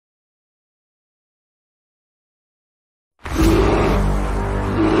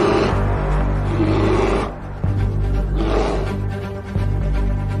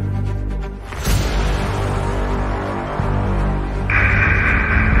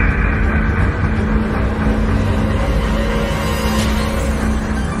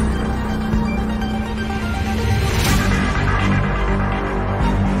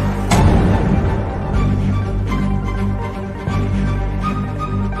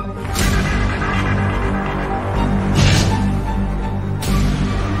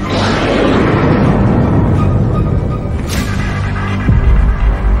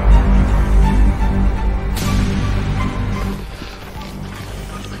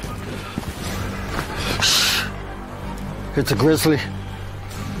It's a grizzly.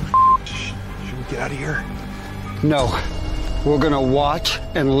 Should we get out of here? No. We're gonna watch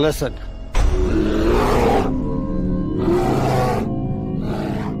and listen.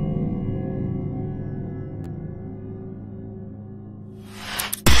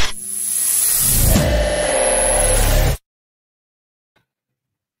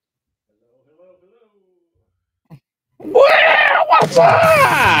 Well, what's up?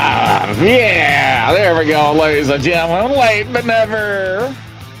 Yeah, there we go, ladies and gentlemen. Late but never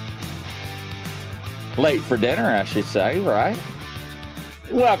late for dinner, I should say, right?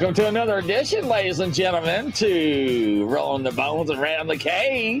 Welcome to another edition, ladies and gentlemen, to Rolling the Bones Around the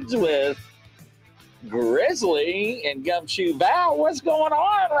Cage with Grizzly and Gumshoguy. What's going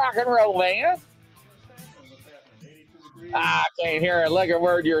on, rock and roll man? I can't hear a lick of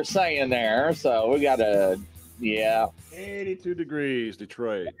word you're saying there, so we got to... Yeah. 82 degrees,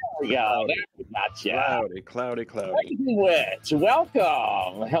 Detroit. There we go. Gotcha. Cloudy. Crazy Witch,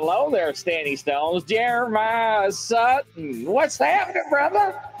 welcome. Hello there, Stanny Stones. Jeremiah Sutton. What's happening,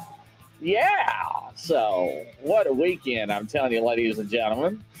 brother? Yeah. So, what a weekend, I'm telling you, ladies and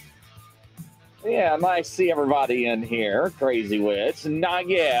gentlemen. Yeah, nice to see everybody in here. Crazy Witch.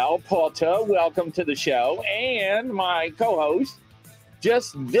 Nigel Porta, welcome to the show. And my co-host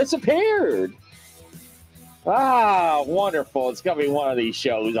just disappeared. Ah, wonderful. It's going to be one of these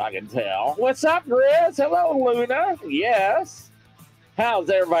shows, I can tell. What's up, Grizz? Hello, Luna. Yes.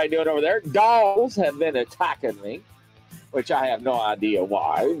 How's everybody doing over there? Dolls have been attacking me, which I have no idea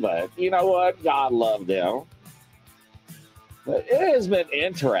why, but you know what? God love them. But it has been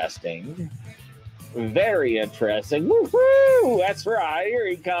interesting. Very interesting. Woo-hoo! That's right. Here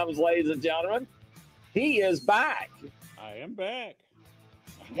he comes, ladies and gentlemen. He is back. I am back.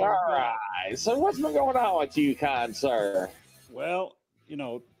 All right. So what's been going on with you, kind sir? Well, you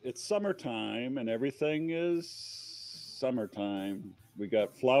know, it's summertime and everything is summertime. We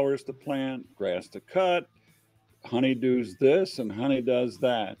got flowers to plant, grass to cut, honeydews this and honey does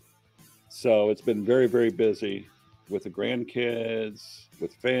that. So it's been very, very busy with the grandkids,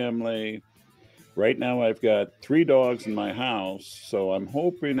 with family. Right now I've got 3 dogs in my house, so I'm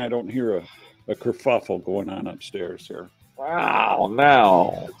hoping I don't hear a kerfuffle going on upstairs here. Wow,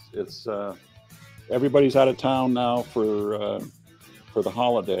 no. It's everybody's out of town now for the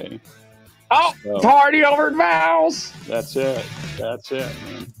holiday. Oh, so, party over at Val's. That's it,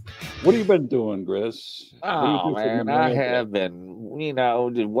 man. What have you been doing, Grizz? Oh, man, I have been,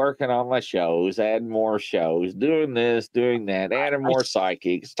 working on my shows, adding more shows, doing this, doing that, adding more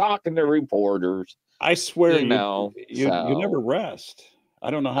psychics, talking to reporters. I swear, you never rest.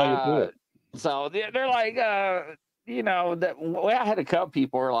 I don't know how you do it. So they're like, I had a couple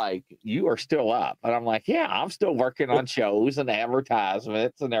people were like, "You are still up," and I'm like, "Yeah, I'm still working on shows and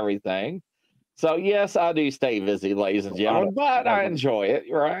advertisements and everything." So yes, I do stay busy, ladies and gentlemen, but I enjoy it,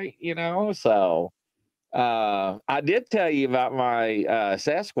 right? So I did tell you about my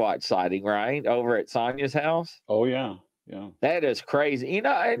Sasquatch sighting, right, over at Sonia's house. Oh yeah. That is crazy,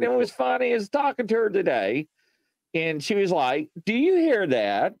 and it was funny. I was talking to her today, and she was like, "Do you hear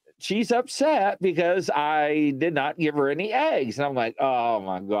that? She's upset because I did not give her any eggs." And I'm like, oh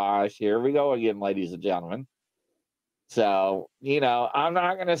my gosh, here we go again, ladies and gentlemen. So, I'm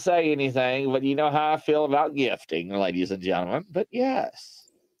not going to say anything, but you know how I feel about gifting, ladies and gentlemen. But yes.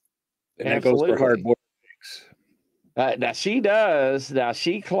 And that goes for hard-boiled eggs. Now she does. Now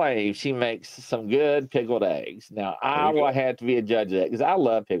she claims she makes some good pickled eggs. Now I will have to be a judge of that because I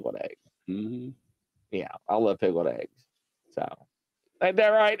love pickled eggs. Mm-hmm. Yeah, I love pickled eggs. So. Ain't that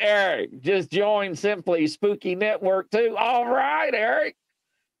right, Eric? Just joined Simply Spooky Network, too. All right, Eric.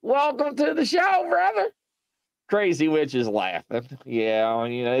 Welcome to the show, brother. Crazy Witch is laughing. Yeah,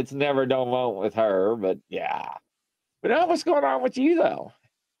 it's never done well with her, but yeah. But what's going on with you, though?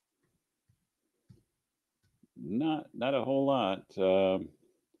 Not a whole lot. A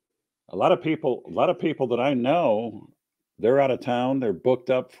lot of people that I know, they're out of town. They're booked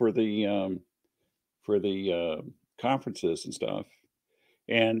up for the conferences and stuff.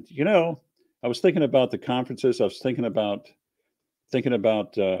 And I was thinking about the conferences. I was thinking about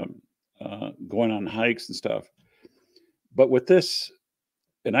going on hikes and stuff. But with this,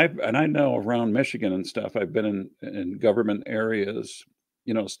 and I know around Michigan and stuff, I've been in government areas,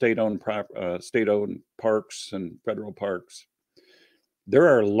 state-owned parks and federal parks. There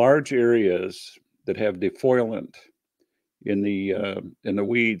are large areas that have defoliant in the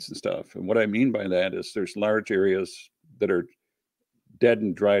weeds and stuff. And what I mean by that is there's large areas that are dead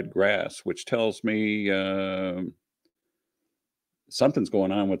and dried grass, which tells me something's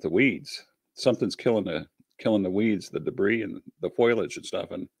going on with the weeds. Something's killing the weeds, the debris, and the foliage and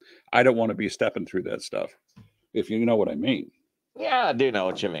stuff. And I don't want to be stepping through that stuff. if you know what I mean. Yeah, I do know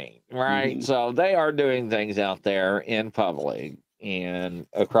what you mean, right? Mhm. So they are doing things out there in public and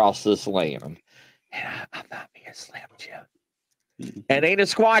across this land. And I'm not being Slim Jim. It ain't a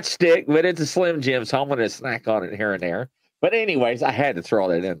Squatch stick, but it's a Slim Jim, so I'm going to snack on it here and there. But anyways, I had to throw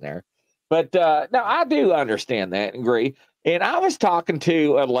that in there. But no, I do understand that and agree. And I was talking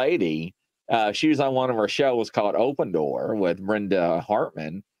to a lady. She was on one of our shows called Open Door with Brenda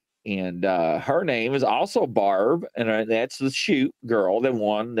Hartman. And her name is also Barb. And that's the shoot girl, the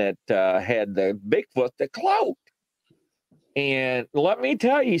one that had the Bigfoot that cloaked. And let me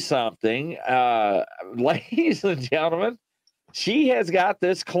tell you something, ladies and gentlemen, she has got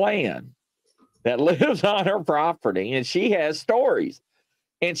this clan that lives on her property, and she has stories.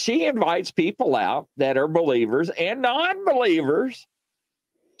 And she invites people out that are believers and non-believers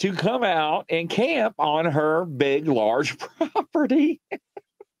to come out and camp on her big, large property.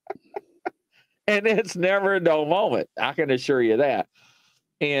 And it's never a dull moment. I can assure you that.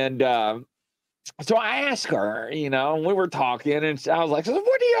 And so I asked her, we were talking, and I was like, so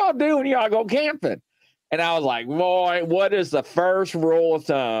what do y'all do when y'all go camping? And I was like, boy, what is the first rule of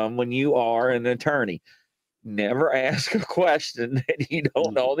thumb when you are an attorney? Never ask a question that you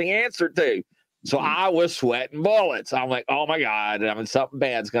don't know the answer to. So I was sweating bullets. I'm like, oh my God, something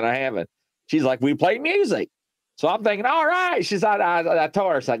bad's going to happen. She's like, we play music. So I'm thinking, all right. She's like, I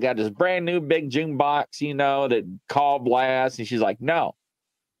told her, so I got this brand new big june box, that call blast. And she's like, no.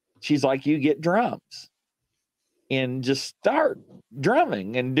 She's like, you get drums and just start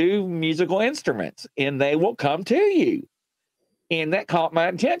drumming and do musical instruments, and they will come to you. And that caught my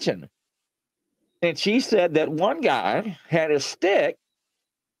attention. And she said that one guy had a stick,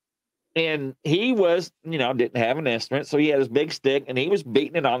 and he was, didn't have an instrument. So he had his big stick, and he was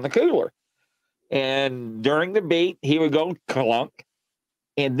beating it on the cooler. And during the beat, he would go clunk.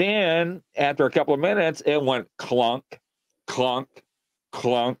 And then after a couple of minutes, it went clunk, clunk,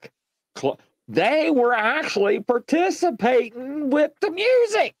 clunk, clunk. They were actually participating with the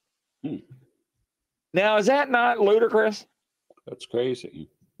music. Now, is that not ludicrous? That's crazy.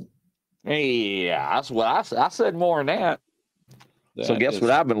 Yeah, that's what I said more than that. So guess what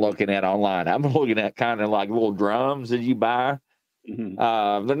I've been looking at online? I've been looking at kind of like little drums that you buy.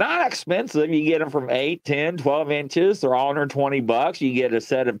 Mm-hmm. They're not expensive. You get them from 8, 10, 12 inches. They're all under $20. You get a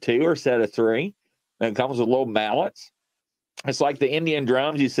set of 2 or a set of 3. And it comes with little mallets. It's like the Indian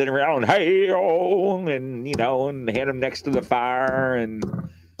drums. You sit around and hey-oh, and, and hit them next to the fire. And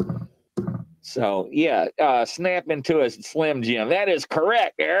so, yeah, snap into a Slim Jim. That is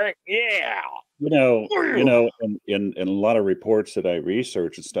correct, Eric. Yeah. In a lot of reports that I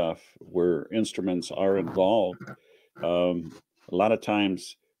research and stuff where instruments are involved, a lot of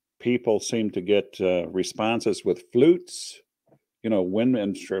times people seem to get responses with flutes, wind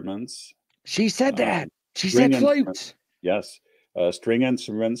instruments. She said that. She said flutes. Yes. String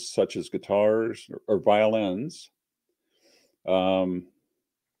instruments such as guitars or violins.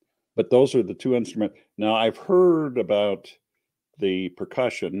 But those are the 2 instruments. Now, I've heard about the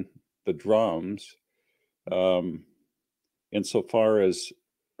percussion, the drums, insofar as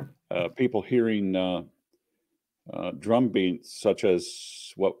people hearing drum beats, such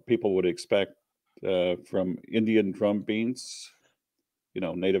as what people would expect from Indian drum beats,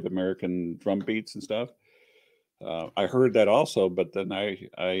 Native American drum beats and stuff. I heard that also, but then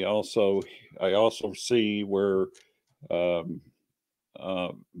I also see where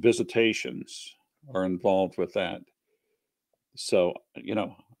visitations are involved with that. So,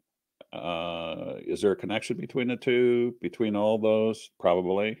 is there a connection between the 2, between all those?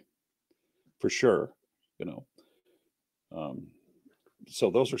 Probably, for sure, so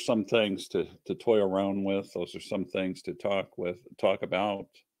those are some things to toy around with. Those are some things to talk about.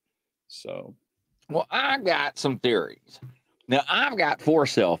 So, well, I got some theories. Now, I've got 4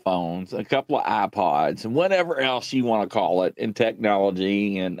 cell phones, a couple of iPods, and whatever else you want to call it in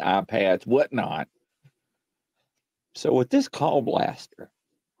technology and iPads, whatnot. So with this call blaster,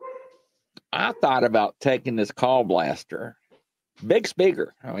 I thought about taking this call blaster, big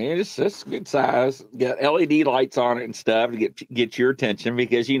speaker. I mean, it's good size, got LED lights on it and stuff to get your attention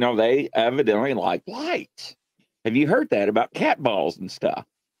because, they evidently like lights. Have you heard that about cat balls and stuff?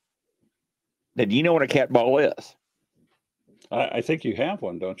 Now, do you know what a cat ball is? I think you have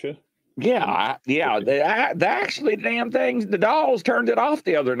one, don't you? Yeah. They actually, damn things, the dolls turned it off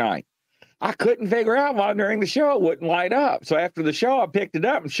the other night. I couldn't figure out why during the show it wouldn't light up. So after the show, I picked it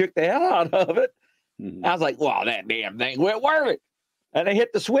up and shook the hell out of it. Mm-hmm. I was like, wow, that damn thing went working. And I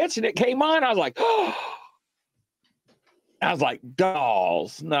hit the switch and it came on. I was like, oh. I was like,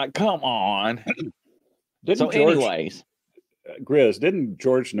 dolls. Now, come on. Anyways. Grizz, didn't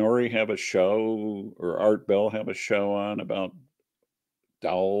George Norrie have a show, or Art Bell have a show on about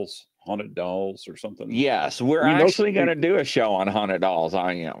dolls, haunted dolls or something? Yes, we're actually going to do a show on haunted dolls.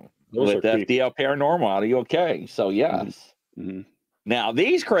 I am with FDL Paranormal Audio. Okay, so yes. Mm-hmm. Now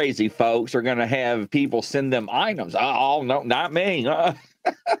these crazy folks are going to have people send them items. Oh no, not me. Nope.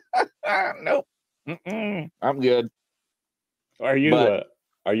 I'm good. Are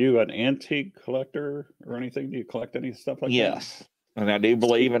you an antique collector or anything? Do you collect any stuff like that? Yes, and I do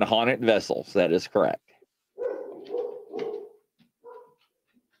believe in haunted vessels. That is correct.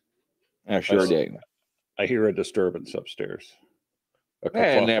 I sure do. I hear a disturbance upstairs.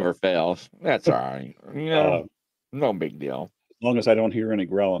 It never fails. That's all right. You know, no big deal. As long as I don't hear any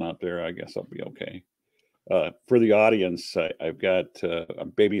growling out there, I guess I'll be okay. For the audience, I'm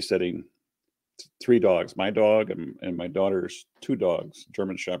babysitting 3 dogs. My dog and my daughter's 2 dogs,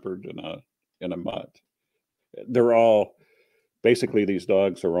 German Shepherd and a mutt. They're all basically, these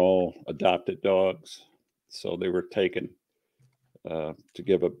dogs are all adopted dogs, so they were taken to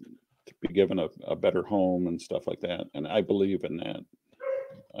be given a better home and stuff like that. And I believe in that.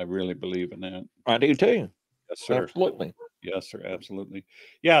 I really believe in that. I do too. Yes, sir. Absolutely. Yes, sir. Absolutely.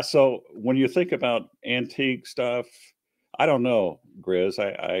 Yeah. So when you think about antique stuff, I don't know, Grizz.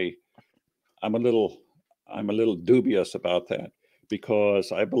 I'm a little dubious about that,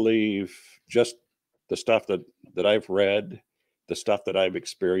 because I believe just the stuff that I've read, the stuff that I've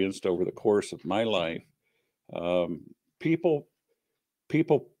experienced over the course of my life, people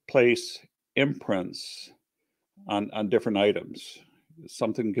place imprints on different items.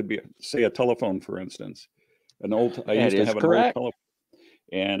 Something could be, say, a telephone, for instance. I used to have an old telephone,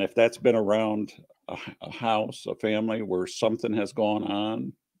 and if that's been around a house, a family where something has gone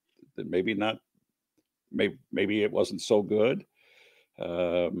on, that maybe it wasn't so good.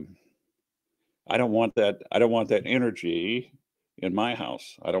 I don't want that energy in my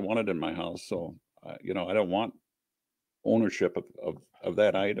house. I don't want it in my house. So I don't want ownership of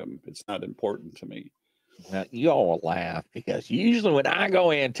that item. It's not important to me. Now, you all laugh, because usually when I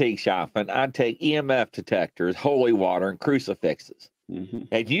go antique shopping, I take EMF detectors, holy water, and crucifixes. Mm-hmm.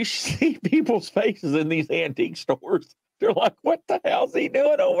 And you see people's faces in these antique stores. They're like, what the hell's he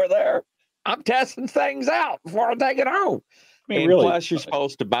doing over there? I'm testing things out before I take it home. And really, plus, you're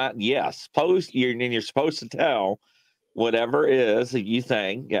supposed to buy, you're supposed to tell whatever it is that you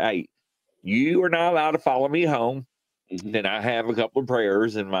think, hey, you are not allowed to follow me home. Mm-hmm. Then I have a couple of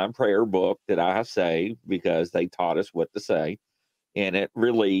prayers in my prayer book that I have saved, because they taught us what to say, and it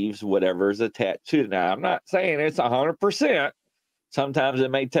relieves whatever is attached to it. Now, I'm not saying it's 100%. Sometimes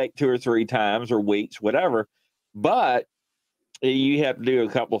it may take 2 or 3 times or weeks, whatever, but you have to do a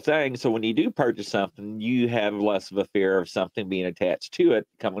couple of things. So when you do purchase something, you have less of a fear of something being attached to it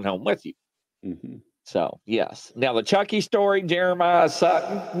coming home with you. Mm-hmm. So, yes. Now, the Chucky story, Jeremiah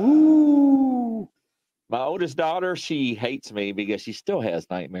Sutton. Woo! My oldest daughter, she hates me because she still has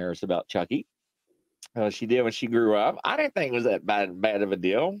nightmares about Chucky. She did when she grew up. I didn't think it was that bad of a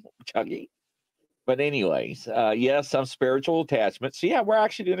deal, Chucky. But anyways, yes, some spiritual attachments. So, yeah, we're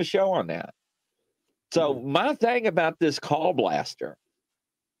actually doing a show on that. So my thing about this call blaster,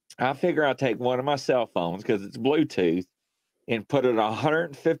 I figure I'll take one of my cell phones, because it's Bluetooth, and put it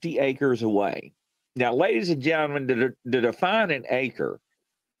 150 acres away. Now, ladies and gentlemen, to define an acre,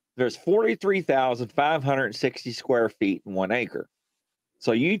 there's 43,560 square feet in 1 acre.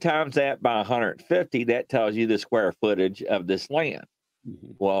 So you times that by 150, that tells you the square footage of this land.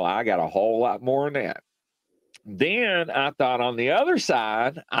 Mm-hmm. Well, I got a whole lot more than that. Then I thought, on the other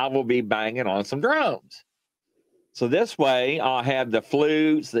side, I will be banging on some drums. So this way I'll have the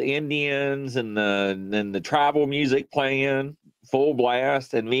flutes, the Indians, and the tribal music playing full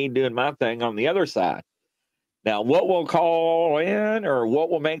blast, and me doing my thing on the other side. Now, what will call in, or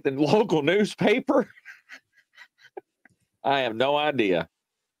what will make the local newspaper? I have no idea.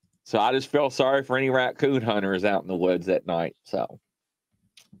 So I just feel sorry for any raccoon hunters out in the woods at night. So,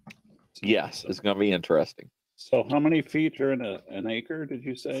 yes, it's going to be interesting. So how many feet are in an acre, did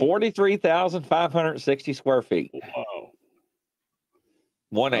you say? 43,560 square feet. Wow.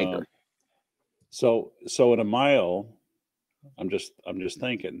 1 acre. So in a mile, I'm just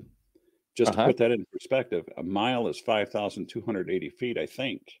thinking, just to put that in perspective, a mile is 5,280 feet, I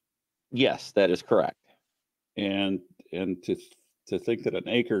think. Yes, that is correct. And to think that an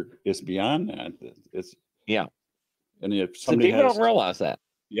acre is beyond that, it's And if somebody people don't realize that.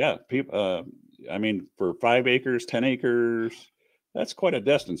 Yeah, people. I mean, for 5 acres, 10 acres, that's quite a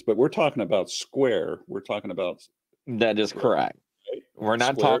distance. But we're talking about square. We're talking about. That is correct. Right? We're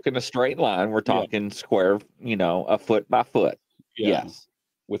not talking a straight line. We're talking square. A foot by foot. Yeah. Yes.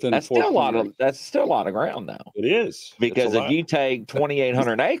 within That's still a 14 lot years. of that's still a lot of ground though. It is. Because if you take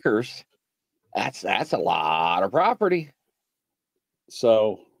 2,800 acres, that's a lot of property.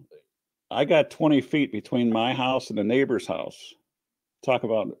 So I got 20 feet between my house and the neighbor's house. Talk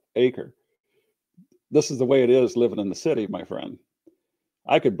about acre. This is the way it is living in the city, my friend.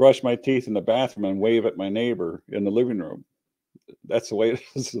 I could brush my teeth in the bathroom and wave at my neighbor in the living room. That's the way it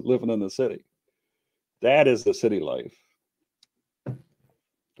is living in the city. That is the city life.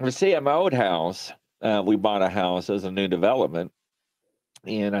 We see at my old house, we bought a house as a new development.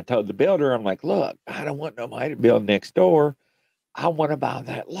 And I told the builder, I'm like, look, I don't want nobody to build next door. I want to buy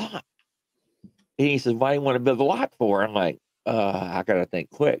that lot. And he says, why do you want to build the lot for? I'm like, I got to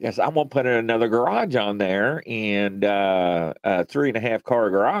think quick. I said, I'm going to put in another garage on there and a 3.5 car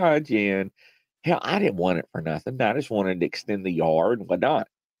garage. And hell, I didn't want it for nothing. I just wanted to extend the yard and whatnot.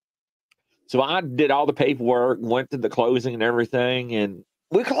 So I did all the paperwork, went to the closing and everything, and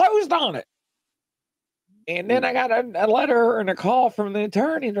we closed on it. And then I got a letter and a call from the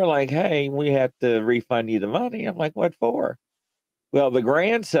attorney. They're like, hey, we have to refund you the money. I'm like, what for? Well, the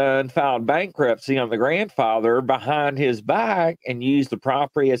grandson filed bankruptcy on the grandfather behind his back and used the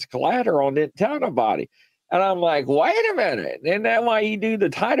property as collateral and didn't tell nobody. And I'm like, wait a minute. Isn't that why you do the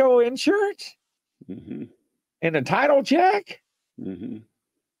title insurance? Mm-hmm. And the title check? Mm-hmm.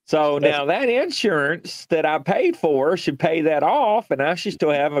 So now that insurance that I paid for should pay that off, and I should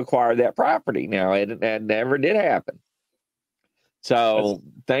still have acquired that property. Now, it never did happen. So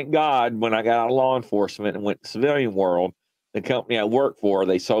thank God when I got out of law enforcement and went to civilian world, the company I worked for,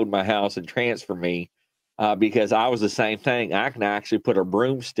 they sold my house and transferred me because I was the same thing. I can actually put a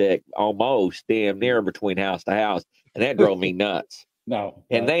broomstick almost damn near between house to house, and that drove me nuts. No.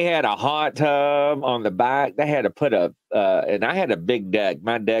 And they had a hot tub on the back. They had to put and I had a big deck.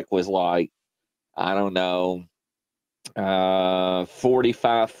 My deck was like, I don't know,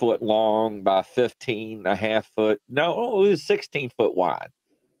 45 foot long by 15.5 foot. No, it was 16 foot wide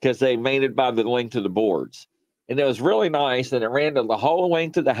because they made it by the length of the boards. And it was really nice. And it ran to the whole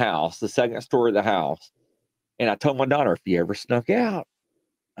length of the house, the second story of the house. And I told my daughter, if you ever snuck out,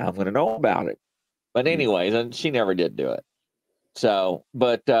 I'm going to know about it. But anyways, and she never did do it. So,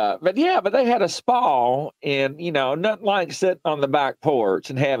 but they had a spa, and nothing like sitting on the back porch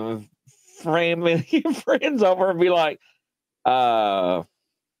and having family and friends over and be like,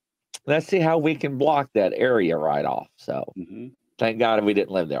 let's see how we can block that area right off. So thank God we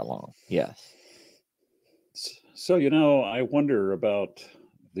didn't live there long. Yes. So, I wonder about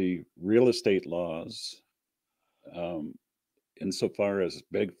the real estate laws insofar as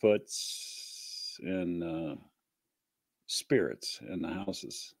Bigfoots and spirits in the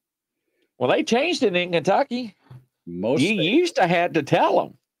houses. Well, they changed it in Kentucky. You used to have to tell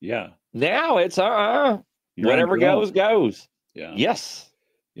them. Yeah. Now it's whatever goes. Yeah. Yes.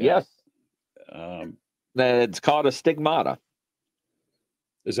 Yeah. Yes. It's called a stigmata.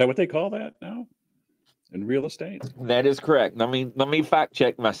 Is that what they call that now in real estate? That is correct. Let me fact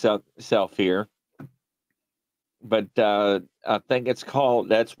check myself here. But I think it's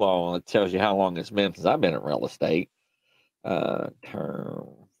called. It tells you how long it's been since I've been in real estate. Term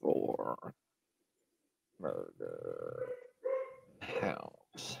for murder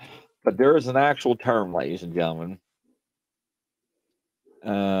house. But there is an actual term, ladies and gentlemen.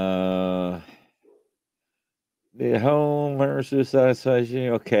 The home murder suicide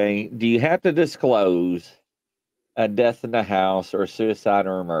association. Okay. Do you have to disclose a death in the house or a suicide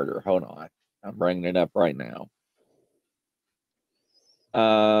or a murder? Hold on. I'm bringing it up right now.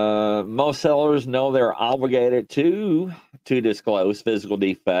 Most sellers know they're obligated to disclose physical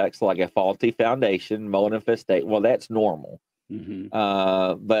defects like a faulty foundation, mold infestation. Well, that's normal. Mm-hmm.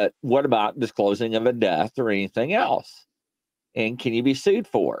 But what about disclosing of a death or anything else? And can you be sued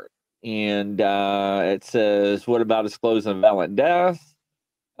for it? And it says, what about disclosing a violent death?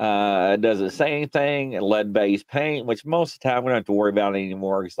 It doesn't say anything. Lead-based paint, which most of the time we don't have to worry about it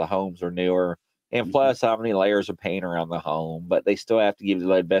anymore because the homes are newer. And plus, how many layers of paint around the home, but they still have to give you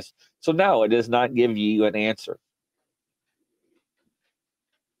the best. So, no, it does not give you an answer.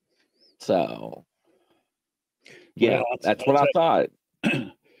 So, yeah, well, that's what I thought.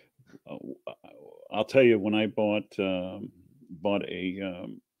 I'll tell you, when I bought a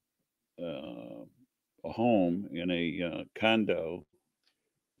home in a condo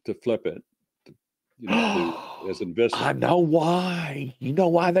to flip it, as investment. I know why. You know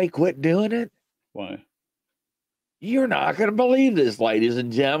why they quit doing it? Why? You're not going to believe this, ladies and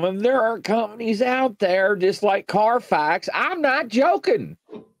gentlemen. There are companies out there just like Carfax. I'm not joking.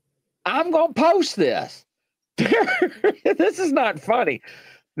 I'm going to post this. This is not funny.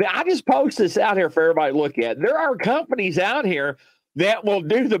 I just post this out here for everybody to look at. There are companies out here that will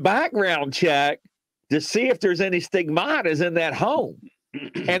do the background check to see if there's any stigmatas in that home.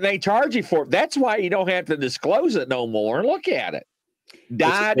 And they charge you for it. That's why you don't have to disclose it no more. Look at it.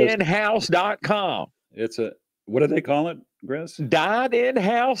 Diedinhouse.com. What do they call it, Grizz?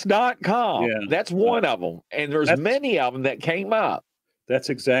 Diedinhouse.com. Yeah. That's one of them. And there's many of them that came up. That's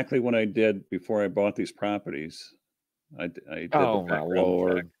exactly what I did before I bought these properties. I did the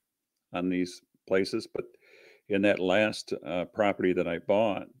background check on these places, but in that last property that I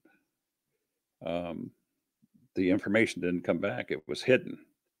bought, the information didn't come back. It was hidden.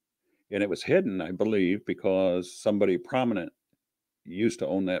 And it was hidden, I believe, because somebody prominent used to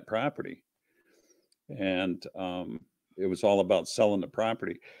own that property. And it was all about selling the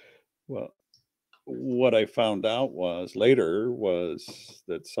property. Well, what I found out later was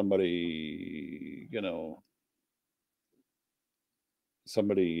that somebody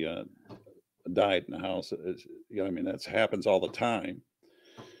died in the house. That happens all the time.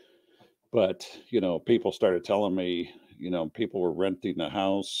 But, people started telling me, people were renting the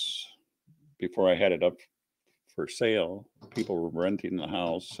house before I had it up for sale. People were renting the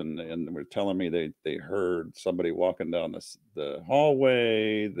house and were telling me they heard somebody walking down the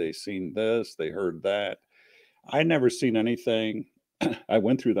hallway. They seen this, they heard that. I never seen anything. I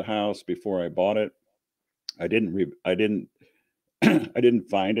went through the house before I bought it. I didn't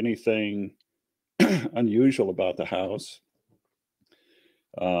find anything unusual about the house.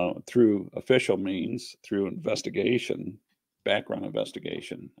 Through official means, through background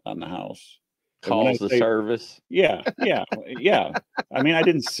investigation on the house. Calls the service. Yeah. I mean, I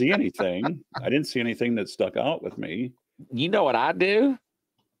didn't see anything. I didn't see anything that stuck out with me. You know what I do?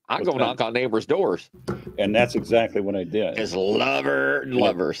 I go knock on neighbors' doors. And that's exactly what I did. It's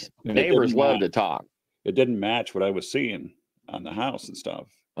lovers. Neighbors love to talk. It didn't match what I was seeing on the house and stuff.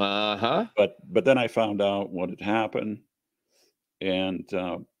 Uh-huh. But then I found out what had happened. And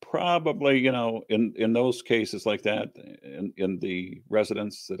probably, in those cases like that, in the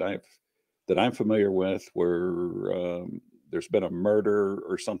residents that I'm familiar with, where there's been a murder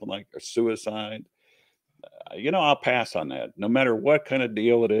or something like a suicide, I'll pass on that. No matter what kind of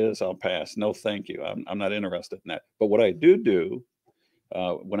deal it is, I'll pass. No, thank you. I'm not interested in that. But what I do,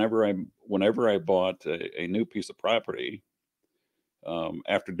 whenever I bought a new piece of property,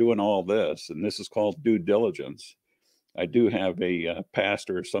 after doing all this, and this is called due diligence, I do have a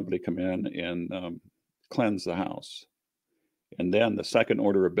pastor or somebody come in and cleanse the house. And then the second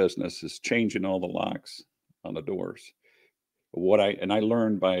order of business is changing all the locks on the doors. I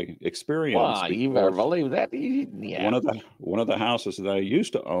learned by experience. Wow, you better believe that. Yeah. One of the houses that I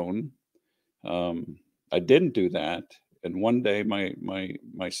used to own, I didn't do that. And one day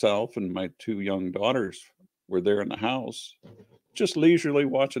myself and my two young daughters were there in the house, just leisurely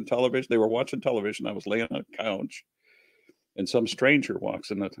watching television. They were watching television. I was laying on a couch. And some stranger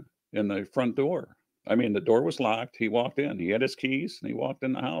walks in the front door. I mean, the door was locked. He walked in. He had his keys, and he walked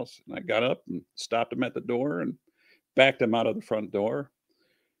in the house. And I got up and stopped him at the door and backed him out of the front door.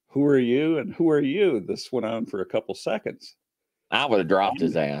 Who are you? And who are you? This went on for a couple seconds. I would have dropped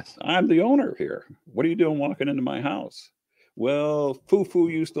his ass. I'm the owner here. What are you doing walking into my house? Well, Foo-Foo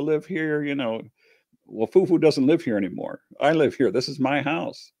used to live here, Well, Foo-Foo doesn't live here anymore. I live here. This is my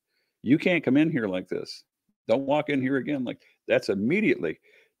house. You can't come in here like this. Don't walk in here again. Like that's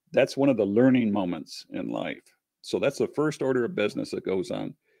one of the learning moments in life. So that's the first order of business that goes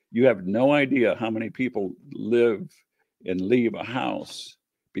on. You have no idea how many people live and leave a house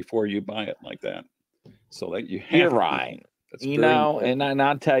before you buy it like that. So that you're right. And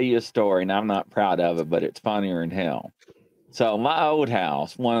I'll tell you a story, and I'm not proud of it, but it's funnier than hell. So my old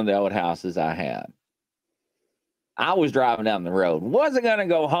house, one of the old houses I had, I was driving down the road, wasn't going to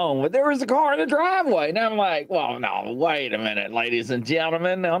go home, but there was a car in the driveway. And I'm like, well, no, wait a minute, ladies and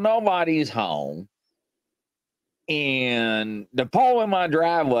gentlemen. Now, nobody's home. And to pull in my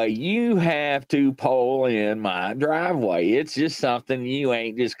driveway, you have to pull in my driveway. It's just something you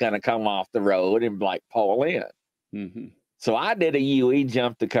ain't just going to come off the road and like pull in. Mm-hmm. So I did a UE,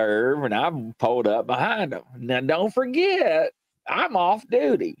 jumped the curve, and I pulled up behind him. Now, don't forget, I'm off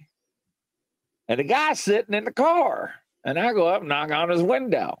duty. And the guy's sitting in the car. And I go up and knock on his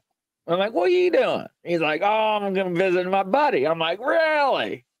window. I'm like, what are you doing? He's like, oh, I'm going to visit my buddy. I'm like,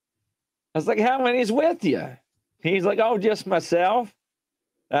 really? I was like, how many's with you? He's like, oh, just myself.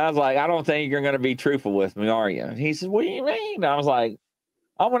 I was like, I don't think you're going to be truthful with me, are you? And he says, what do you mean? I was like,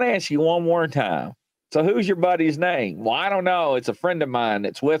 I'm going to ask you one more time. So who's your buddy's name? Well, I don't know. It's a friend of mine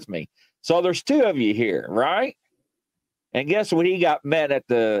that's with me. So there's two of you here, right? And guess what? He got met at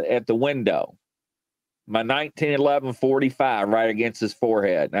the window. My 1911 45 right against his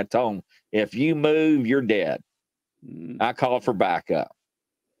forehead. And I told him, if you move, you're dead. I called for backup.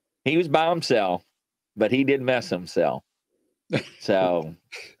 He was by himself, but he did mess himself. So,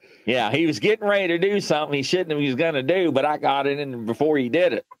 yeah, he was getting ready to do something he shouldn't have was going to do, but I got it in before he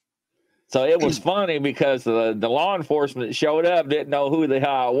did it. So it was funny because the law enforcement that showed up didn't know who the hell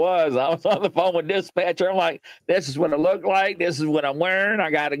I was. I was on the phone with dispatcher. I'm like, this is what I look like. This is what I'm wearing. I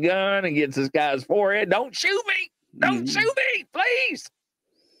got a gun against this guy's forehead. Don't shoot me. Don't shoot me, please.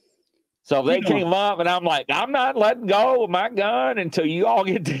 So they came up, and I'm like, I'm not letting go of my gun until you all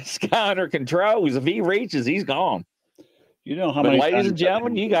get this guy under control. Because if he reaches, he's gone. You know how but many ladies and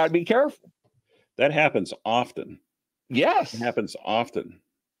gentlemen, you got to be careful. That happens often. Yes. It happens often.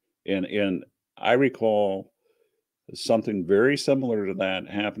 And I recall something very similar to that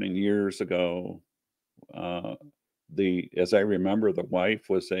happening years ago. As I remember, the wife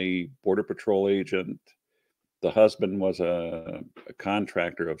was a Border Patrol agent. The husband was a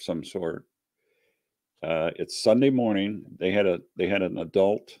contractor of some sort. It's Sunday morning. They had an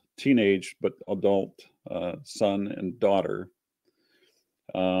adult, teenage but adult son and daughter.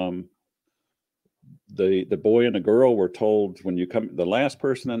 The boy and the girl were told, when you come, the last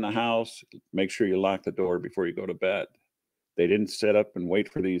person in the house, make sure you lock the door before you go to bed. They didn't sit up and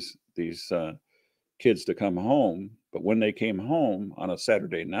wait for these kids to come home. But when they came home on a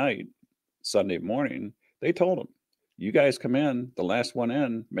Saturday night, Sunday morning, they told them, you guys come in, the last one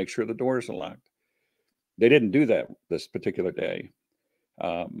in, make sure the doors are locked. They didn't do that this particular day.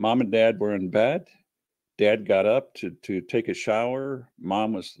 Mom and dad were in bed. Dad got up to take a shower.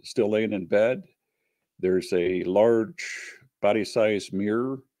 Mom was still laying in bed. There's a large body-sized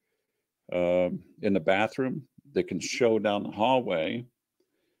mirror in the bathroom that can show down the hallway.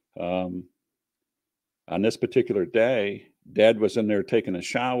 On this particular day, Dad was in there taking a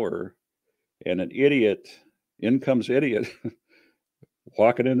shower, and in comes idiot,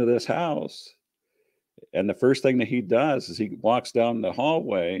 walking into this house. And the first thing that he does is he walks down the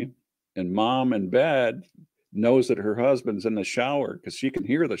hallway, and Mom in bed knows that her husband's in the shower because she can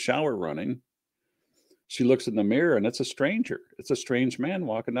hear the shower running. She looks in the mirror, and it's a stranger. It's a strange man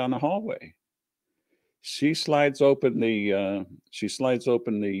walking down the hallway. She slides open the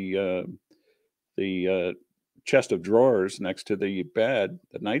chest of drawers next to the bed,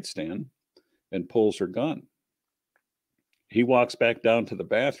 the nightstand, and pulls her gun. He walks back down to the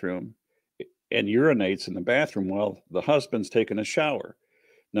bathroom and urinates in the bathroom while the husband's taking a shower.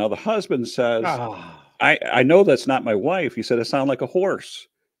 Now the husband says, I know that's not my wife. He said, it sounded like a horse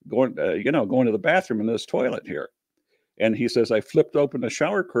going to the bathroom in this toilet here. And he says, I flipped open the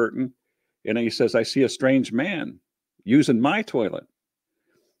shower curtain, and he says, I see a strange man using my toilet.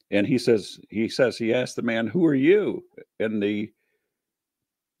 And he asked the man, who are you? And the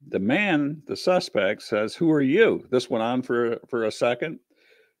man, the suspect, says, who are you? This went on for a second.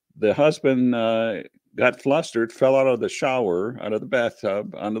 The husband got flustered, fell out of the shower, out of the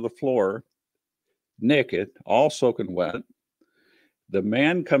bathtub, onto the floor, naked, all soaking wet. The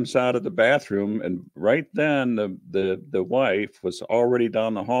man comes out of the bathroom, and right then the wife was already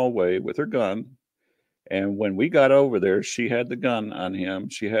down the hallway with her gun. And when we got over there, she had the gun on him.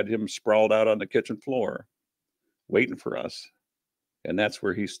 She had him sprawled out on the kitchen floor, waiting for us. And that's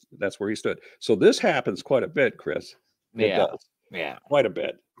where he stood. So this happens quite a bit, Chris. It does. Yeah. Quite a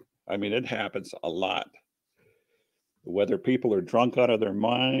bit. I mean, it happens a lot. Whether people are drunk out of their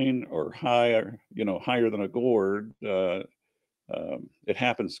mind or higher than a gourd, it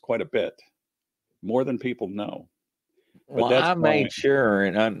happens quite a bit, more than people know. But well, I made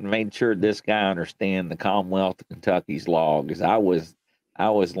sure this guy understand the Commonwealth of Kentucky's law, because I was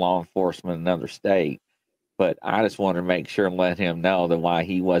law enforcement in another state, but I just wanted to make sure and let him know that why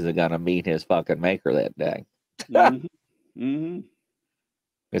he wasn't going to meet his fucking maker that day.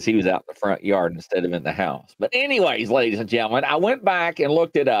 Because he was out in the front yard instead of in the house. But anyways, ladies and gentlemen, I went back and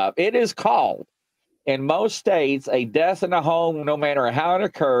looked it up. It is called, in most states, a death in a home, no matter how it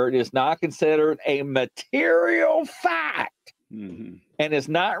occurred, is not considered a material fact and is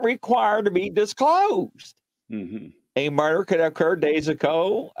not required to be disclosed. A murder could have occurred days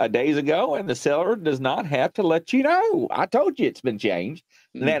ago, and the seller does not have to let you know. I told you it's been changed.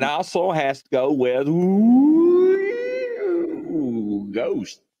 And that also has to go with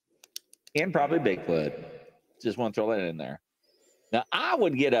ghost and probably Bigfoot. Just want to throw that in there. Now, I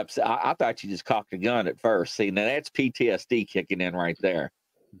would get upset. I thought you just cocked a gun at first. See, now that's PTSD kicking in right there.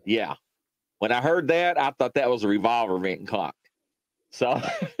 Yeah. When I heard that, I thought that was a revolver being cocked. So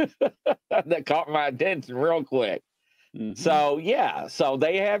that caught my attention real quick. So, yeah. So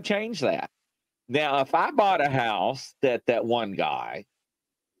they have changed that. Now, if I bought a house that one guy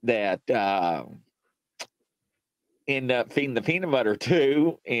that, ended up feeding the peanut butter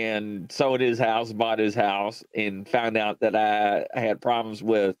to, and sold his house, bought his house, and found out that I had problems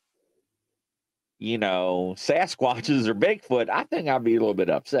with, you know, Sasquatches or Bigfoot, I think I'd be a little bit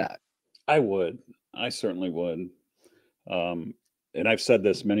upset. I would. I certainly would. And I've said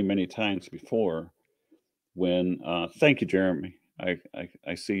this many, many times before. When thank you, Jeremy.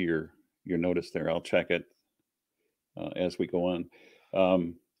 I see your notice there. I'll check it as we go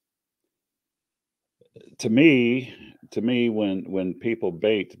on. To me, when people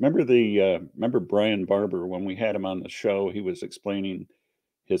bait, remember Brian Barber, when we had him on the show, he was explaining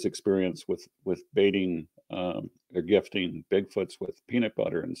his experience with baiting or gifting Bigfoots with peanut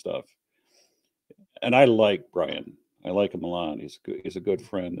butter and stuff. And I like Brian. I like him a lot. He's a good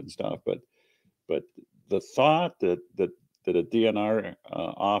friend and stuff. But the thought that a DNR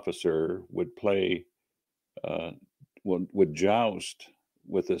officer would play would joust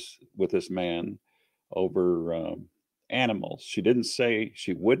with this man over animals. She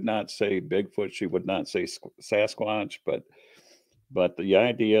would not say Bigfoot. She would not say Sasquatch. But the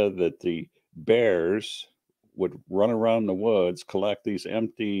idea that the bears would run around the woods, collect these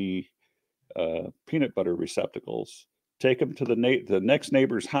empty peanut butter receptacles, take them to the next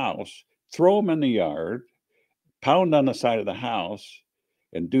neighbor's house, throw them in the yard, pound on the side of the house,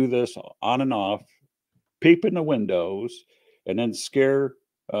 and do this on and off, peep in the windows, and then scare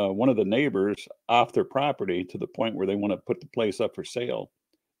one of the neighbors off their property to the point where they want to put the place up for sale.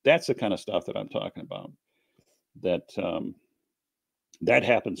 That's the kind of stuff that I'm talking about. That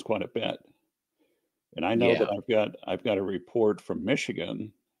happens quite a bit. And I know that I've got a report from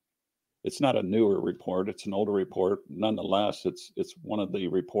Michigan. It's not a newer report; it's an older report. Nonetheless, it's one of the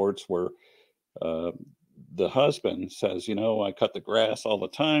reports where the husband says, you know, I cut the grass all the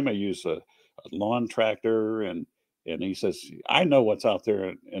time. I use a lawn tractor, and he says, I know what's out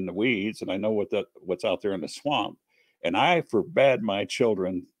there in the weeds, and I know what's out there in the swamp, and I forbade my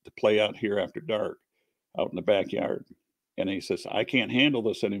children to play out here after dark, out in the backyard. And he says, I can't handle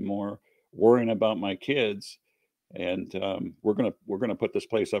this anymore, worrying about my kids. And we're gonna put this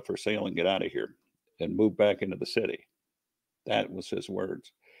place up for sale and get out of here and move back into the city. That was his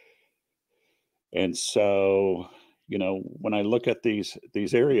words. And so, you know, when I look at these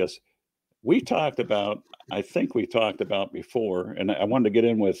areas, I think we talked about before, and I wanted to get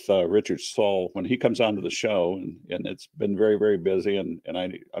in with Richard Saul when he comes onto the show, and it's been very, very busy, and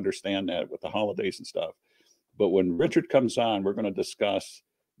I understand that with the holidays and stuff. But when Richard comes on, we're going to discuss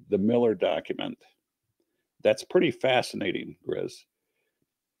the Miller document. That's pretty fascinating, Grizz.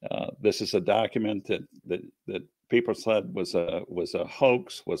 This is a document that people said was a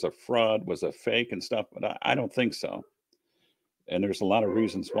hoax, was a fraud, was a fake and stuff, but I don't think so. And there's a lot of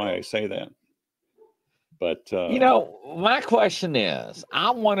reasons why I say that. But you know, my question is,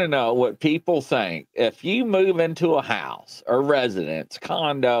 I want to know what people think. If you move into a house or residence,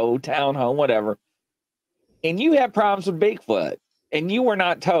 condo, townhome, whatever, and you have problems with Bigfoot, and you were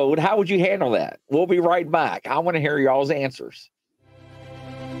not told, how would you handle that? We'll be right back. I want to hear y'all's answers.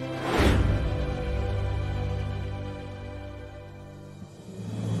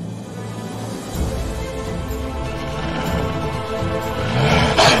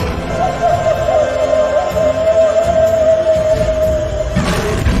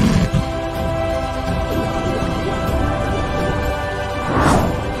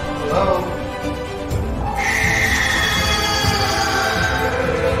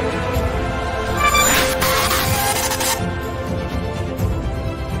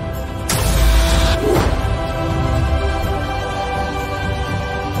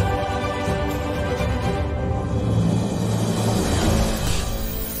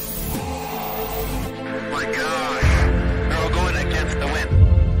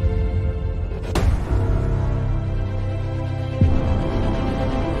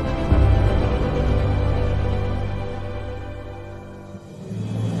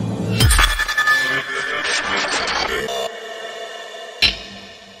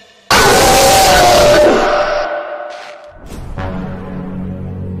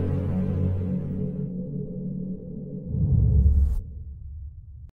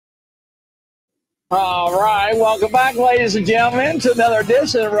 All right, welcome back, ladies and gentlemen, to another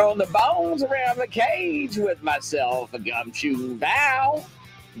edition of Rolling the Bones Around the Cage with myself, a Gumshoguy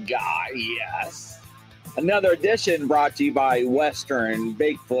guy, yes. Another edition brought to you by Western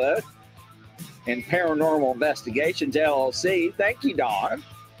Bigfoot and Paranormal Investigations, LLC. Thank you, Don.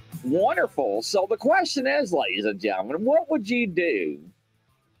 Wonderful. So the question is, ladies and gentlemen, what would you do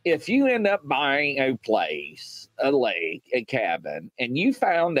if you end up buying a place, a lake, a cabin, and you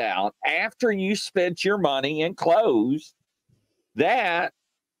found out after you spent your money and clothes that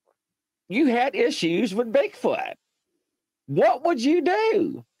you had issues with Bigfoot? What would you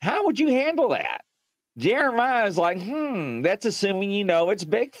do? How would you handle that? Jeremiah is like, that's assuming you know it's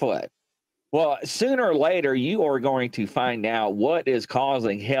Bigfoot. Well, sooner or later, you are going to find out what is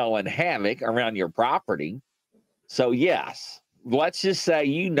causing hell and havoc around your property. So, yes, let's just say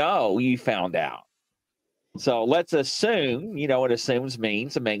you found out. So let's assume, you know what assumes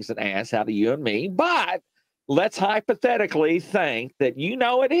means. It makes an ass out of you and me. But let's hypothetically think that you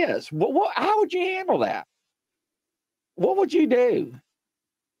know it is. How would you handle that? What would you do?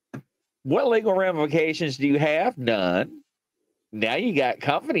 What legal ramifications do you have? None. Now you got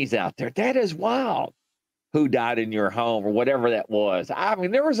companies out there. That is wild. Who died in your home or whatever that was. I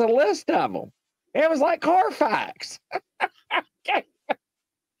mean, there was a list of them. It was like Carfax.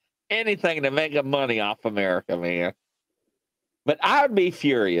 Anything to make money off America, man. But I would be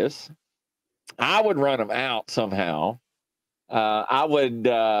furious. I would run them out somehow. I would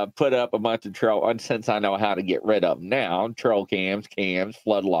put up a bunch of troll, since I know how to get rid of them now, troll cams,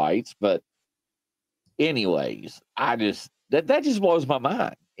 floodlights. But anyways, that just blows my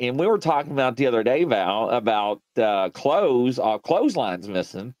mind. And we were talking about the other day, Val, about clotheslines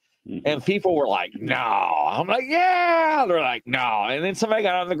missing. Mm-hmm. And people were like, no. I'm like, yeah. They're like, no. And then somebody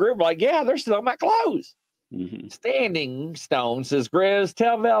got on the group like, yeah, they're still my clothes. Mm-hmm. Standing Stone says, Grizz,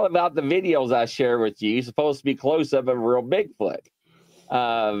 tell Val about the videos I share with you. Supposed to be close up of a real Bigfoot.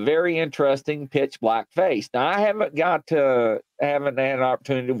 Very interesting pitch black face. Now, I haven't had an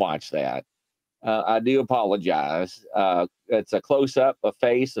opportunity to watch that. I do apologize. It's a close up, a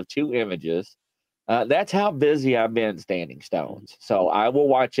face of two images. That's how busy I've been, Standing Stones. So I will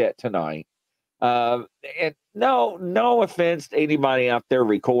watch it tonight. And no offense to anybody out there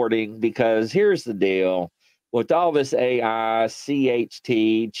recording, because here's the deal. With all this AI,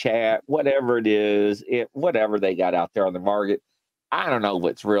 CHT, chat, whatever it is, whatever they got out there on the market, I don't know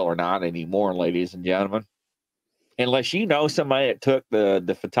what's real or not anymore, ladies and gentlemen. Unless you know somebody that took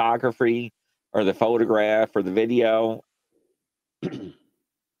the photography or the photograph or the video,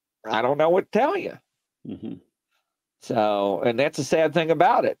 I don't know what to tell you. Mm-hmm. So, and that's the sad thing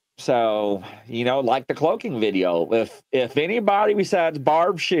about it. So, like the cloaking video, if anybody besides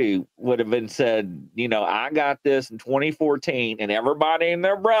Barb Shoe would have been said, I got this in 2014, and everybody and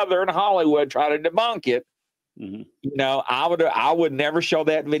their brother in Hollywood tried to debunk it, mm-hmm. I would never show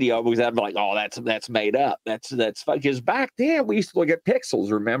that video, because I'd be like, oh, that's made up. That's because back then we used to look at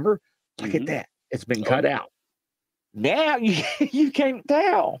pixels. Remember? Look at that. It's been cut out. Now you can't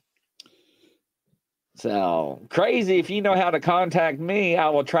tell. So crazy. If you know how to contact me, I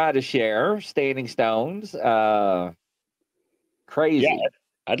will try to share Standing Stones. Crazy. Yeah,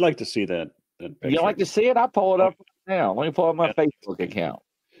 I'd like to see that picture. You like to see it? I'll pull it up now. Let me pull up my Facebook account.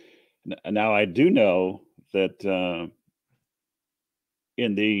 Now I do know that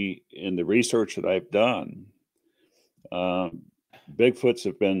in the research that I've done, Bigfoots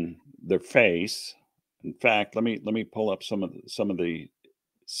have been their face. In fact, let me pull up some of the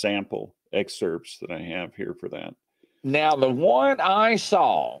sample excerpts that I have here for that. Now, the one I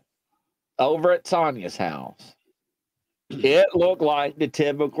saw over at Sonia's house, it looked like the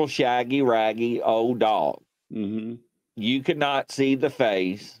typical shaggy, raggy old dog. Mm-hmm. You could not see the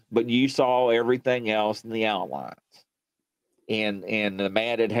face, but you saw everything else in the outlines and the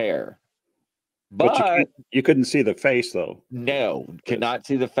matted hair. But you couldn't see the face, though. No, could not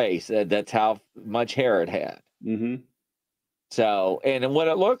see the face. That's how much hair it had. Mm-hmm. So, and what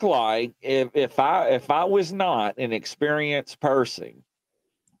it looked like, if I was not an experienced person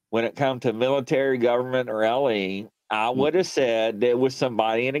when it comes to military, government, or LE, I would have said there was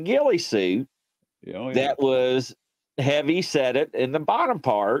somebody in a ghillie suit that was heavy set it in the bottom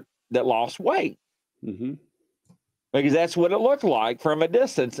part that lost weight. Mm-hmm. Because that's what it looked like from a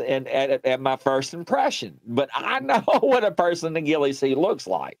distance and at my first impression. But I know what a person in a ghillie suit looks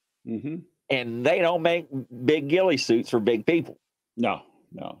like. Mm-hmm. And they don't make big ghillie suits for big people. No.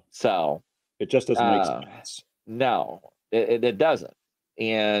 So it just doesn't make sense. No, it doesn't.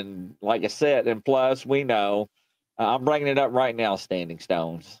 And like I said, and plus we know, I'm bringing it up right now, Standing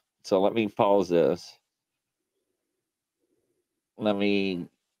Stones. So let me pause this.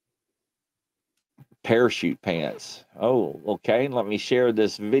 Parachute pants. Oh, okay. Let me share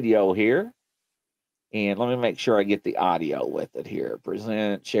this video here. And let me make sure I get the audio with it here.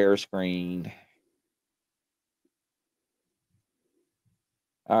 Present, share screen.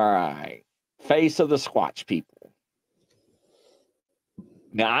 All right. Face of the Squatch people.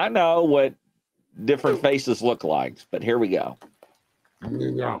 Now, I know what different faces look like, but here we go.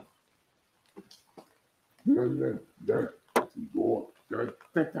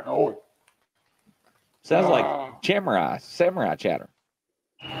 Sounds like samurai chatter.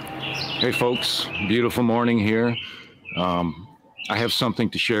 Hey folks, beautiful morning here. I have something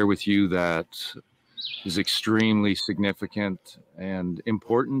to share with you that is extremely significant and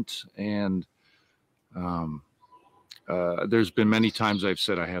important. And there's been many times I've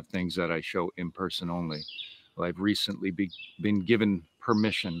said I have things that I show in person only. Well, I've recently been given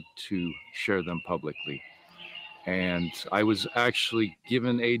permission to share them publicly. And I was actually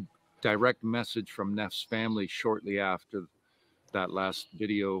given a direct message from Neff's family shortly after that last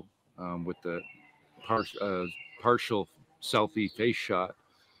video with the partial selfie face shot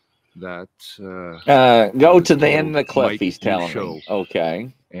that go to the end of the cliff. He's telling show. me.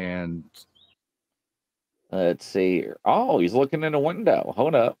 Okay. And let's see. Oh, he's looking in a window.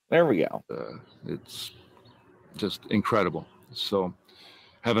 Hold up. There we go. It's just incredible. So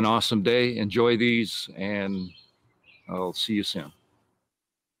have an awesome day. Enjoy these, and I'll see you soon.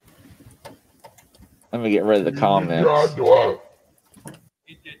 Let me get rid of the comments.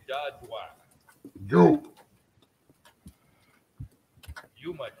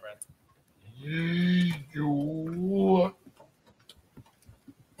 You, my friend. You.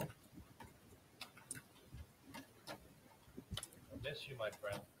 I miss you, my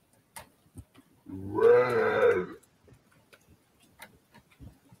friend. Red.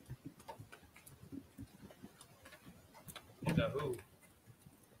 You know who?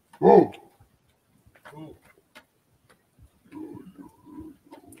 Who? Who?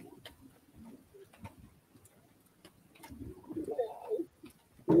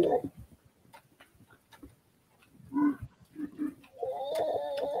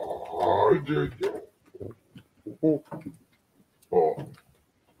 Oh.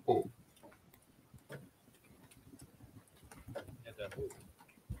 Oh. And who?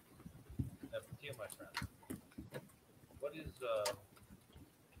 Never you, my friend. What is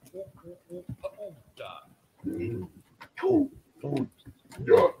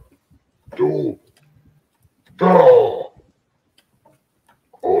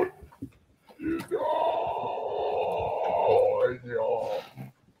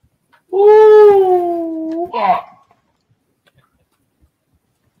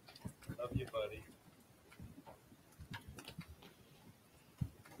Love you, buddy.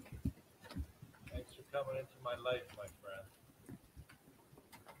 Thanks for coming into my life, my friend.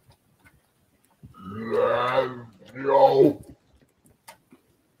 Love you.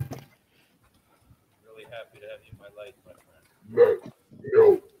 Really happy to have you in my life, my friend. Love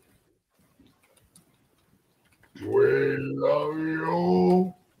you. We love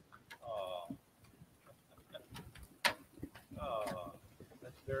you. Oh. Oh,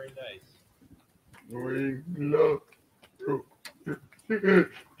 that's very nice. We love you.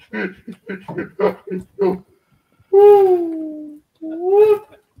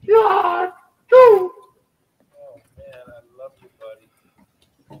 God. Oh, man, I love you, buddy.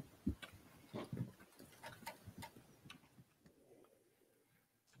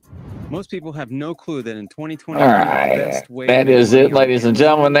 Most people have no clue that in 2020, All right. the best way That to make is money it, on ladies and Amazon-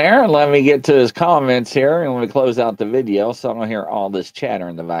 gentlemen, there. Let me get to his comments here, and let me close out the video so I don't hear all this chatter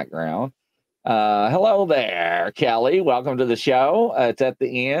in the background. Hello there, Kelly. Welcome to the show. It's at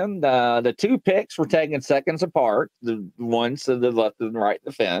the end. The two pics were taken seconds apart, the ones to the left and right of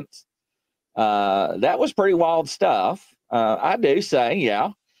the fence. That was pretty wild stuff. I do say,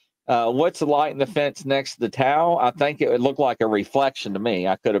 yeah. What's the light in the fence next to the towel? I think it would look like a reflection to me.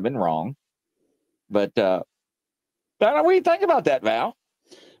 I could have been wrong. But what do you think about that, Val?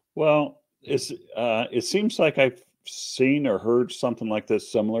 Well, it seems like I've seen or heard something like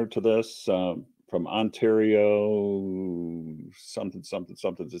this, similar to this, from Ontario, something.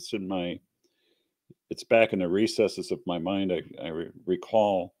 It's back in the recesses of my mind. I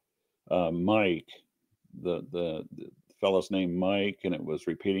recall Mike, the fellow's name Mike, and it was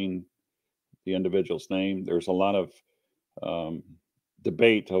repeating the individual's name. There's a lot of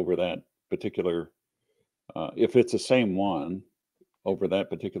debate over that particular, if it's the same one, over that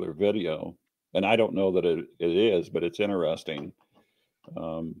particular video. And I don't know that it is, but it's interesting.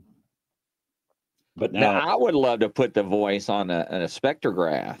 But now I would love to put the voice on a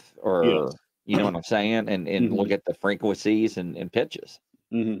spectrograph, or yes. you know what I'm saying, and look at the frequencies and pitches.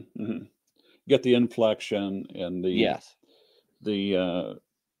 Get the inflection and the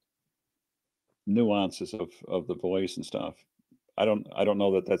nuances of the voice and stuff. I don't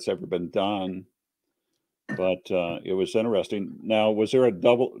know that that's ever been done, but it was interesting. Now, was there a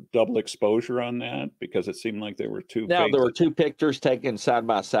double exposure on that? Because it seemed like there were two. Now, faces. there were two pictures taken side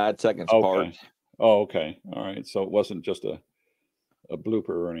by side, seconds apart. Oh, okay. All right. So it wasn't just a blooper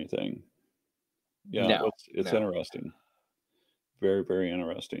or anything. Yeah, No, it's no. interesting. Very, very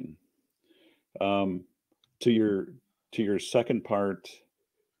interesting. To your second part,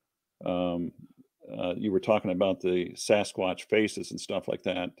 you were talking about the Sasquatch faces and stuff like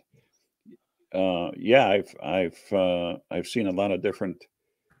that. Yeah, I've seen a lot of different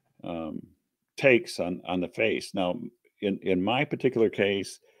takes on the face. Now, in my particular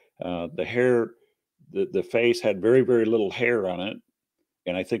case, the hair, the face had very, very little hair on it,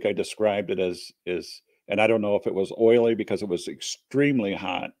 and I think I described it as and I don't know if it was oily because it was extremely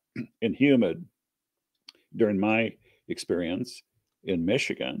hot and humid during my experience in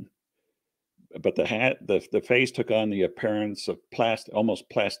Michigan. But the face took on the appearance of almost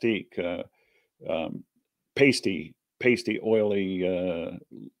plastic, pasty, oily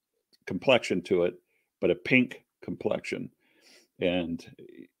complexion to it, but a pink complexion. And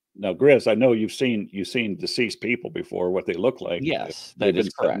now, Grizz, I know you've seen deceased people before, what they look like. Yes, they've that been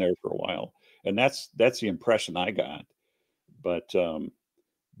is sitting correct. there for a while, and that's the impression I got. But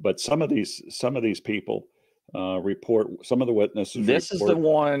some of these people report, some of the witnesses This is the report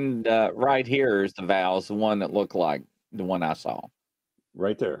one right here is the Val's, the one that looked like the one I saw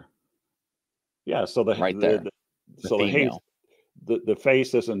right there. Yeah, so the right there. so the haze, female. the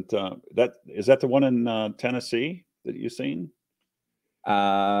face isn't that the one in Tennessee that you've seen?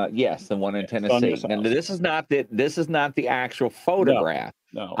 Yes, the one in It's on your Tennessee. And house. this is not the actual No, photograph.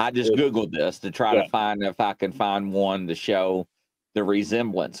 no. I just Googled this to try Yeah. to find if I can find one to show the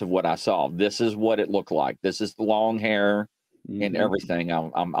resemblance of what I saw. This is what it looked like. This is the long hair and Mhm. everything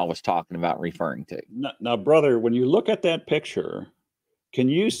I was talking about, referring to. Now, brother, when you look at that picture, can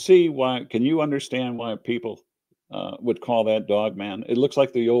you see why? Can you understand why people would call that dog man? It looks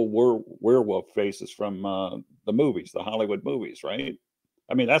like the old werewolf faces from the movies, the Hollywood movies, right?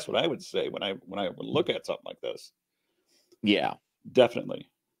 I mean, that's what I would say when I would look at something like this. Yeah. Definitely.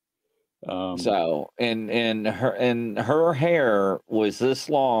 So and her hair was this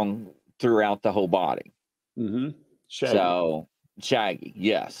long throughout the whole body. Mm-hmm. Shaggy. So shaggy,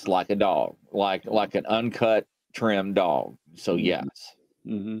 yes, like a dog, like an uncut trimmed dog. So Mhm. yes.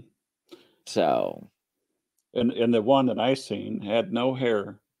 Mm-hmm. So And the one that I seen had no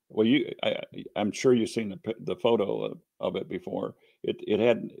hair. Well, I'm sure you've seen the photo of it before. It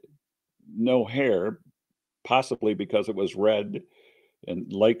had no hair, possibly because it was red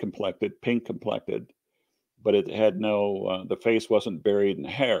and light complected, pink complected, but it had no. The face wasn't buried in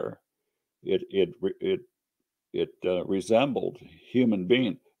hair. It resembled human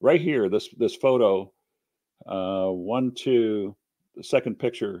being. Right here, this photo, the second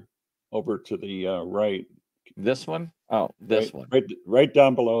picture over to the right. this one? Oh, this one. Right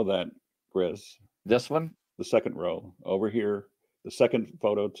down below that, Grizz. This one? The second row over here. The second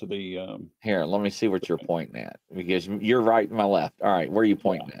photo to the Here, let me see what you're pointing at, because you're right and my left. All right, where are you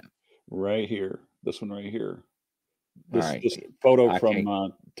pointing at? right here. This one right here. All right. This photo I from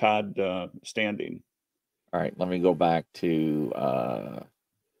can't- Todd Standing. All right, let me go back to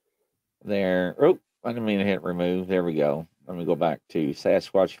there. Oh, I didn't mean to hit remove. There we go. Let me go back to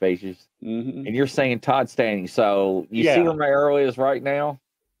Sasquatch faces. Mm-hmm. And you're saying Todd Standing. So you see Yeah. where my arrow is right now?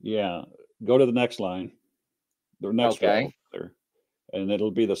 Yeah. Go to the next line. The next Okay. row there. And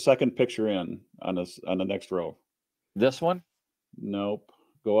it'll be the second picture in on the next row. This one? Nope.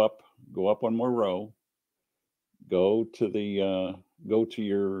 Go up one more row. Go to the go to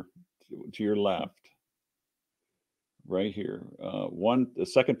your left. Right here. The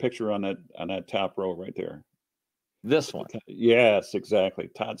second picture on that top row right there. This one. Yes, exactly.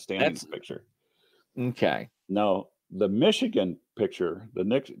 Todd Standing's picture. Okay. Now, the Michigan picture,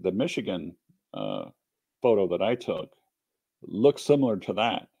 the Michigan photo that I took looks similar to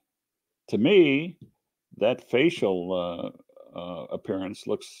that. To me, that facial appearance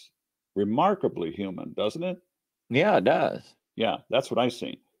looks remarkably human, doesn't it? Yeah, it does. Yeah, that's what I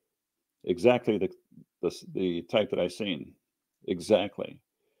seen. Exactly the type that I seen. Exactly.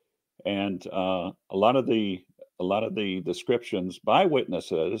 And a lot of the descriptions by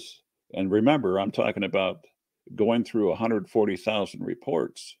witnesses, and remember, I'm talking about going through 140,000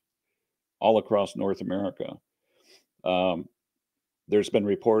 reports all across North America. There's been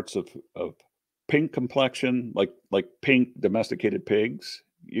reports of pink complexion, like pink domesticated pigs.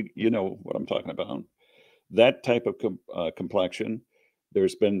 You know what I'm talking about. That type of complexion.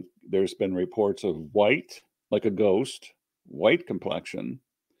 There's been reports of white, like a ghost, white complexion.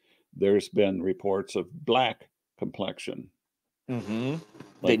 There's been reports of black complexion. Mm-hmm.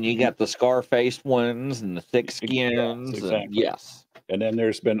 Then you got the scar-faced ones and the thick skins. Yes, exactly. Yes. And then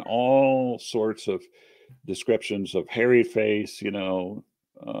there's been all sorts of descriptions of hairy face,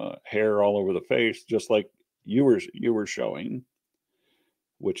 hair all over the face, just like you were showing,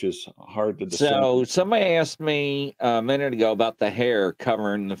 which is hard to discern. So somebody asked me a minute ago about the hair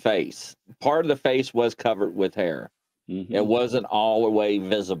covering the face. Part of the face was covered with hair. Mhm. It wasn't all the way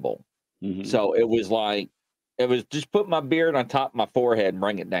visible. Mhm. So it was like, it was just put my beard on top of my forehead and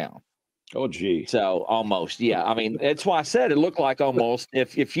bring it down. Oh, gee. So almost, yeah. I mean, that's why I said it looked like almost,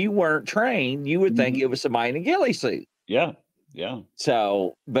 if you weren't trained, you would think Mhm. it was somebody in a ghillie suit. Yeah. Yeah.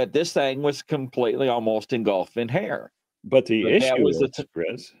 So, but this thing was completely almost engulfed in hair. But the But that issue was the is,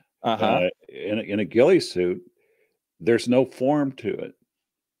 Chris, uh-huh. in a ghillie suit, there's no form to it.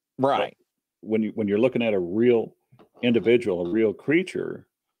 Right. When you're looking at a real individual, a real creature,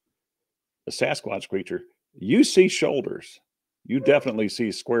 a Sasquatch creature, you see shoulders. You definitely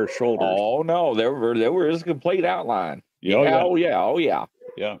see square shoulders. Oh no, there was a complete outline. Oh, yeah. Oh yeah, oh yeah.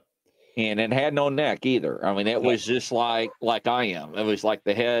 Yeah. And it had no neck either. I mean, it was just like I am. It was like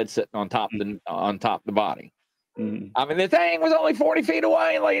the head sitting on top of the body. Mhm. I mean, the thing was only 40 feet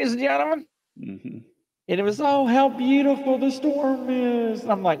away, ladies and gentlemen. Mhm. And it was, oh, how beautiful the storm is.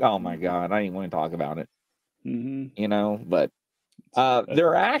 And I'm like, oh my God, I ain't want to talk about it. Mhm. You know, but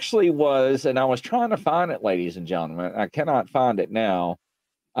there actually was, and I was trying to find it, ladies and gentlemen. I cannot find it now.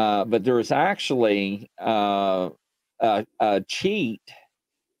 But there was actually a sheet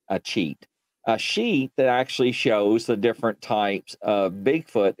that actually shows the different types of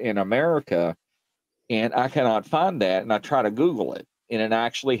Bigfoot in America. And I cannot find that. And I try to Google it. And it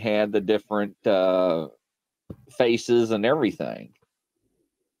actually had the different faces and everything.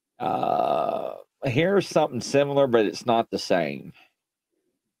 Here's something similar, but it's not the same.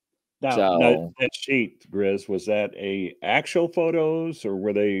 Now that sheet, Grizz, was that a actual photos or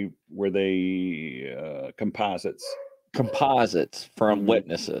were they composites? Composites from Mhm.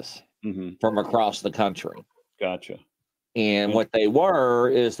 witnesses Mhm. from across the country. Gotcha. And Yeah. what they were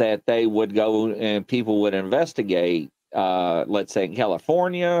is that they would go and people would investigate, let's say in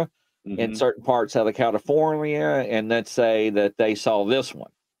California, in Mhm. certain parts of California, and let's say that they saw this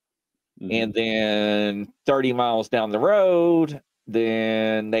one. And Mhm. then 30 miles down the road,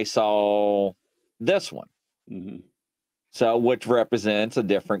 then they saw this one. Mhm. So, which represents a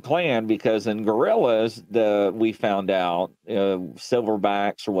different clan, because in gorillas, we found out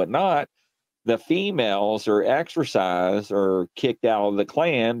silverbacks or whatnot, the females are exercised or kicked out of the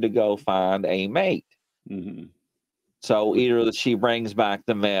clan to go find a mate. Mhm. So either she brings back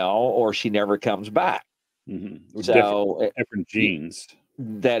the male or she never comes back. Mhm. With So different genes.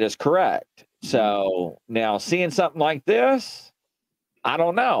 that is correct. So now seeing something like this, I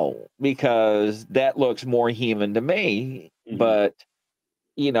don't know, because that looks more human to me. Mhm. But,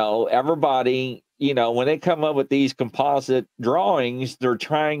 you know, everybody, you know, when they come up with these composite drawings, they're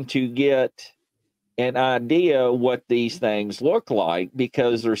trying to get an idea what these things look like,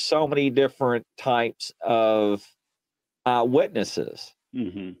 because there's so many different types of witnesses.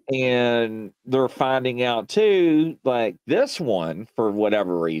 Mhm. And they're finding out too, like this one, for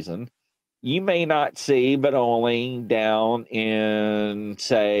whatever reason, you may not see, but only down in,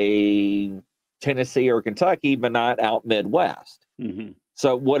 say, Tennessee or Kentucky, but not out Midwest. Mhm.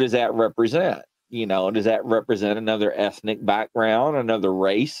 So what does that represent? You know, does that represent another ethnic background, another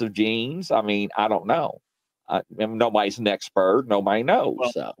race of genes? I mean, I don't know. Nobody's an expert. Nobody knows.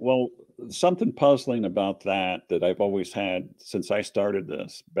 Well, something puzzling about that I've always had since I started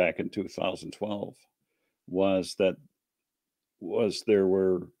this back in 2012 was there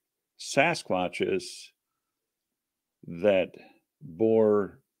were Sasquatches that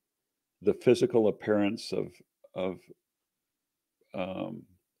bore the physical appearance of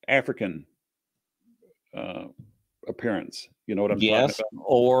African appearance. You know what I'm talking Yes, about?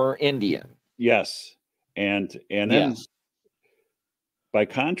 or Indian. Yes, and then Yes. by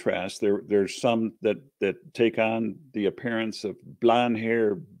contrast, there's some that take on the appearance of blonde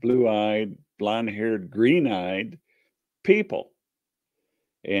hair, blue-eyed, blonde-haired, green-eyed people,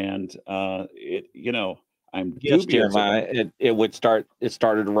 and it I'm Yes, dubious about. Jeremiah. It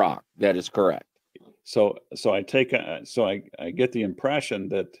started to rock. That is correct. So I take I get the impression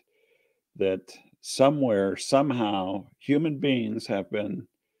that somewhere somehow human beings have been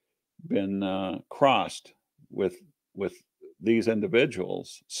crossed with these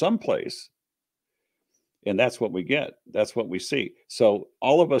individuals someplace, and that's what we get. That's what we see. So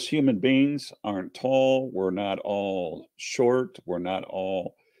all of us human beings aren't tall. We're not all short. We're not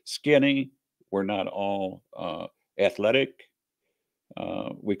all skinny. We're not all athletic.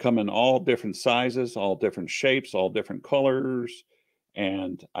 We come in all different sizes, all different shapes, all different colors,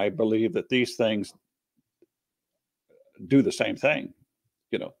 and I believe that these things do the same thing.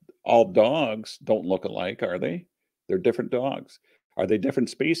 You know, all dogs don't look alike, are they? They're different dogs. Are they different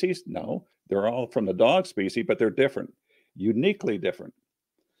species? No, they're all from the dog species, but they're different, uniquely different.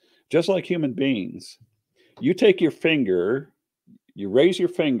 Just like human beings, you take your finger, you raise your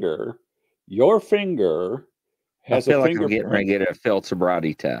finger I has a feel like I'm getting fingerprint. ready to get a field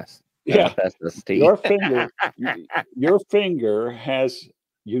sobriety test. Yeah, That's the Steve. your finger has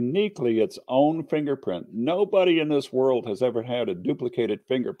uniquely its own fingerprint. Nobody in this world has ever had a duplicated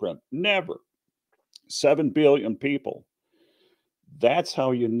fingerprint. Never. 7 billion people. That's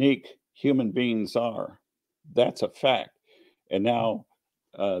how unique human beings are. That's a fact. And now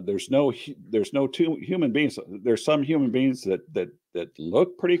there's no two human beings. There's some human beings that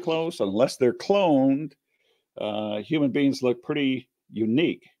look pretty close, unless they're cloned. Human beings look pretty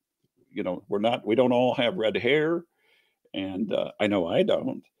unique. You know, we don't all have red hair, and I know I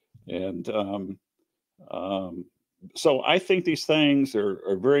don't. And so I think these things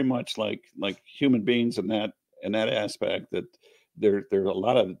are very much like human beings in that aspect, that there are a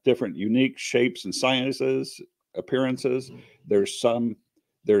lot of different unique shapes and sizes, appearances. There's some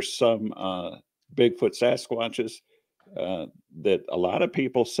Bigfoot Sasquatches that a lot of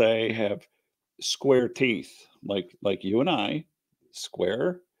people say have square teeth, like you and I,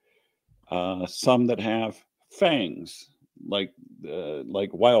 square. Some that have fangs, like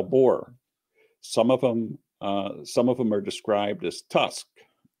wild boar. Some of them are described as tusk,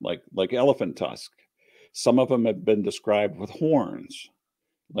 like elephant tusk. Some of them have been described with horns,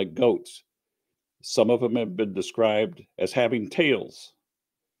 like goats. Some of them have been described as having tails.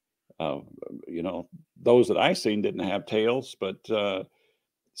 You know, those that I seen didn't have tails, but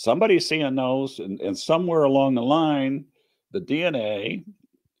somebody's seeing those, and somewhere along the line, the DNA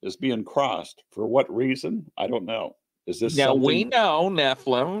is being crossed. For what reason? I don't know. Is this Now, something? we know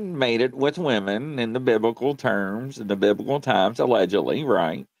Nephilim mated with women in the biblical terms, in the biblical times, allegedly,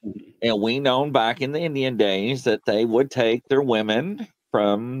 right? Mhm. And we know back in the Indian days that they would take their women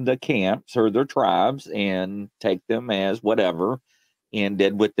from the camps or their tribes and take them as whatever and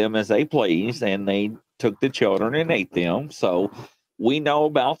did with them as they pleased. And they took the children and ate them. So we know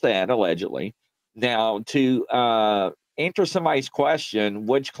about that, allegedly. Now, to answer somebody's question,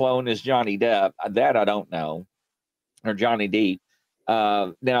 which clone is Johnny Depp? That I don't know. Or Johnny Depp.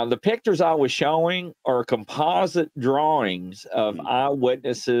 Now, the pictures I was showing are composite drawings of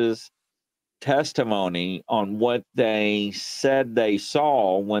eyewitnesses' testimony on what they said they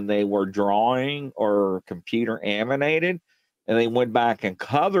saw when they were drawing or computer animated. And they went back and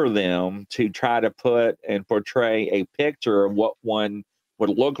color them to try to put and portray a picture of what one would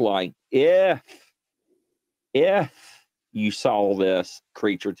look like if you saw this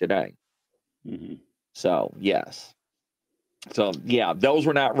creature today. Mhm. So, yes. So, yeah, those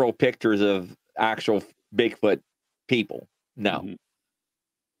were not real pictures of actual Bigfoot people. No, Mhm.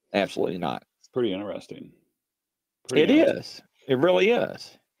 absolutely not. It's pretty interesting. It is. It really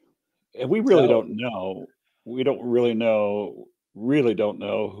is. And we really So- don't know. We don't really know. Really don't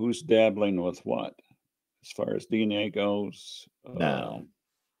know who's dabbling with what, as far as DNA goes. No.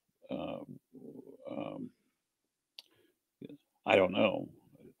 Um, um, I don't know.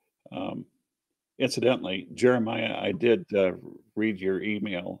 Um, Incidentally, Jeremiah, I did read your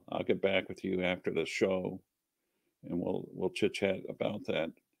email. I'll get back with you after the show, and we'll chit chat about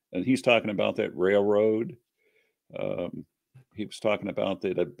that. And he's talking about that railroad. He was talking about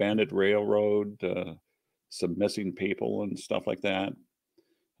the abandoned railroad, some missing people and stuff like that.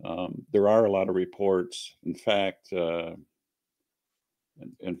 There are a lot of reports. In fact,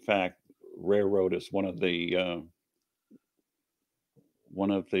 railroad is one of the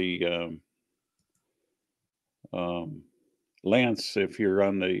Lance, if you're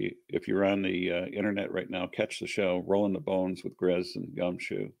on the internet right now, catch the show "Rolling the Bones" with Grizz and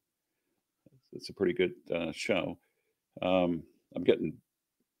Gumshoe. It's a pretty good show. I'm getting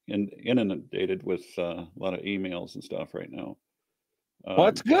inundated with a lot of emails and stuff right now.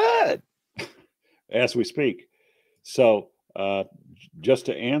 What's good? As we speak. So just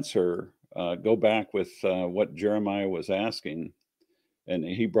to answer, go back with what Jeremiah was asking. And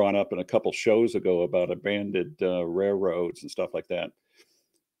he brought up in a couple shows ago about abandoned railroads and stuff like that.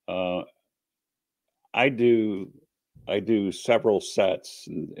 I do several sets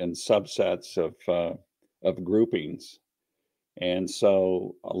and subsets of groupings, and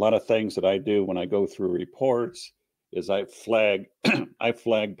so a lot of things that I do when I go through reports is I flag I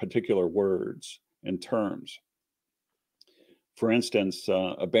flag particular words and terms. For instance,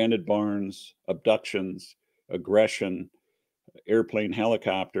 abandoned barns, abductions, aggression, airplane,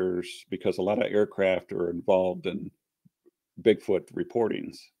 helicopters, because a lot of aircraft are involved in Bigfoot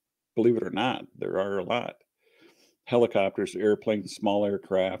reportings. Believe it or not, there are a lot. Helicopters, airplanes, small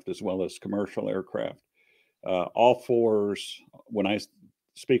aircraft, as well as commercial aircraft. All fours, when I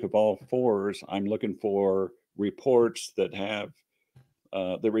speak of all fours, I'm looking for reports that have,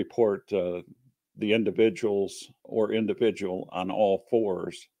 that report the individuals or individual on all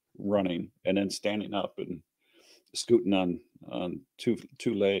fours running and then standing up scooting on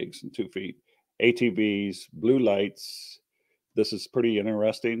two legs and 2 feet. ATVs, blue lights. This is pretty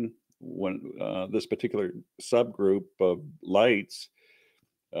interesting. When this particular subgroup of lights,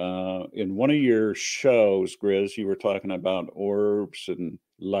 in one of your shows, Grizz, you were talking about orbs and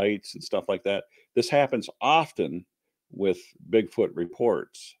lights and stuff like that. This happens often with Bigfoot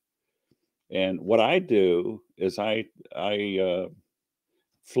reports. And what I do is I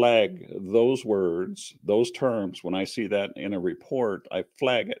flag those words, those terms. When I see that in a report, I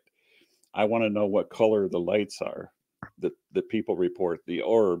flag it. I want to know what color the lights are that people report, the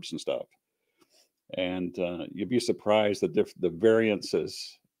orbs and stuff. And you'd be surprised the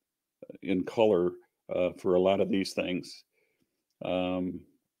variances in color for a lot of these things. And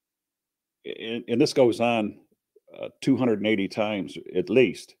this goes on 280 times at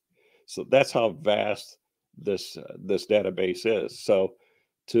least. So that's how vast this database is. So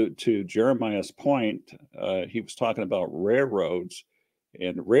to Jeremiah's point, he was talking about railroads,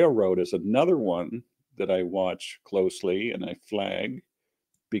 and railroad is another one that I watch closely and I flag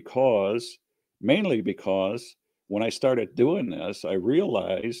mainly because when I started doing this, I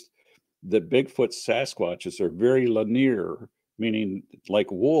realized that Bigfoot Sasquatches are very linear, meaning like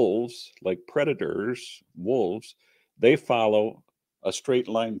wolves, like predators, wolves, they follow a straight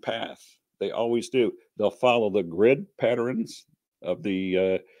line path. They always do. They'll follow the grid patterns of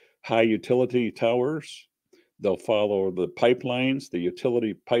the high utility towers. They'll follow the pipelines, the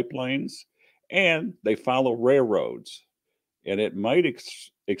utility pipelines, and they follow railroads. And it might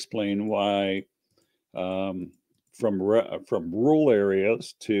explain why from rural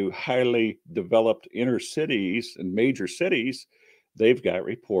areas to highly developed inner cities and major cities, they've got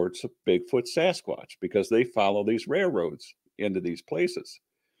reports of Bigfoot Sasquatch because they follow these railroads into these places.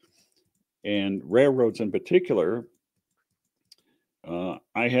 And railroads in particular,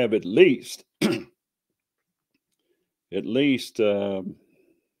 I have at least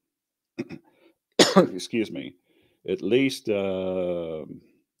excuse me, at least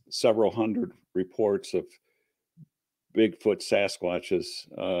several hundred reports of Bigfoot Sasquatches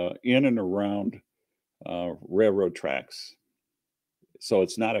in and around railroad tracks. So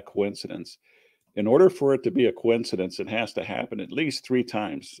it's not a coincidence. In order for it to be a coincidence, it has to happen at least 3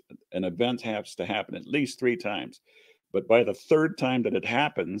 times. An event has to happen at least 3 times. But by the 3rd time that it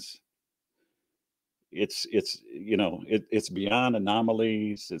happens, it's beyond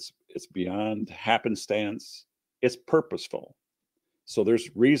anomalies. It's beyond happenstance. It's purposeful. So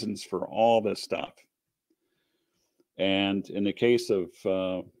there's reasons for all this stuff. And in the case of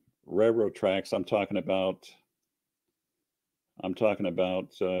railroad tracks, I'm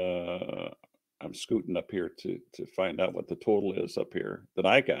scooting up here to find out what the total is up here that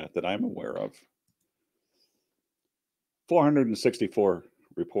I'm aware of. 464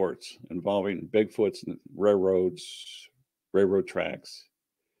 reports involving Bigfoots and railroads, railroad tracks.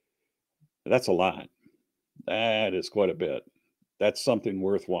 That's a lot. That is quite a bit. That's something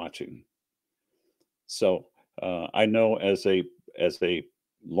worth watching. So I know as a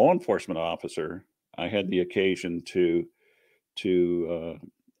law enforcement officer, I had the occasion to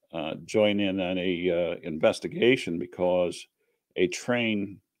join in on a investigation because a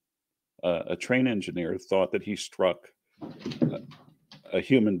train engineer thought that he struck a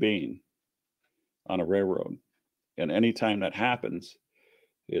human being on a railroad. And anytime that happens,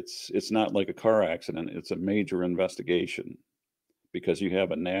 it's not like a car accident. It's a major investigation because you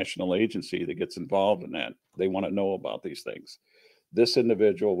have a national agency that gets involved in that. They want to know about these things. This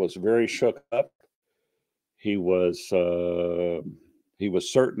individual was very shook up. He was certain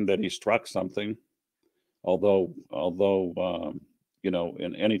that he struck something, although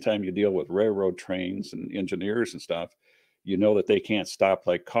and anytime you deal with railroad trains and engineers and stuff, you know that they can't stop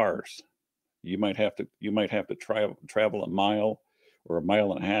like cars. You might have to travel a mile or a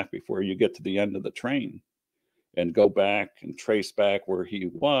mile and a half before you get to the end of the train and go back and trace back where he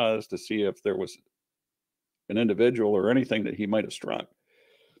was to see if there was an individual or anything that he might have struck.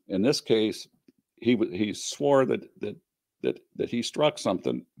 In this case, he swore that he struck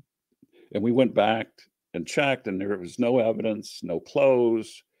something, and we went back and checked, and there was no evidence, no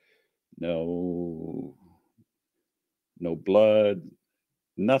clothes, no blood,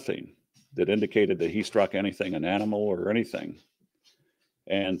 nothing that indicated that he struck anything, an animal or anything.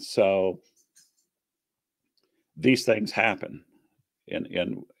 And so these things happen,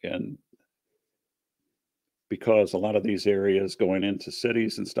 and because a lot of these areas going into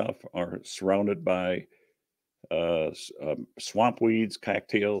cities and stuff are surrounded by swamp weeds,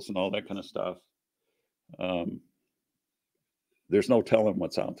 cattails, and all that kind of stuff. There's no telling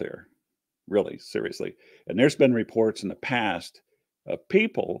what's out there, really, seriously. And there's been reports in the past of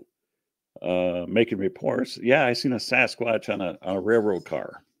people making reports. Yeah, I seen a Sasquatch on a railroad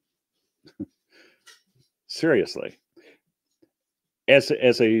car. Seriously, as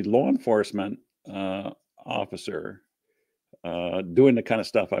a law enforcement officer, doing the kind of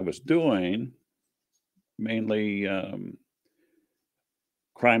stuff I was doing, mainly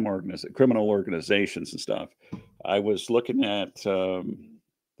criminal organizations and stuff. I was looking at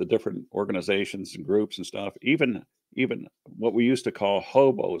the different organizations and groups and stuff. Even what we used to call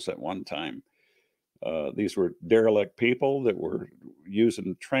hobos at one time. These were derelict people that were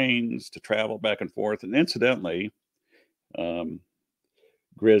using trains to travel back and forth. And incidentally,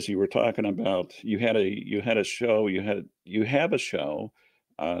 Grizz, you were talking about you have a show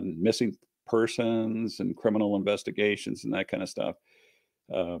on missing persons and criminal investigations and that kind of stuff.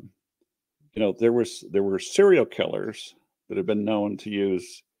 There were serial killers that have been known to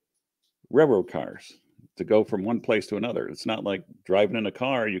use railroad cars to go from one place to another. It's not like driving in a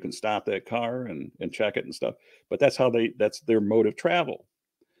car. You can stop that car and check it and stuff, but that's their mode of travel.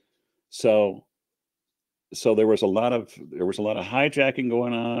 So there was a lot of hijacking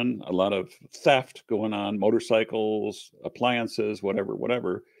going on, a lot of theft going on, motorcycles, appliances,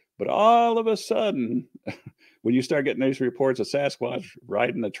 whatever. But all of a sudden, when you start getting these reports of Sasquatch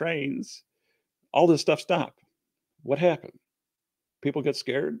riding the trains, all this stuff stopped. What happened? People get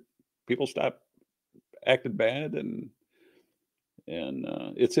scared. People stop acting bad, and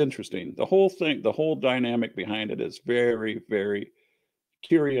it's interesting. The whole dynamic behind it is very, very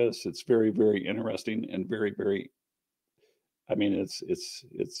curious. It's very, very interesting, and very, very. I mean,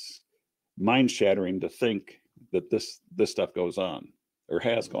 it's mind shattering to think that this stuff goes on or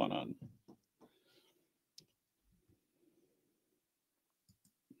has gone on.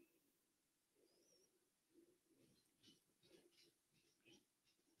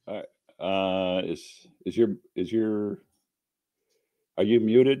 Are you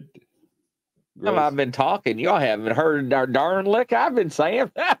muted? I've been talking. Y'all haven't heard our darn lick I've been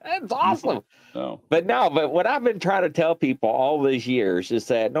saying. It's awesome. No. But what I've been trying to tell people all these years is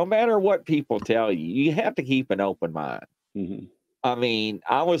that no matter what people tell you, you have to keep an open mind. Mm-hmm. I mean,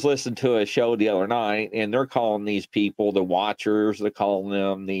 I was listening to a show the other night, and they're calling these people the Watchers. They're calling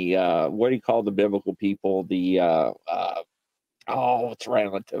them the what do you call the biblical people? The what's right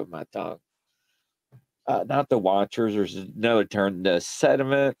on the tip of my tongue? Not the Watchers. There's another term: the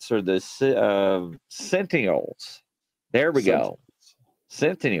sediments or the Sentinels. There we go.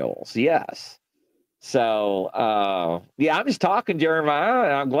 Sentinels. Yes. So, yeah, I'm just talking, Jeremiah,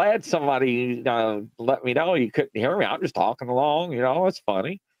 and I'm glad somebody let me know you couldn't hear me. I'm just talking along, it's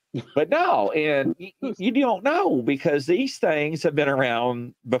funny. But no, and you don't know, because these things have been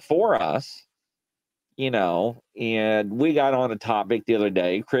around before us, and we got on a topic the other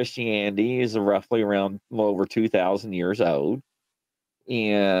day. Christianity is roughly around over 2,000 years old.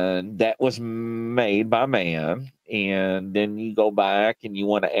 And that was made by man. And then you go back and you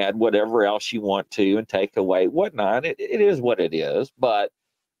want to add whatever else you want to and take away whatnot. It is what it is. But,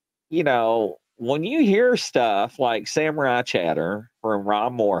 when you hear stuff like Samurai Chatter from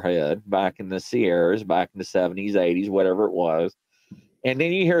Ron Moorhead back in the Sierras, back in the 70s, 80s, whatever it was, and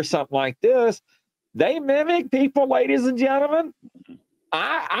then you hear something like this, they mimic people, ladies and gentlemen.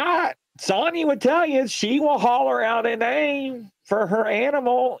 Sonia would tell you she will holler out a name for her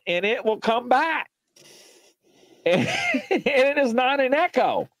animal and it will come back. And it is not an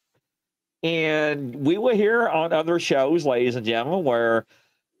echo. And we will hear on other shows, ladies and gentlemen, where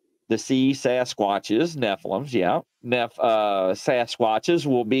the sea Sasquatches, Nephilims, Sasquatches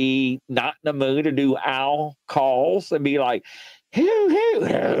will be not in the mood to do owl calls and be like, hoo, hoo, hoo,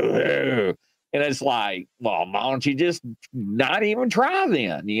 hoo. And it's like, well, why don't you just not even try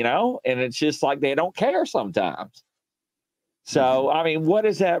then, And it's just like they don't care sometimes. So, I mean, what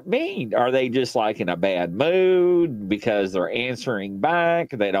does that mean? Are they just like in a bad mood because they're answering back?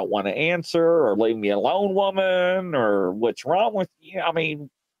 They don't want to answer, or leave me alone, woman, or what's wrong with you? I mean,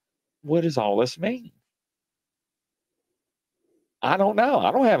 what does all this mean? I don't know.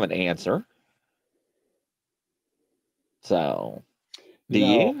 I don't have an answer. So, do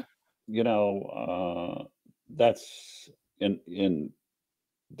you? That's in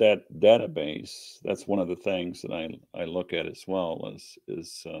that database. That's one of the things that I look at as well.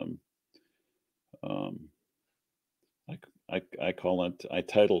 I call it. I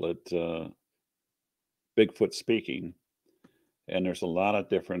title it Bigfoot Speaking, and there's a lot of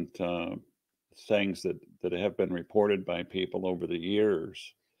different things that have been reported by people over the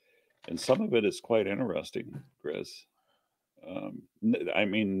years, and some of it is quite interesting, Chris.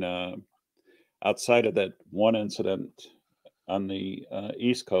 Outside of that one incident on the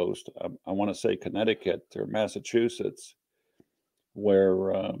East Coast, I want to say Connecticut or Massachusetts,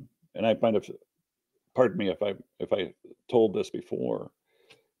 where and I might have, pardon me if I told this before,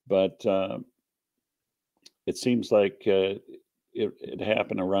 but it seems like it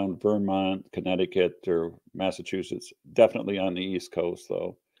happened around Vermont, Connecticut, or Massachusetts. Definitely on the East Coast,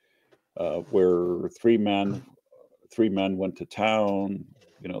 though, where three men went to town.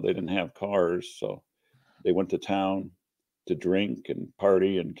 You know, they didn't have cars, so they went to town to drink and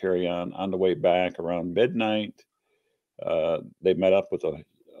party and carry on. On the way back around midnight, they met up with a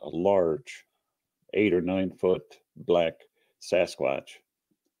large 8 or 9 foot black Sasquatch,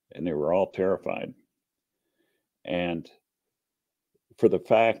 and they were all terrified. And for the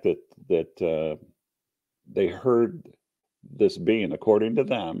fact that they heard this being, according to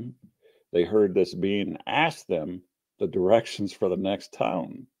them, they heard this being ask them the directions for the next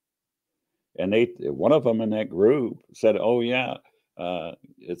town. And one of them in that group said, "Oh yeah,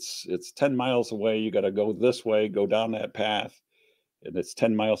 it's 10 miles away. You got to go this way, go down that path, and it's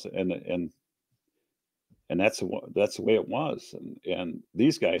 10 miles." And that's the way it was. And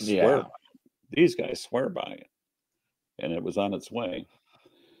these guys swear, by it, and it was on its way.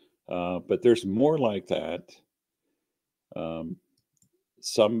 But there's more like that.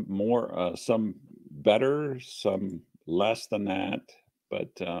 Some more, some better, some less than that.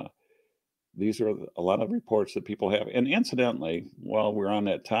 But these are a lot of reports that people have. And incidentally, while we're on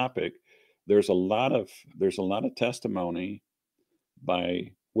that topic, there's a lot of testimony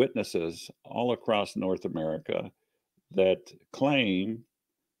by witnesses all across North America that claim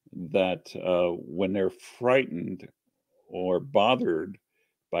that when they're frightened or bothered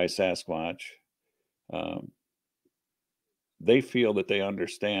by Sasquatch, they feel that they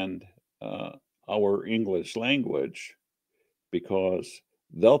understand our English language, because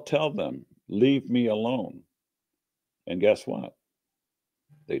they'll tell them, "Leave me alone." And guess what?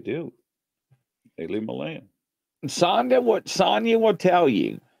 They do. They leave them alone. Sonia will tell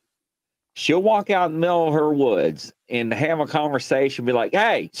you. She'll walk out in the middle of her woods and have a conversation, be like,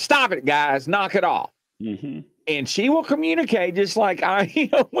 "Hey, stop it, guys, knock it off." Mm-hmm. And she will communicate just like I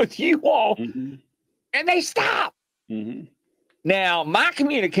am with you all. Mm-hmm. And they stop. Mm-hmm. Now, my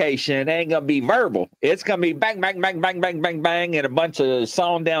communication ain't going to be verbal. It's going to be bang, bang, bang, bang, bang, bang, bang, and a bunch of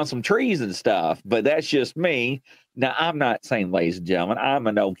sawing down some trees and stuff. But that's just me. Now, I'm not saying, ladies and gentlemen, I'm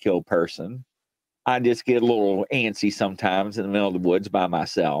a no-kill person. I just get a little antsy sometimes in the middle of the woods by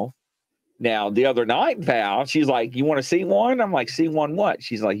myself. Now, the other night, Val, she's like, "You want to see one?" I'm like, "See one what?"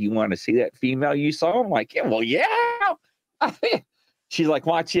 She's like, "You want to see that female you saw?" I'm like, "Yeah, well, yeah." She's like,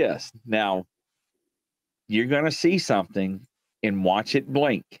 "Watch this. Now, you're going to see something and watch it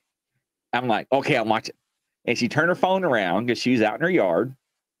blink." I'm like, "Okay, I'll watch it." And she turned her phone around because she was out in her yard.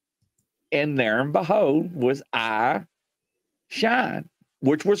 And there and behold was eye shine,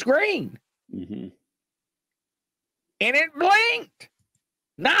 which was green. Mm-hmm. And it blinked.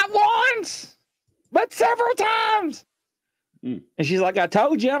 Not once, but several times. Mm. And she's like, "I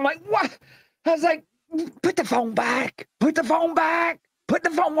told you." I'm like, "What?" I was like, "Put the phone back. Put the phone back. Put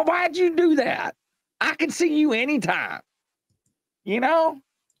the phone. Why'd you do that? I can see you anytime." You know?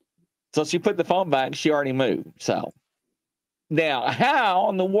 So she put the phone back. She already moved. So now, how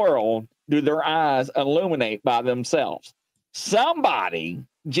in the world do their eyes illuminate by themselves? Somebody,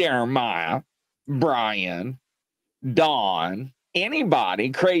 Jeremiah, Brian, Don, anybody,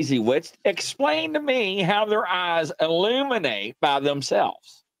 crazy wits, explain to me how their eyes illuminate by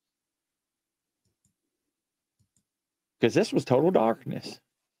themselves. Because this was total darkness.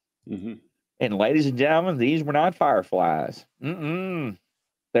 Mm-hmm. And ladies and gentlemen, these were not fireflies.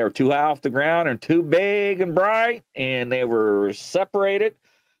 They were too high off the ground and too big and bright, and they were separated.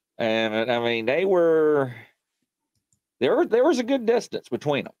 And I mean, there was a good distance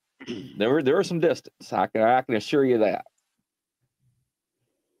between them. There was some distance. I can assure you that.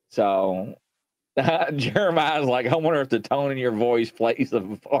 So Jeremiah's like, "I wonder if the tone in your voice plays a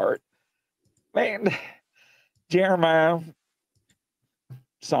part." Man, Jeremiah,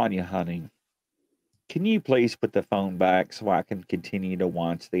 Sonia, honey, can you please put the phone back so I can continue to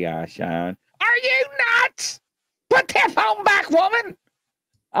watch the eye shine? Are you nuts? Put that phone back, woman.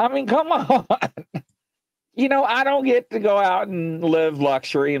 I mean, come on. You know, I don't get to go out and live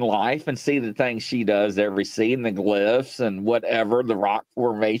luxury in life and see the things she does every scene, the glyphs and whatever, the rock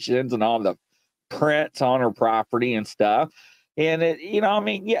formations and all the prints on her property and stuff. And it, you know, I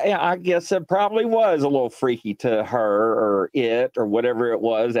mean, yeah, I guess it probably was a little freaky to her or it or whatever it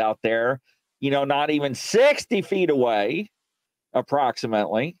was out there, you know, not even 60 feet away,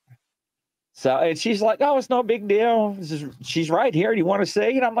 approximately. So, and she's like, "Oh, it's no big deal. She's right here. Do you want to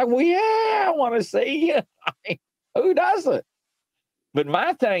see?" And I'm like, "Well, yeah, I want to see." I mean, who doesn't? But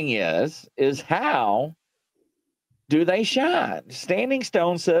my thing is how do they shine? Standing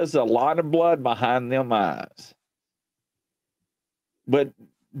Stone says a lot of blood behind them eyes. But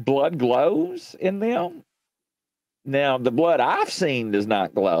blood glows in them? Now, the blood I've seen does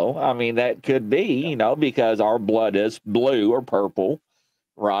not glow. I mean, that could be, you know, because our blood is blue or purple,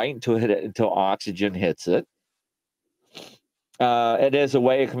 right? Until oxygen hits it. It is a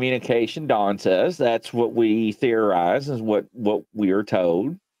way of communication, Don says. That's what we theorize, is what we are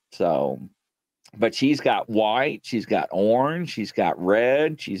told. So, but she's got white, she's got orange, she's got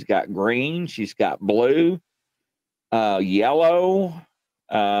red, she's got green, she's got blue, yellow,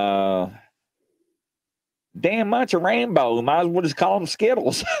 damn much a rainbow. Might as well just call them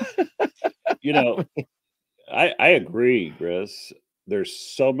Skittles. You know, I agree, Chris. There's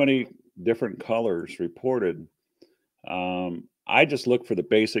so many different colors reported. I just look for the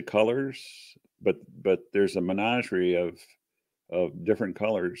basic colors, but there's a menagerie of different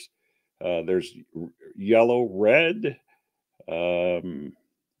colors. There's yellow, red, and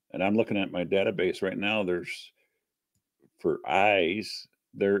I'm looking at my database right now. There's, for eyes,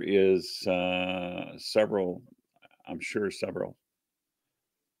 there is several. I'm sure several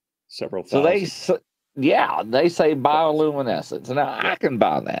So thousand. they say bioluminescence. Now I can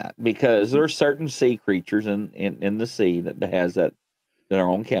buy that because there's certain sea creatures in the sea that has that their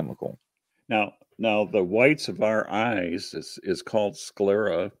own chemical. Now the whites of our eyes is called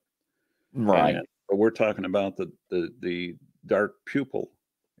sclera, Right. But we're talking about the dark pupil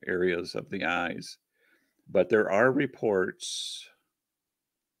areas of the eyes. But there are reports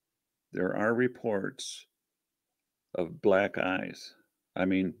of black eyes. I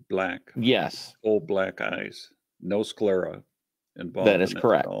mean, black. Yes. Old black eyes. No sclera involved. That is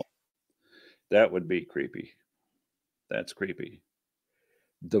correct. At all. That would be creepy. That's creepy.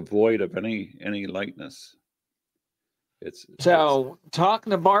 Devoid of any lightness.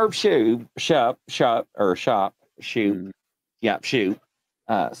 Talking to Barb Shoe. Sorry,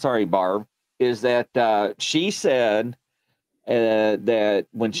 Barb. Is that she said that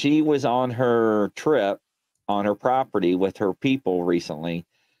when she was on her trip on her property with her people recently,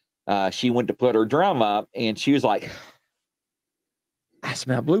 she went to put her drum up and she was like, I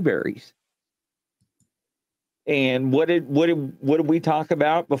smell blueberries. And what did we talk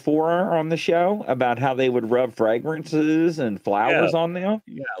about before on the show about how they would rub fragrances and flowers on them?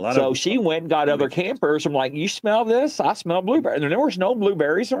 Yeah, she went and got other campers. I'm like, you smell this? I smell blueberries. And there was no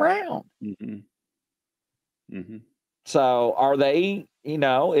blueberries around. Mm-hmm. Mm-hmm. So are they,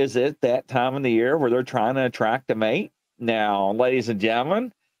 is it that time of the year where they're trying to attract a mate? Now, ladies and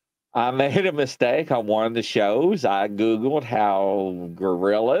gentlemen, I made a mistake on one of the shows. I Googled how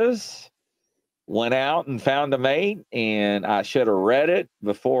gorillas went out and found a mate, and I should have read it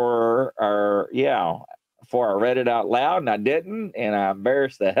before I read it out loud, and I didn't, and I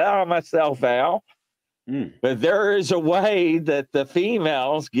embarrassed the hell out of myself, Al. But there is a way that the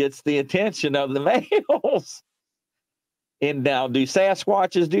females gets the attention of the males. And now, do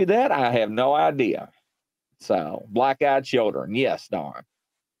Sasquatches do that? I have no idea. So, black-eyed children, yes, Don.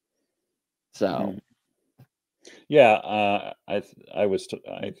 So, yeah, I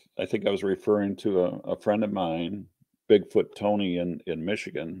think I was referring to a friend of mine, Bigfoot Tony in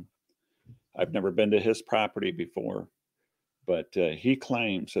Michigan. I've never been to his property before, but he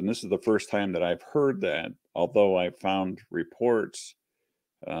claims, and this is the first time that I've heard that, although I found reports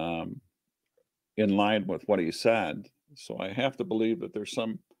in line with what he said. So I have to believe that there's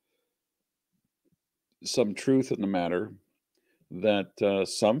some truth in the matter, that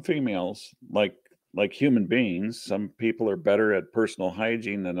some females, like human beings, some people are better at personal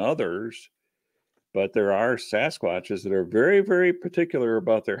hygiene than others, but there are Sasquatches that are very, very particular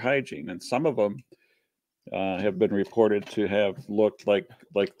about their hygiene, and some of them have been reported to have looked like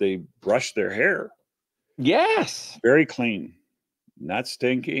they brushed their hair. Yes, very clean, not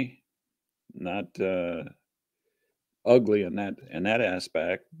stinky, not ugly in that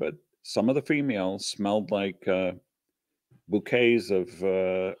aspect, but some of the females smelled like bouquets of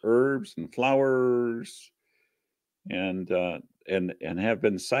herbs and flowers, and have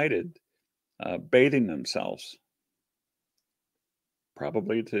been sighted bathing themselves,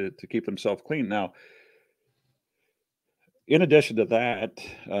 probably to keep themselves clean. Now, in addition to that,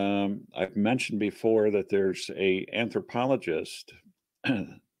 I've mentioned before that there's a anthropologist,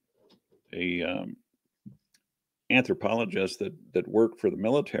 anthropologist that worked for the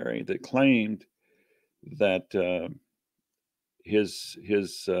military, that claimed that his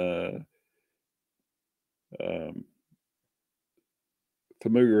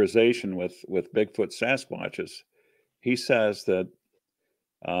familiarization with Bigfoot Sasquatches, he says that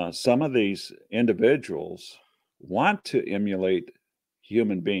some of these individuals want to emulate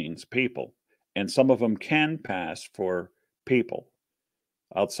human beings, people, and some of them can pass for people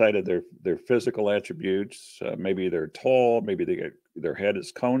outside of their physical attributes. Maybe they're tall, maybe their head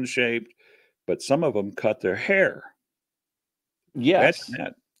is cone shaped, but some of them cut their hair. Yes. Imagine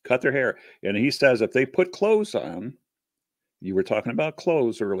that. Cut their hair. And he says if they put clothes on, you were talking about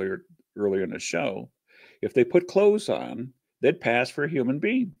clothes earlier in the show. If they put clothes on, they'd pass for a human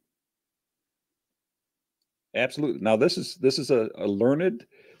being. Absolutely. Now this is a learned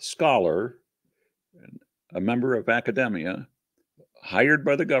scholar, a member of academia, hired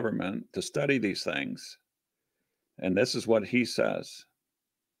by the government to study these things. And this is what he says.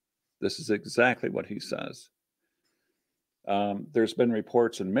 This is exactly what he says. There's been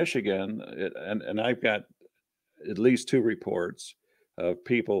reports in Michigan, and I've got at least 2 reports of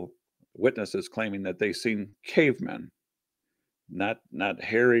witnesses claiming that they've seen cavemen, not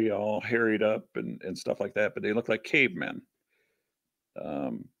hairy, all harried up and stuff like that, but they look like cavemen.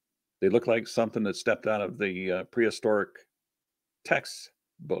 They look like something that stepped out of the prehistoric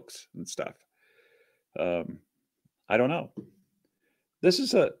textbooks and stuff. I don't know. This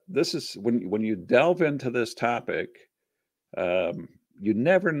is when you delve into this topic, you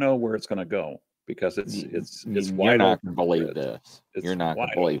never know where it's going to go because it's You're not going to believe this. You're not going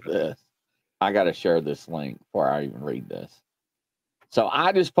to believe this. I got to share this link before I even read this. So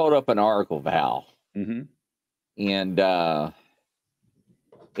I just pulled up an article, Val, and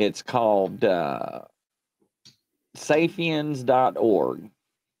it's called sapiens.org.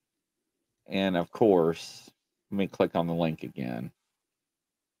 And of course, let me click on the link again.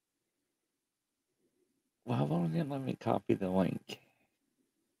 Well, let me copy the link.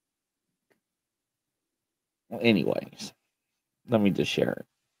 Well, anyways, let me just share it.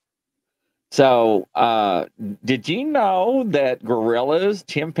 So, did you know that gorillas,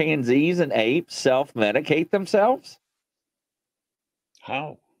 chimpanzees, and apes self-medicate themselves?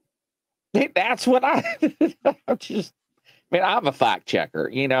 How? That's what I'm I'm a fact checker.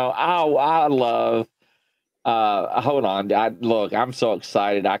 I love, hold on. Look, I'm so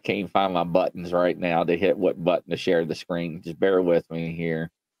excited. I can't find my buttons right now to hit what button to share the screen. Just bear with me here.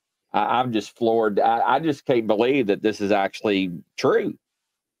 I'm just floored. I just can't believe that this is actually true.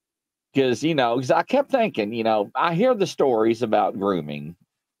 Because I kept thinking, I hear the stories about grooming,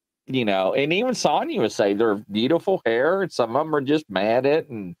 and even Sonia would say they're beautiful hair, and some of them are just mad at it.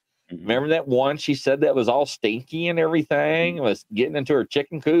 And remember that one she said that was all stinky and everything, was getting into her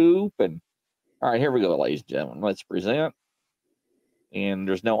chicken coop. And all right, here we go, ladies and gentlemen. Let's present. And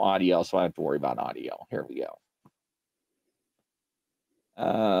there's no audio, so I don't have to worry about audio. Here we go.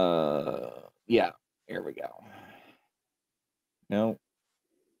 Yeah, here we go. No.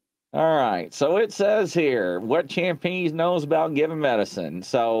 All right, so it says here, what chimpanzee knows about giving medicine.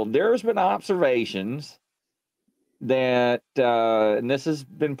 So there's been observations that, and this has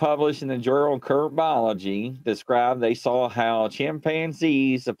been published in the journal Current Biology, described they saw how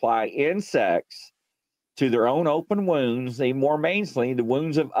chimpanzees apply insects to their own open wounds, and more mainly the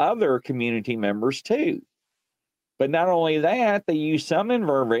wounds of other community members too. But not only that, they use some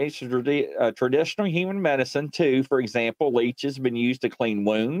invertebrates to traditional human medicine too. For example, leeches have been used to clean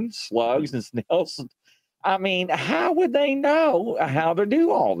wounds, slugs, and snails. I mean, how would they know how to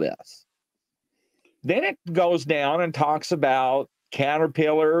do all this? Then it goes down and talks about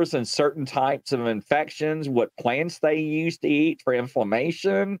caterpillars and certain types of infections, what plants they use to eat for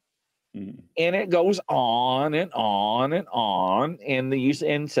inflammation. And it goes on and on and on. And the use of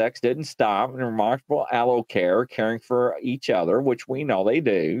insects didn't stop. And remarkable allocare, caring for each other, which we know they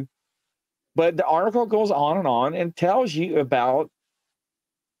do. But the article goes on and tells you about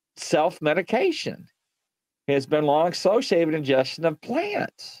self-medication. It has been long associated with ingestion of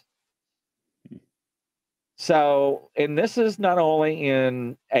plants. So, and this is not only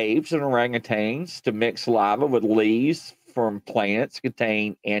in apes and orangutans to mix saliva with leaves from plants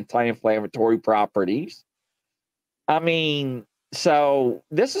contain anti-inflammatory properties. I mean, so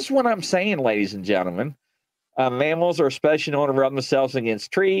this is what I'm saying, ladies and gentlemen. Mammals are especially known to rub themselves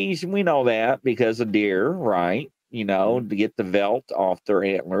against trees. We know that because of deer, right? To get the velt off their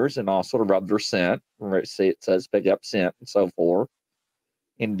antlers and also to rub their scent. It says pick up scent and so forth.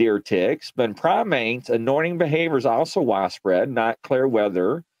 In deer ticks. But in primates, anointing behavior is also widespread, not clear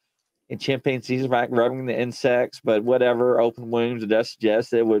whether in chimpanzees about rubbing the insects, but whatever, open wounds, it does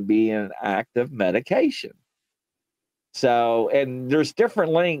suggest it would be an act of medication. So, and there's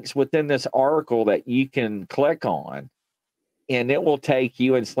different links within this article that you can click on, and it will take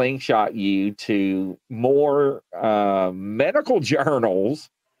you and slingshot you to more medical journals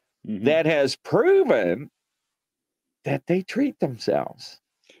that has proven that they treat themselves.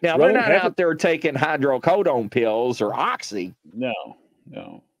 Now, they're not out there taking hydrocodone pills or oxy. No.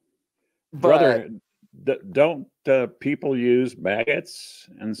 Brother, don't people use maggots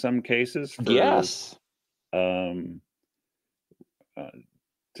in some cases for yes, um,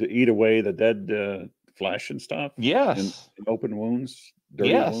 to eat away the dead flesh and stuff? yes, In open wounds, dirty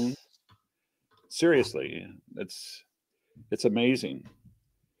yes. wounds. Seriously, it's amazing.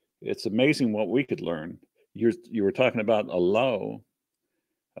 It's amazing what we could learn. You were talking about a low,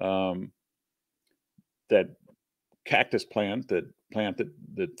 that cactus plant that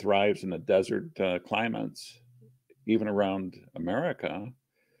thrives in the desert climates, even around America.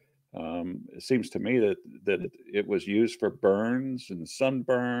 It seems to me that it was used for burns and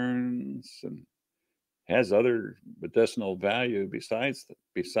sunburns and has other medicinal value besides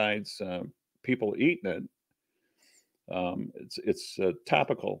people eating it. It's a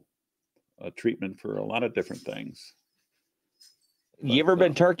topical treatment for a lot of different things. You ever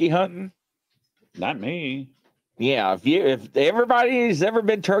been turkey hunting? Not me. Yeah, if everybody's ever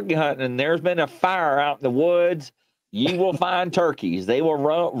been turkey hunting and there's been a fire out in the woods, you will find turkeys. They will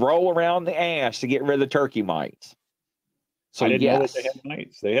roll around the ash to get rid of the turkey mites. So I didn't know that they had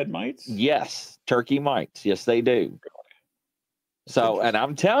mites. They had mites? Yes, turkey mites. Yes, they do. So, and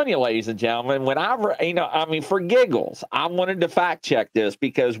I'm telling you, ladies and gentlemen, when for giggles, I wanted to fact check this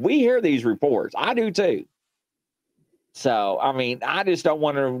because we hear these reports. I do too. So, I just don't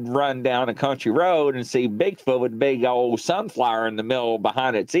want to run down a country road and see Bigfoot with a big old sunflower in the middle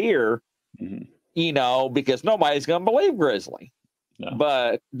behind its ear, because nobody's going to believe Grizzly. No.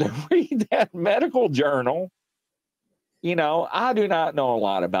 But to read that medical journal, I do not know a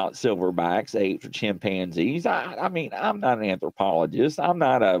lot about silverbacks, apes, or chimpanzees. I'm not an anthropologist. I'm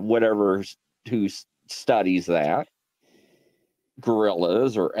not a whatever who studies that.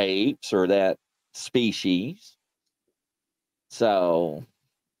 Gorillas or apes or that species. So,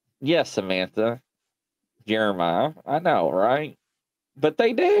 yes, Samantha, Jeremiah, I know, right? But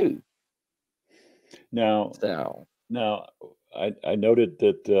they do. Now, I noted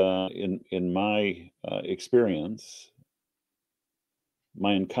that in my experience,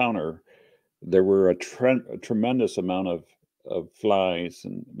 my encounter, there were a tremendous amount of flies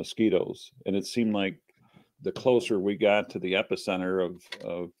and mosquitoes, and it seemed like the closer we got to the epicenter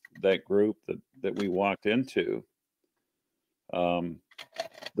of that group that we walked into,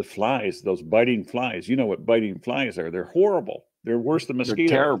 the flies, those biting flies, you know what biting flies are? They're horrible. They're worse than mosquitoes.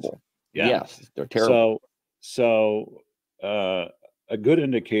 They're terrible. Yeah. Yes, they're terrible. So a good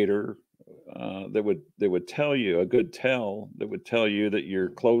indicator that would tell you, a good tell that would tell you that you're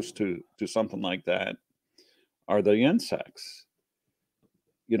close to something like that are the insects.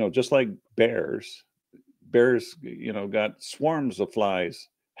 Just like bears, got swarms of flies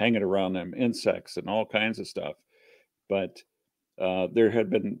hanging around them, insects and all kinds of stuff. But there had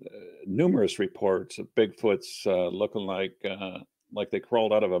been numerous reports of Bigfoots looking like they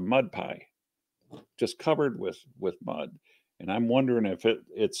crawled out of a mud pie, just covered with mud. And I'm wondering if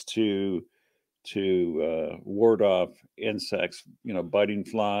it's to ward off insects, biting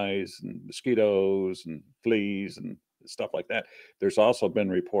flies and mosquitoes and fleas and stuff like that. There's also been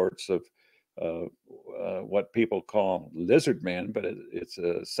reports of what people call lizard man, but it's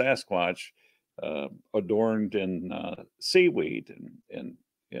a Sasquatch adorned in seaweed and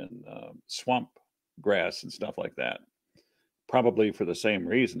swamp grass and stuff like that. Probably for the same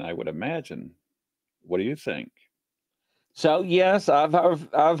reason, I would imagine. What do you think? So yes,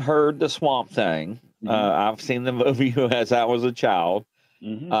 I've heard the swamp thing. I've seen the movie as I was a child.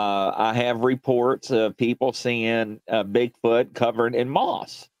 I have reports of people seeing Bigfoot covered in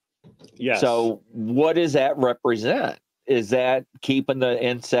moss. Yes. So what does that represent? Is that keeping the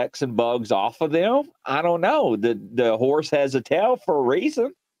insects and bugs off of them? I don't know. The horse has a tail for a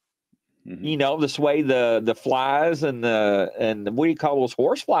reason. This way the flies and what do you call those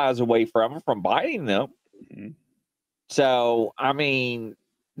horse flies away from biting them. So,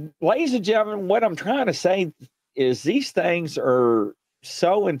 ladies and gentlemen, what I'm trying to say is these things are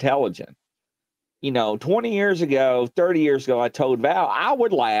so intelligent. 20 years ago, 30 years ago, I told Val I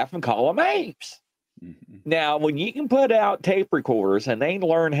would laugh and call them apes. Now, when you can put out tape recorders and they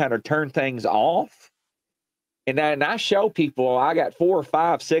learn how to turn things off, and I show people, I got 4 or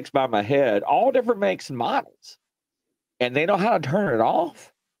 5, 6 by my head, all different makes and models, and they know how to turn it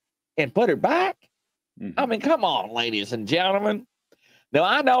off and put it back. Come on, ladies and gentlemen. Now,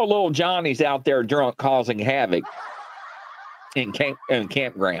 I know little Johnny's out there drunk causing havoc in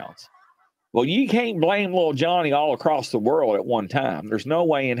campgrounds. Well, you can't blame little Johnny all across the world at one time. There's no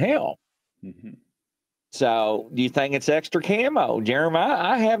way in hell. So, do you think it's extra camo? Jeremiah,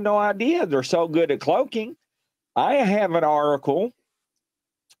 I have no idea. They're so good at cloaking. I have an article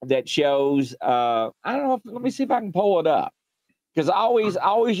that shows, let me see if I can pull it up. because I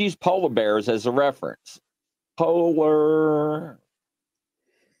always use polar bears as a reference. Polar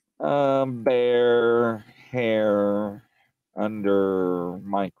bear hair under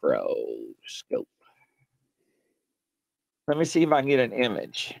microscope. Let me see if I can get an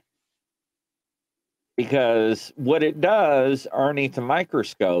image. Because what it does underneath the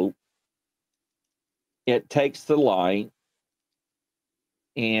microscope, it takes the light,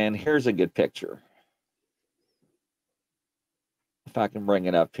 and here's a good picture. If I can bring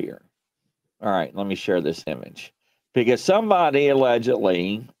it up here. All right, let me share this image. Because somebody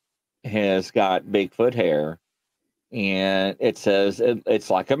allegedly has got Bigfoot hair, and it says it's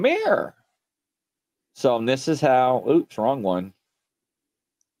like a mirror. So this is how, oops, wrong one.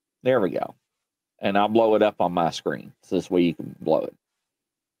 There we go. And I'll blow it up on my screen. So this way you can blow it.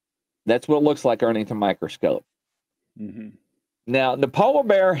 That's what it looks like underneath a microscope. Mm-hmm. Now, the polar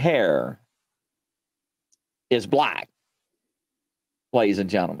bear hair is black, ladies and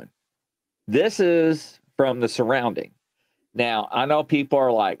gentlemen. This is from the surrounding. Now, I know people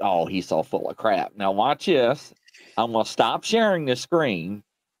are like, oh, he's so full of crap. Now, watch this. I'm going to stop sharing the screen,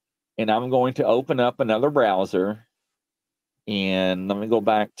 and I'm going to open up another browser. And let me go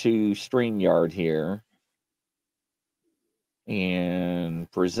back to StreamYard here. And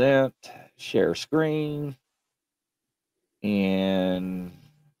present, share screen. And,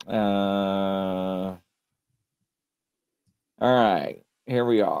 all right, here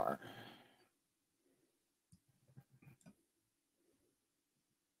we are.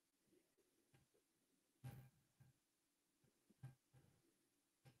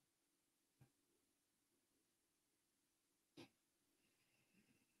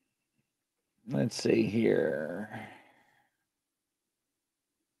 Let's see here.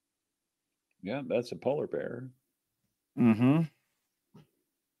 Yeah, that's a polar bear. Mm-hmm.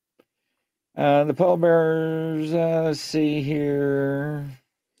 The polar bears, let's see here.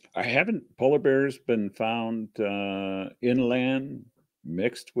 Polar bears been found inland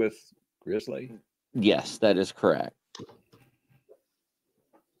mixed with grizzly? Yes, that is correct.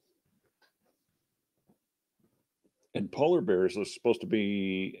 And polar bears are supposed to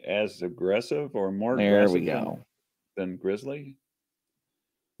be as aggressive or more There aggressive we go. than grizzly?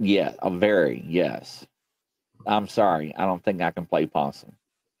 Yeah, yes. I'm sorry. I don't think I can play possum.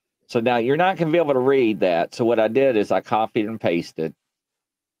 So now you're not going to be able to read that. So what I did is I copied and pasted.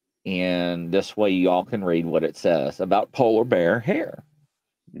 And this way you all can read what it says about polar bear hair.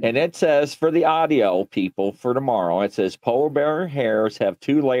 And it says for the audio people for tomorrow, it says polar bear hairs have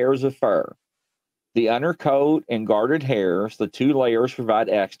 2 layers of fur. The undercoat and guarded hairs, the 2 layers provide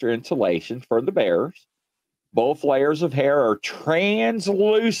extra insulation for the bears. Both layers of hair are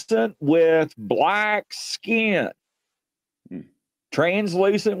translucent with black skin.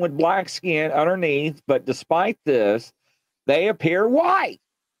 Translucent with black skin underneath, but despite this, they appear white.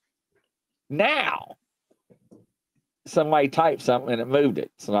 Now, somebody typed something and it moved it,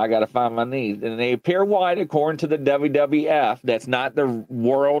 so I got to find my need. And they appear white according to the WWF. That's not the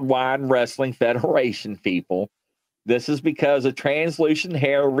Worldwide Wrestling Federation, people. This is because the translucent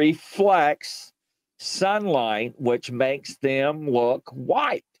hair reflects sunlight, which makes them look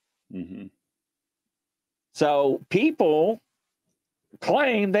white. Mm-hmm. So people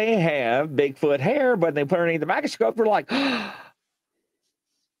claim they have Bigfoot hair, but they put it underneath the microscope. They're like, oh,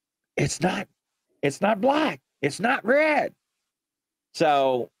 it's not black. It's not red.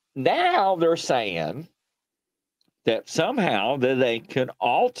 So now they're saying that somehow that they can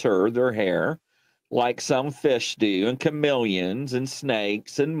alter their hair like some fish do, and chameleons and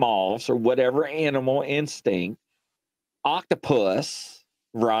snakes and moths or whatever animal instinct, octopus,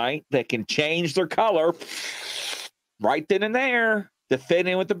 right, that can change their color right then and there to fit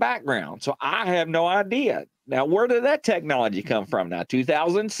in with the background. So I have no idea. Now, where did that technology come from? Now,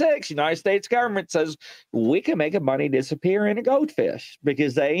 2006, United States government says we can make a bunny disappear in a goldfish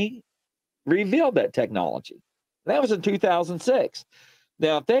because they revealed that technology. That was in 2006.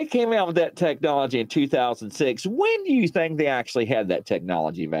 Now, if they came out with that technology in 2006, when do you think they actually had that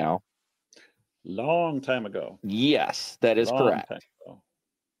technology, Val? Long time ago. Yes, that is correct. Time ago.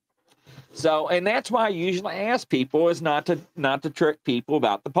 So, and that's why I usually ask people is not to trick people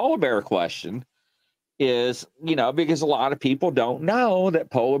about the polar bear question. Is, you know, because a lot of people don't know that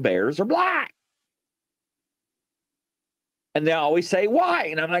polar bears are black. And they always say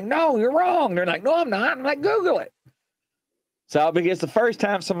white. And I'm like, no, you're wrong. They're like, no, I'm not. I'm like, Google it. So, because the first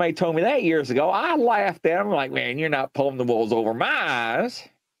time somebody told me that years ago, I laughed at them. I'm like, man, you're not pulling the wool over my eyes.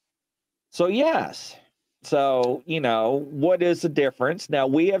 So, yes. So, you know, what is the difference? Now,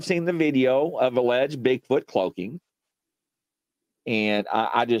 we have seen the video of alleged Bigfoot cloaking. And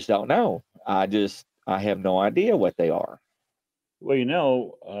I just don't know. I have no idea what they are.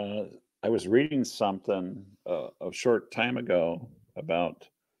 Well, I was reading something a short time ago about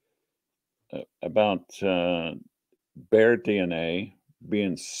bear DNA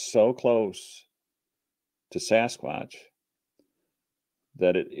being so close to Sasquatch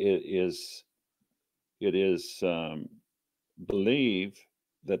that it is believed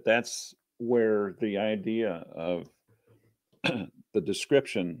that that's where the idea of the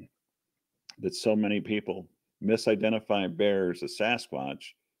description that so many people misidentify bears as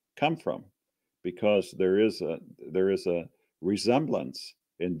Sasquatch come from, because there is a resemblance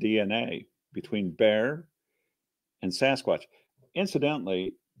in DNA between bear and Sasquatch.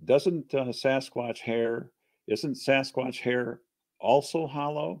 Incidentally, isn't Sasquatch hair also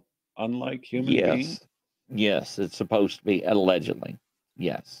hollow, unlike human beings? Yes, it's supposed to be, allegedly.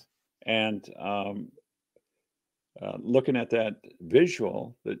 Yes. And looking at that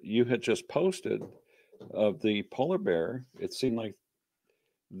visual that you had just posted of the polar bear, it seemed like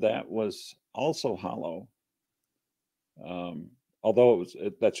that was also hollow. Although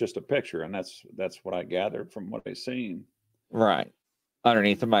that's just a picture, and that's what I gathered from what I seen. Right.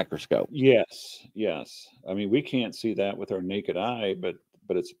 Underneath the microscope. Yes. I mean, we can't see that with our naked eye, but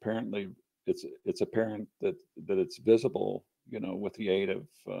it's apparent that it's visible, with the aid of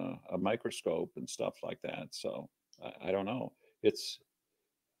a microscope and stuff like that. So I don't know. It's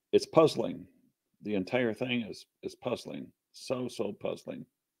puzzling. The entire thing is puzzling. So puzzling.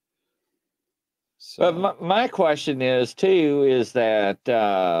 So, But my question is too, is that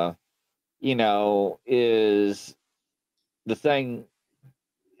is the thing,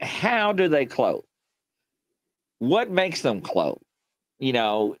 how do they cloak? What makes them cloak?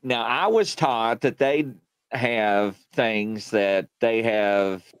 Now I was taught that they have things that they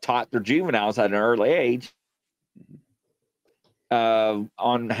have taught their juveniles at an early age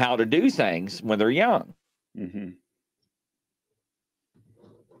on how to do things when they're young. mm-hmm.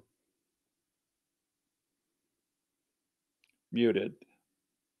 Muted.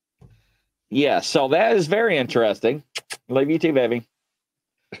 Yeah, so that is very interesting. Love you too, baby.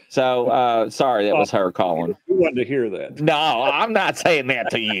 So sorry, that was her calling. You wanted to hear that. No, I'm not saying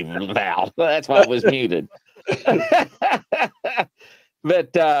that to you, Val. That's why it was muted.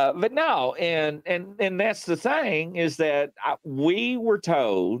 But no, and that's the thing, is that we were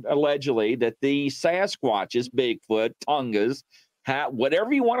told allegedly that the Sasquatches, Bigfoot, Tungas,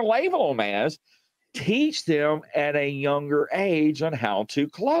 whatever you want to label them as, teach them at a younger age on how to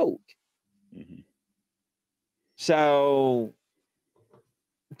cloak. Mm-hmm. So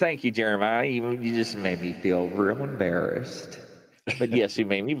thank you, Jeremiah. You just made me feel real embarrassed. But yes, you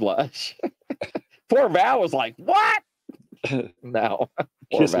made me blush. Poor Val was like, what? No.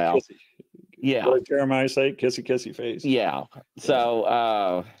 Poor Kissy, Val. kissy. Yeah. What did Jeremiah say? Kissy, kissy face. Yeah.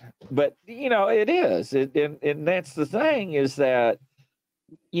 So, but, it is. And that's the thing, is that,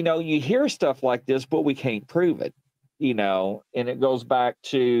 you hear stuff like this, but we can't prove it, and it goes back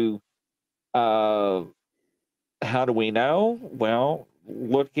to how do we know? Well,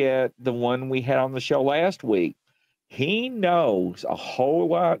 look at the one we had on the show last week. He knows a whole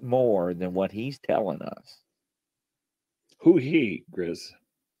lot more than what he's telling us. Who he, Grizz?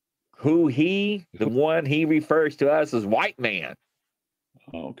 Who he? The one he refers to us as white man.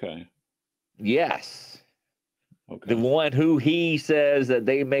 Oh, okay. Yes. Okay. The one who he says that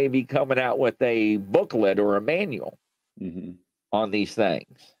they may be coming out with a booklet or a manual mm-hmm. on these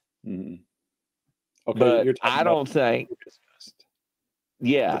things. Mm-hmm. Okay, but I don't think.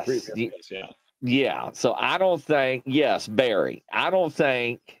 Yes. Yeah. Yeah. So I don't think. Yes, Barry. I don't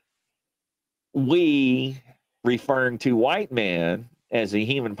think we, referring to white men as a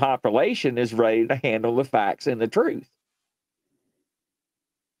human population, is ready to handle the facts and the truth.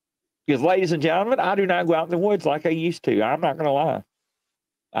 Because, ladies and gentlemen, I do not go out in the woods like I used to. I'm not going to lie.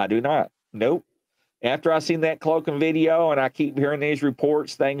 I do not. Nope. After I seen that cloaking video, and I keep hearing these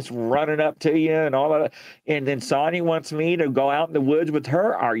reports, things running up to you and all that, and then Sonia wants me to go out in the woods with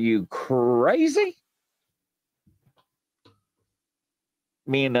her. Are you crazy?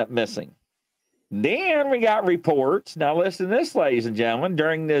 Me end up missing. Then we got reports. Now listen to this, ladies and gentlemen.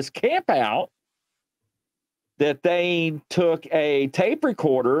 During this camp out, that they took a tape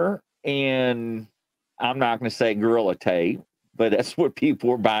recorder, and I'm not going to say gorilla tape, but that's what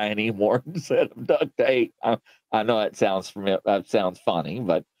people were buying anymore instead of duct tape. I know that sounds funny,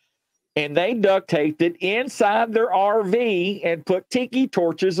 but and they duct taped it inside their RV and put tiki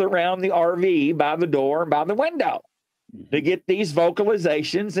torches around the RV by the door and by the window to get these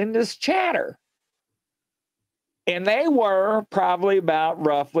vocalizations and this chatter. And they were probably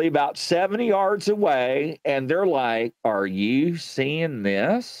roughly about 70 yards away, and they're like, "Are you seeing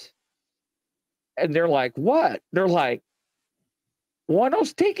this?" And they're like, "What?" They're like, one of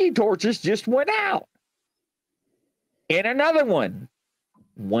those tiki torches just went out. And another one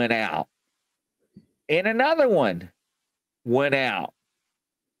went out. And another one went out.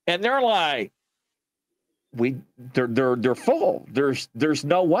 And they're like, they're full. There's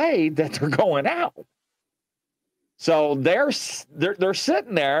no way that they're going out. So they're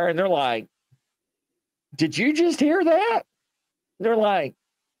sitting there and they're like, did you just hear that? They're like,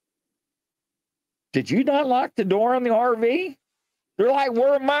 did you not lock the door on the RV? They're like,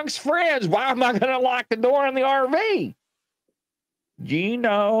 we're amongst friends. Why am I going to lock the door on the RV? Do you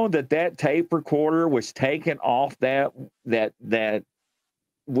know that tape recorder was taken off that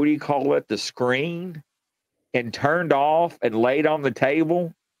what do you call it, the screen, and turned off and laid on the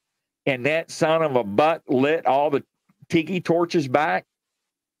table, and that son of a butt lit all the tiki torches back?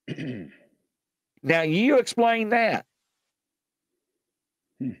 Now you explain that.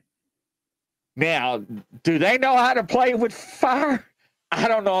 Now, do they know how to play with fire? I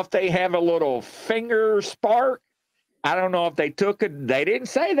don't know if they have a little finger spark. I don't know if they took it. They didn't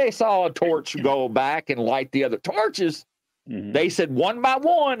say they saw a torch go back and light the other torches. Mm-hmm. They said one by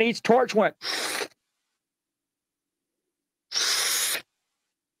one, each torch went.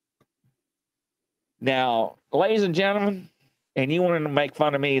 Now, ladies and gentlemen, and you wanted to make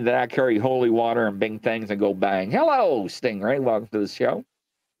fun of me that I carry holy water and bing things and go bang. Hello, Stingray. Welcome to the show.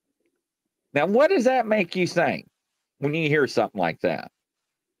 Now, what does that make you think when you hear something like that?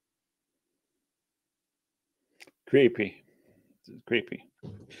 Creepy. It's creepy.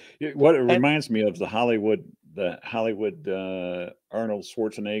 What it reminds me of the Hollywood Arnold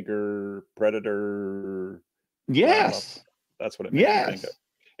Schwarzenegger Predator. Yes. That's what it makes me think of.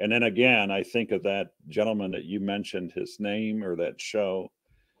 And then again, I think of that gentleman that you mentioned, his name, or that show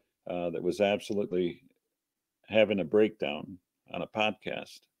that was absolutely having a breakdown on a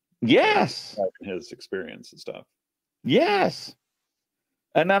podcast. Yes. His experience and stuff. Yes.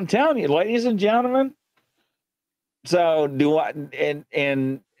 And I'm telling you, ladies and gentlemen, so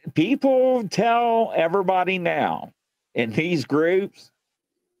and people tell everybody now in these groups,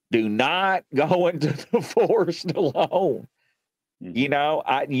 do not go into the forest alone. Mm-hmm. You know,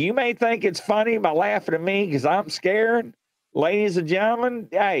 you may think it's funny by laughing at me because I'm scared. Ladies and gentlemen,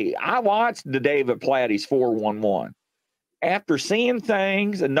 hey, I watched the David Platty's 411. After seeing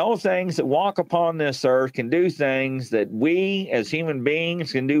things and know things that walk upon this earth can do things that we as human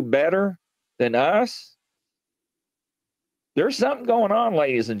beings can do better than us, there's something going on,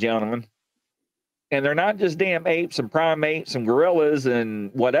 ladies and gentlemen. And they're not just damn apes and primates and gorillas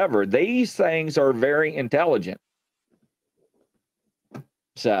and whatever. These things are very intelligent.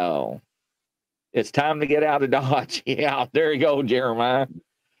 So it's time to get out of Dodge. Yeah, there you go, Jeremiah.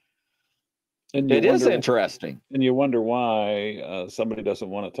 And it is interesting. And you wonder why somebody doesn't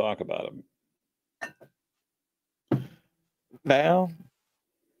want to talk about them. Well,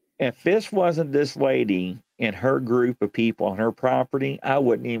 if this wasn't this lady and her group of people on her property, I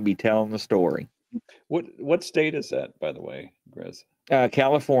wouldn't even be telling the story. What state is that, by the way, Grizz?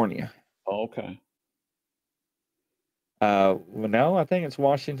 California. Oh, okay. Well, no, I think it's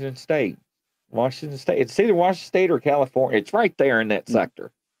Washington State. Washington State. It's either Washington State or California. It's right there in that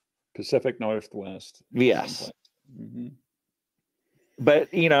sector. Pacific Northwest. Yes. Mm-hmm.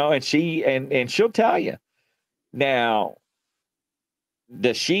 But, you know, and she'll tell you. Now,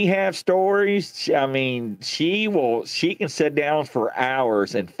 does she have stories? I mean, she can sit down for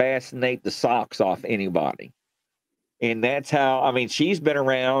hours and fascinate the socks off anybody. And that's how, I mean, she's been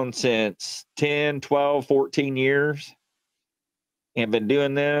around since 10, 12, 14 years and been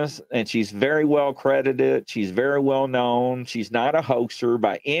doing this. And she's very well credited. She's very well known. She's not a hoaxer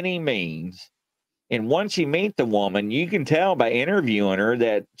by any means. And once you meet the woman, you can tell by interviewing her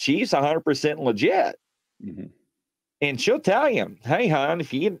that she's 100% legit. Mm-hmm. And she'll tell you, hey, hon,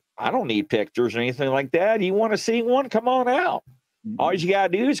 I don't need pictures or anything like that. You want to see one? Come on out. Mm-hmm. All you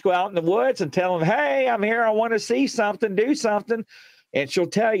got to do is go out in the woods and tell them, hey, I'm here. I want to see something, do something. And she'll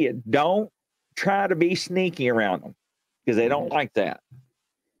tell you, don't try to be sneaky around them because they don't like that.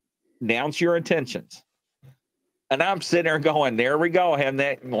 Announce your intentions. And I'm sitting there going, there we go, having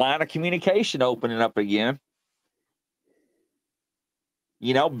that line of communication opening up again.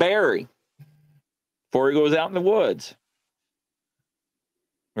 You know, Barry, before he goes out in the woods.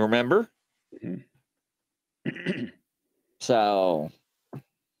 Remember? Mm-hmm. So,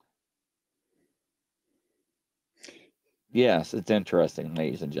 yes, it's interesting,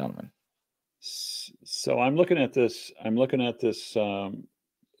 ladies and gentlemen. So I'm looking at this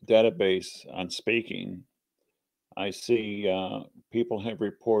database on speaking. I see people have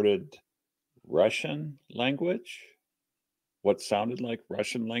reported Russian language, what sounded like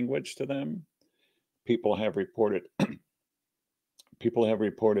Russian language to them. People have reported People have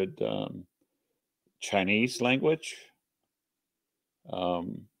reported Chinese language.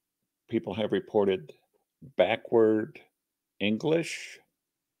 People have reported backward English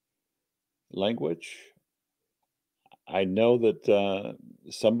language. I know that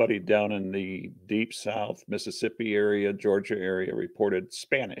somebody down in the deep South, Mississippi area, Georgia area, reported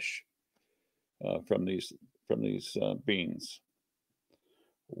Spanish from these beings.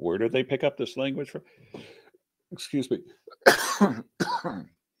 Where did they pick up this language from? Excuse me.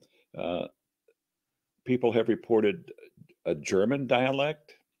 People have reported a German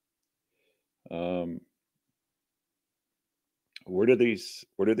dialect. Where do these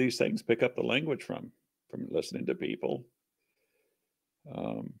things pick up the language from? From listening to people.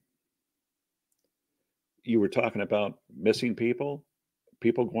 You were talking about missing people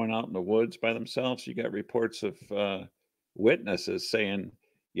going out in the woods by themselves. You got reports of witnesses saying,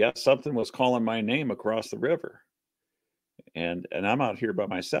 "Yeah, something was calling my name across the river, and I'm out here by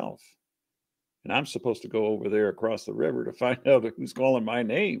myself, and I'm supposed to go over there across the river to find out who's calling my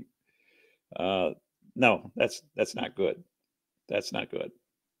name." No, that's not good. That's not good.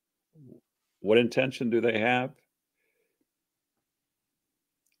 What intention do they have?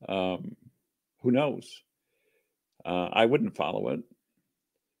 Who knows? I wouldn't follow it.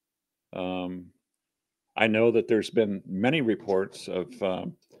 I know that there's been many reports of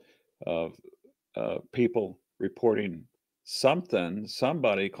people reporting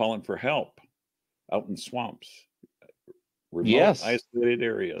somebody calling for help out in swamps, remote, isolated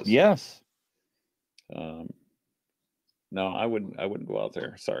areas. Yes. No, I wouldn't go out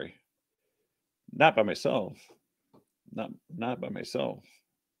there. Sorry. Not by myself. Not by myself.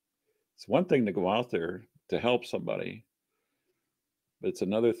 It's one thing to go out there to help somebody, but it's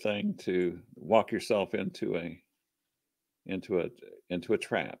another thing to walk yourself into a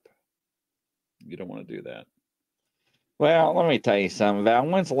trap. You don't want to do that. Well, let me tell you something, Val.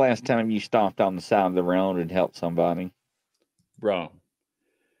 When's the last time you stopped on the side of the road and helped somebody? Bro,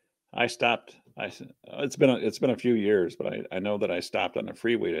 I stopped. It's been a few years, but I know that I stopped on the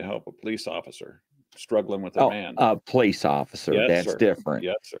freeway to help a police officer struggling with a man. A police officer. Yes, that's sir. different.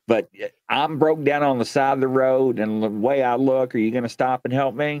 Yes, sir. But I'm broke down on the side of the road, and the way I look, are you going to stop and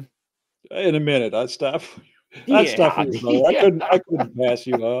help me? In a minute, I'd stop. I'd stop for you, brother. I couldn't pass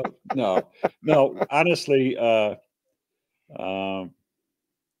you up. No. Honestly, I don't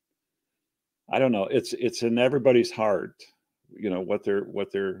know. It's in everybody's heart. You know what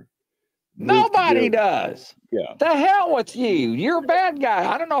they're. Nobody does. Yeah. The hell with you. You're a bad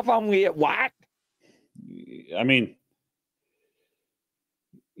guy. I don't know if I'm going to get whacked. I mean,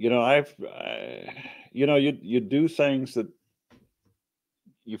 you know, you do things that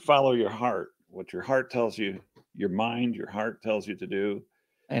you follow your heart. What your heart tells you, your heart tells you to do.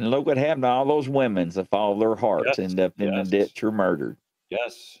 And look what happened to all those women that follow their hearts, end up in the ditch or murdered.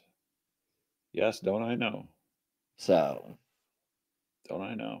 Yes, don't I know? So. Don't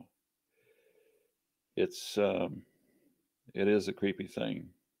I know? It is a creepy thing.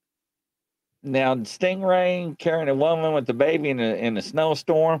 Now, Stingray carrying a woman with the baby in a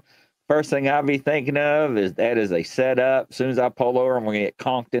snowstorm, first thing I'd be thinking of is that is a setup. As soon as I pull over, I'm going to get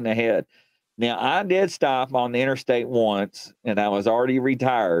conked in the head. Now, I did stop on the interstate once, and I was already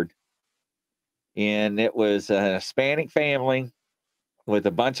retired, and it was a Hispanic family with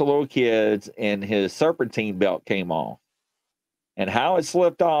a bunch of little kids, and his serpentine belt came off. And how it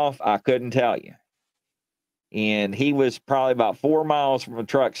slipped off, I couldn't tell you. And he was probably about 4 miles from a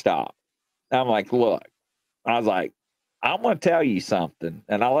truck stop. I'm like, look, I was like, I'm going to tell you something.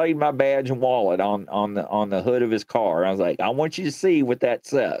 And I laid my badge and wallet on the hood of his car. I was like, I want you to see what that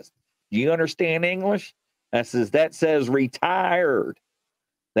says. Do you understand English? That says retired.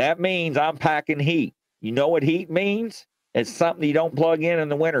 That means I'm packing heat. You know what heat means? It's something you don't plug in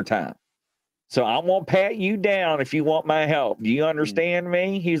the wintertime. So I'm going to pat you down if you want my help. Do you understand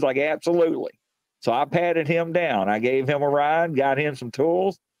me? He's like, absolutely. So I patted him down. I gave him a ride, got him some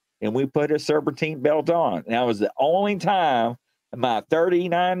tools, and we put his serpentine belt on. And that was the only time in my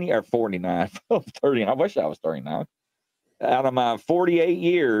 39 or 49, 30, I wish I was 39, out of my 48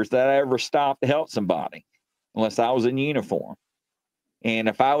 years that I ever stopped to help somebody, unless I was in uniform. And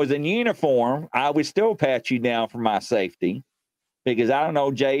if I was in uniform, I would still pat you down for my safety, because I don't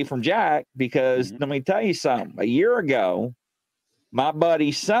know Jay from Jack, because let me tell you something. A year ago, my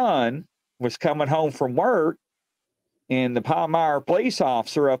buddy's son was coming home from work, and the Palmyra police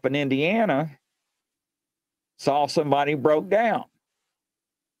officer up in Indiana saw somebody broke down.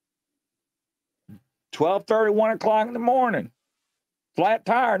 12:30, 1 o'clock in the morning. Flat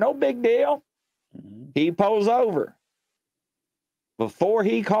tire, no big deal. He pulls over. Before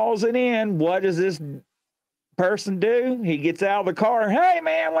he calls it in, what does this person do? He gets out of the car. Hey,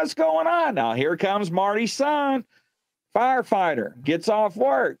 man, what's going on? Now, here comes Marty's son, firefighter, gets off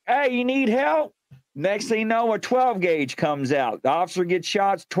work. Hey, you need help? Next thing you know, a 12 gauge comes out. The officer gets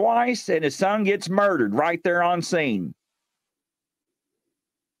shot twice, and his son gets murdered right there on scene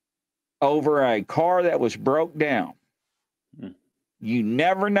over a car that was broke down. You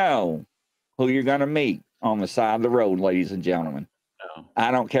never know who you're going to meet on the side of the road, ladies and gentlemen. No.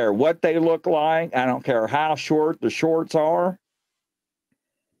 I don't care what they look like. I don't care how short the shorts are.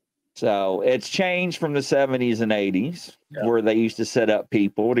 So it's changed from the 70s and 80s, where they used to set up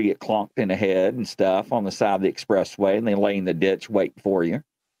people to get clonked in the head and stuff on the side of the expressway, and they lay in the ditch waiting for you.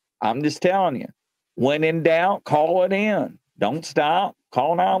 I'm just telling you, when in doubt, call it in. Don't stop.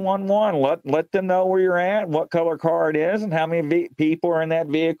 Call 911. Let them know where you're at, what color car it is, and how many people are in that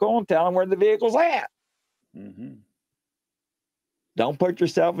vehicle, and tell them where the vehicle's at. Mm-hmm. Don't put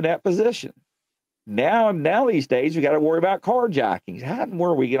yourself in that position. Now these days, we got to worry about carjacking. How and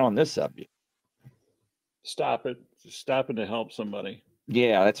where we get on this subject? Stop it. Just stopping to help somebody.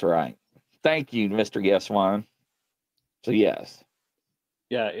 Yeah, that's right. Thank you, Mr. Guess One. So yes.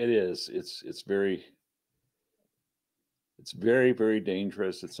 Yeah, it is. It's very, very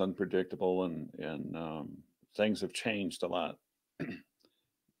dangerous. It's unpredictable, and things have changed a lot.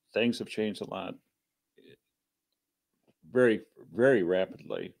 Things have changed a lot, very, very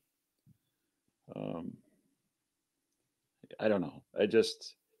rapidly. I don't know. I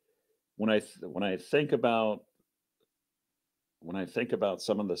just when I think about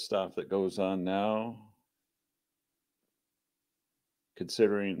some of the stuff that goes on now,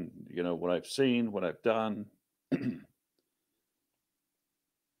 considering what I've seen, what I've done,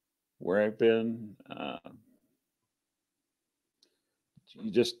 where I've been,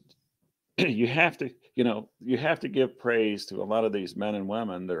 you have to give praise to a lot of these men and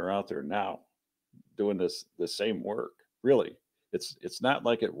women that are out there now doing the same work. Really, it's not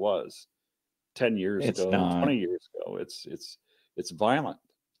like it was 10 years ago, 20 years ago. It's violent.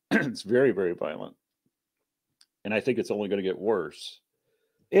 It's very, very violent, and I think it's only going to get worse.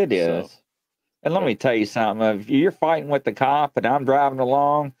 It is. And let me tell you something. If you're fighting with the cop and I'm driving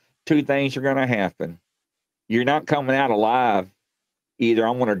along, two things are going to happen. You're not coming out alive. Either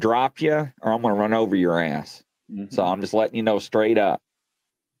I'm going to drop you or I'm going to run over your ass. Mm-hmm. So I'm just letting you know straight up.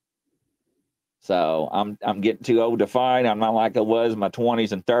 So I'm getting too old to fight. I'm not like I was in my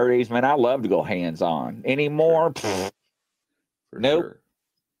 20s and 30s. Man, I love to go hands-on. Anymore? For nope. Sure.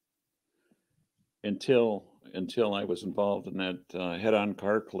 Until I was involved in that head-on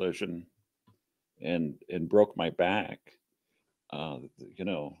car collision and broke my back. I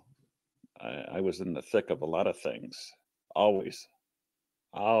was in the thick of a lot of things. Always.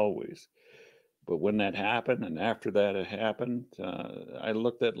 But when that happened, and after that it happened, I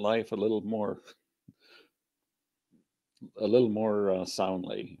looked at life a little more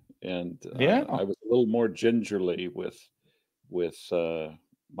soundly, and I was a little more gingerly with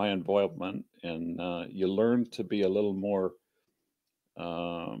my involvement, and you learn to be a little more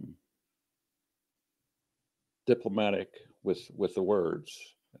diplomatic with the words.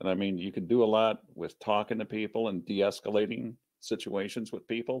 And I mean, you can do a lot with talking to people and de-escalating situations with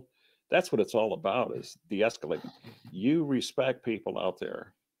people. That's what it's all about, is de-escalating. You respect people out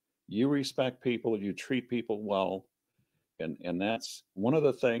there. You respect people. You treat people well. And that's one of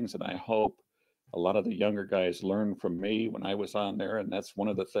the things that I hope a lot of the younger guys learned from me when I was on there. And that's one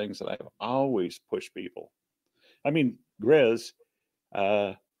of the things that I've always pushed people. I mean, Grizz,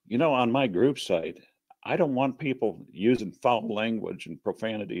 on my group site, I don't want people using foul language and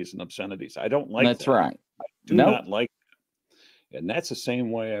profanities and obscenities. I don't like that's that. Right. I do not like that. And that's the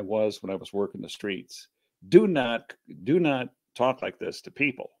same way I was when I was working the streets. Do not talk like this to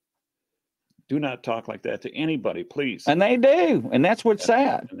people. Do not talk like that to anybody, please. And they do. And that's what's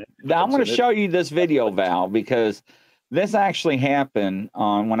sad. Now, I'm going to show you this video, Val, because this actually happened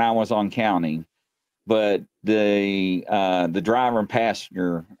when I was on county. But the driver and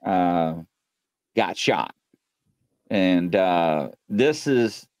passenger got shot. And this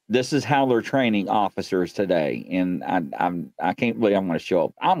is how they're training officers today. And I can't believe I'm going to show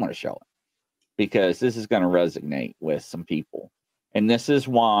it. I'm going to show it because this is going to resonate with some people. And this is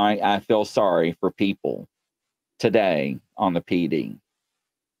why I feel sorry for people today on the PD.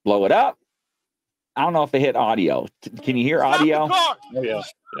 Blow it up. I don't know if it hit audio. Can you hear audio? Oh, yeah.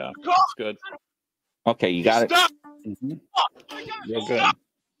 Yeah. That's good. Okay, you got it. Mm-hmm. Real good.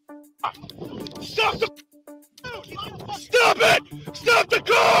 Stop it! Stop the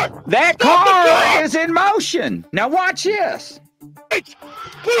car! That car is in motion. Now watch this. Put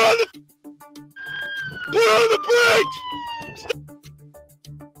on the brakes!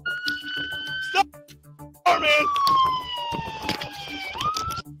 Stop! car, man!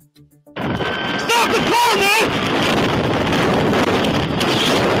 Stop the car, man!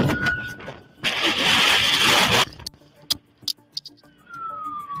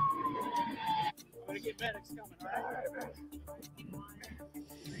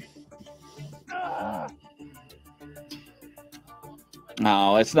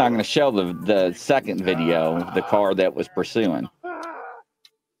 No, it's not going to show the second video, the car that was pursuing.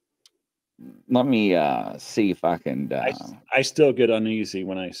 Let me see if I can. I still get uneasy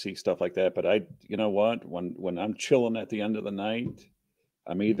when I see stuff like that. But you know what? When I'm chilling at the end of the night,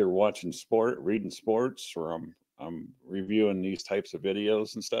 I'm either watching reading sports, or I'm reviewing these types of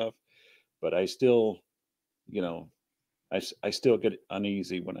videos and stuff. But I still, you know, I still get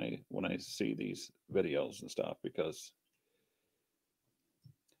uneasy when I see these videos and stuff, because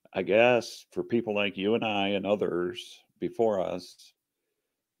I guess for people like you and I and others before us,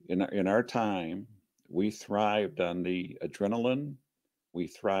 in our time, we thrived on the adrenaline, we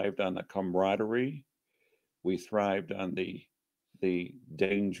thrived on the camaraderie, we thrived on the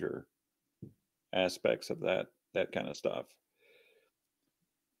danger aspects of that kind of stuff.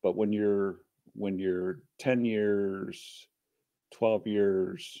 But when you're 10 years, 12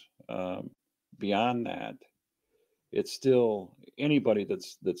 years beyond that, it's still, anybody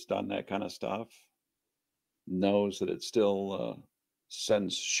that's done that kind of stuff knows that it still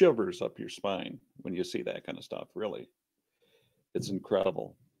sends shivers up your spine when you see that kind of stuff. Really, it's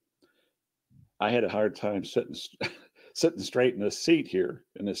incredible. I had a hard time sitting straight in this seat here,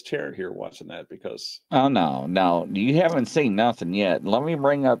 in this chair here, watching that, because Oh no, you haven't seen nothing yet. Let me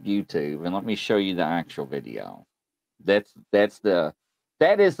bring up YouTube and let me show you the actual video. That is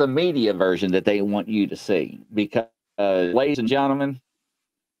the media version that they want you to see, because ladies and gentlemen,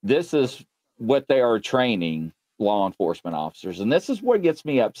 this is what they are training law enforcement officers, and this is what gets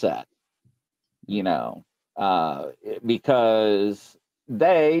me upset, you know, because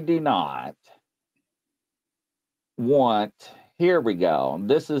they do not want. Here we go.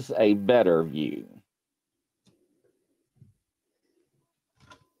 This is a better view.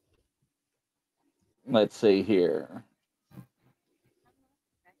 Let's see here.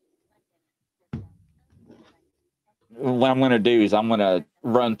 What I'm going to do is I'm going to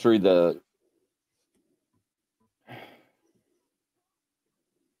run through the.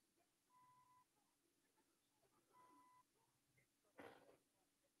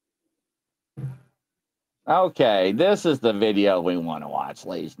 Okay, this is the video we want to watch,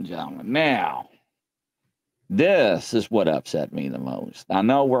 ladies and gentlemen. Now, this is what upset me the most. I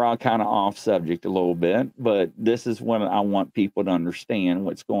know we're all kind of off subject a little bit, but this is what I want people to understand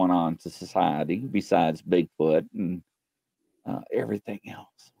what's going on to society besides Bigfoot and everything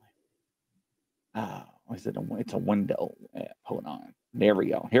else. Is it it's a window. Hold on. There we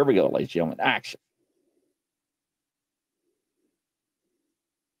go. Here we go, ladies and gentlemen. Action.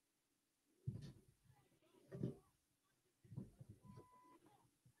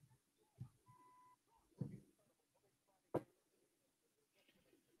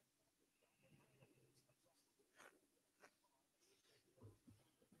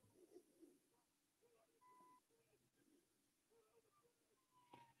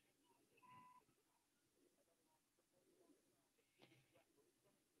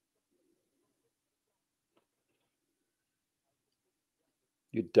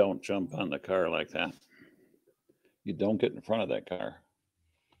 you don't jump on the car like that. You don't get in front of that car.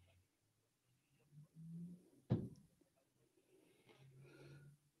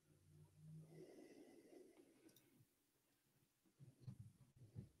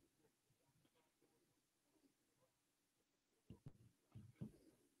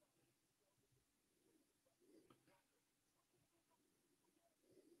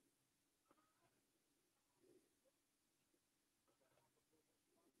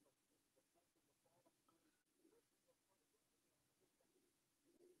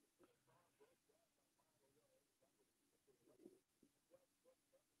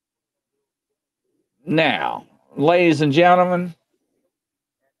 Now, ladies and gentlemen,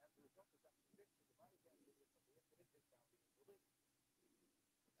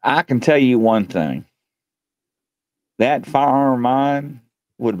 I can tell you one thing. That firearm of mine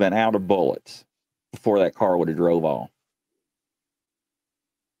would have been out of bullets before that car would have drove off.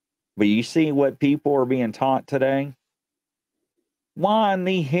 But you see what people are being taught today? Why in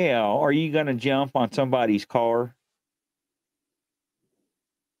the hell are you going to jump on somebody's car?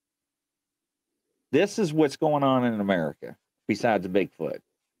 This is what's going on in America, besides Bigfoot.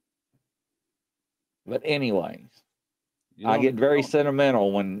 But anyways, I get very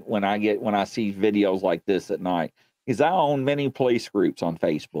sentimental when I see videos like this at night, because I own many police groups on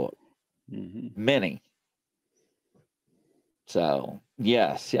Facebook. Mm-hmm. Many. So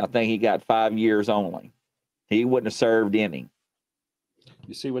yes, I think he got 5 years only. He wouldn't have served any.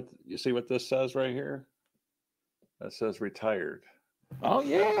 You see what this says right here? That says retired. Oh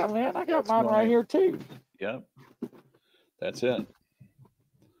yeah, man, I got That's mine right mine. here too. Yep. That's it.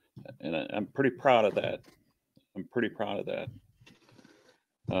 And I'm pretty proud of that. I'm pretty proud of that.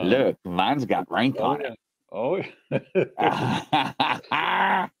 Look, mine's got rank Oh on yeah. it. Oh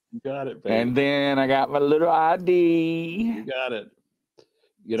yeah. You got it, baby. And then I got my little ID. You got it.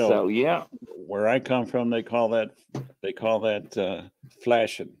 You know, So yeah, where I come from, they call that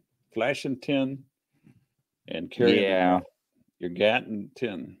flashing tin, and carrying your gat and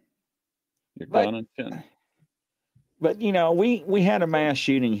tin, your gun and tin. But you know, we had a mass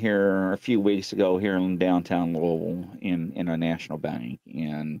shooting here a few weeks ago here in downtown Louisville in a national bank,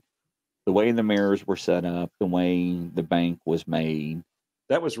 and the way the mirrors were set up, the way the bank was made,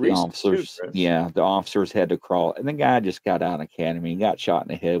 That was the recent officers, too, Chris. the officers had to crawl, and the guy just got out of academy, got shot in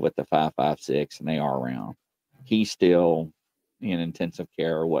the head with the 5.56 and AR round. He's still in intensive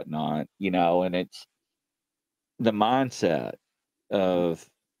care or whatnot, you know, and it's the mindset of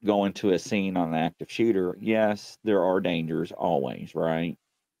going to a scene on an active shooter. Yes, there are dangers always, right?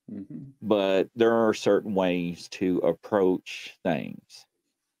 Mm-hmm. But there are certain ways to approach things.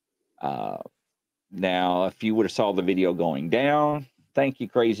 Now, if you would have saw the video going down, thank you,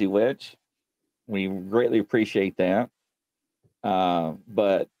 Crazy Witch. We greatly appreciate that.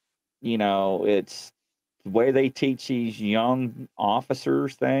 But, you know, it's the way they teach these young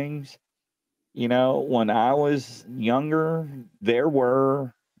officers things. You know, when I was younger, there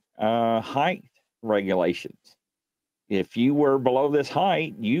were height regulations. If you were below this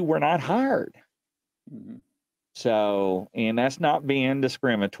height, you were not hired. Mm-hmm. So, and that's not being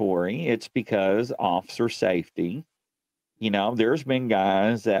discriminatory. It's because officer safety. You know, there's been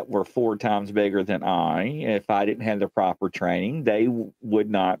guys that were 4 times bigger than I. If I didn't have the proper training, they would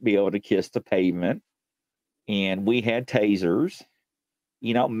not be able to kiss the pavement. And we had tasers.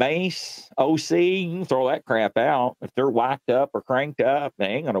 You know, mace, OC, you can throw that crap out. If they're whacked up or cranked up, they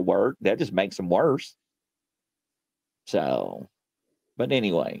ain't going to work. That just makes them worse. So, but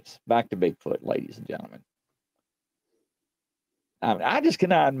anyways, back to Bigfoot, ladies and gentlemen. I just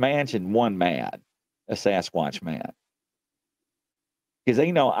cannot imagine one mad, a Sasquatch mad. Because,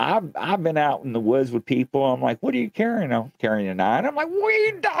 you know, I've been out in the woods with people. I'm like, what are you carrying? I'm carrying a 9. I'm like,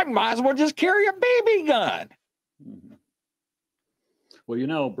 I might as well just carry a BB gun. Mm-hmm. Well, you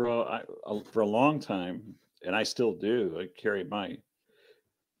know, bro, for a long time, and I still do, I carry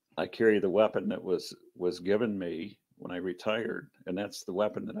the weapon that was given me when I retired, and that's the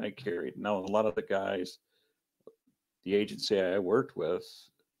weapon that I carried. Now, a lot of the guys, the agency I worked with,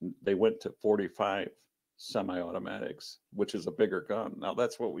 they went to 45 semi-automatics, which is a bigger gun. Now,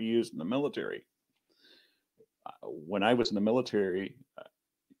 that's what we used in the military. When I was in the military,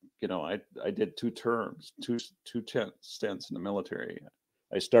 you know, I did 2 terms, two stints in the military.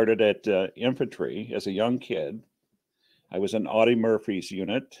 I started at infantry as a young kid. I was in Audie Murphy's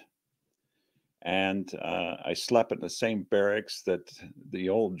unit, and I slept in the same barracks that the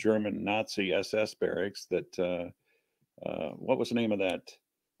old German Nazi SS barracks that, what was the name of that?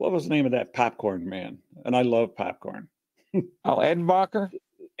 What was the name of that popcorn man? And I love popcorn. Oh, Edenbacher?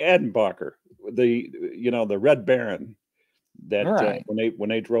 Edenbacher, the Red Baron. That Right. when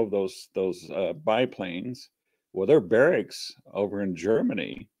they drove those biplanes, well, their barracks over in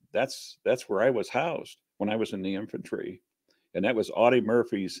Germany. That's where I was housed when I was in the infantry, and that was Audie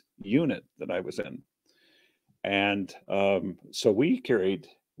Murphy's unit that I was in. And so we carried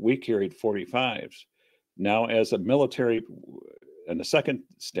 45s. Now, as a military, in the second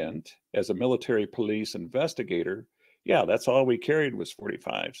stint, as a military police investigator, yeah, that's all we carried was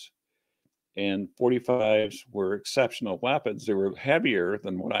 45s. And 45s were exceptional weapons. They were heavier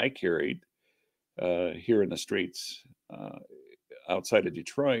than what I carried here in the streets outside of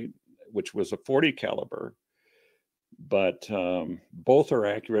Detroit, which was a 40 caliber. But both are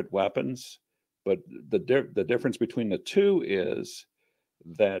accurate weapons. But the difference between the two is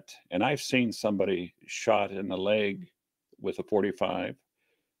that, and I've seen somebody shot in the leg with a 45,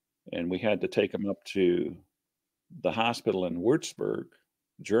 and we had to take him up to the hospital in Würzburg,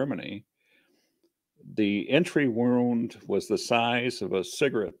 Germany. The entry wound was the size of a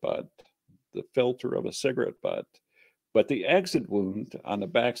cigarette butt, the filter of a cigarette butt, but the exit wound on the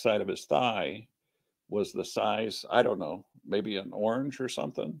backside of his thigh was the size, I don't know, maybe an orange or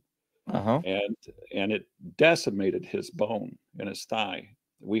something. Uh-huh. And it decimated his bone in his thigh.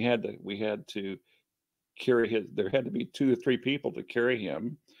 We had to carry his, there had to be 2 or 3 people to carry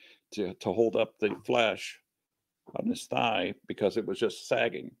him to hold up the flesh on his thigh because it was just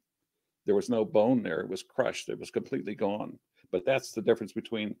sagging. There was no bone there. It was crushed. It was completely gone. But that's the difference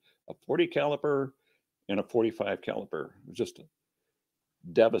between a 40 caliber and a 45 caliber. It's just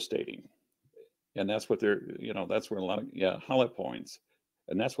devastating. And that's what they're, that's where a lot of, hollow points.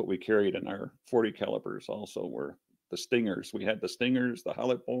 And that's what we carried in our 40 calibers also, were the stingers. We had the stingers, the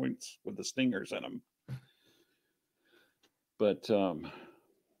hollow points with the stingers in them. But,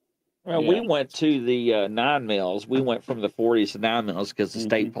 well, we went to the 9 mils. We went from the 40s to 9 mils because the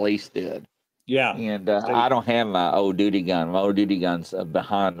state police did. Yeah. And I don't have my old duty gun. My old duty gun's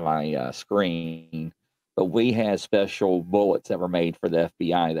behind my screen. But we had special bullets that were made for the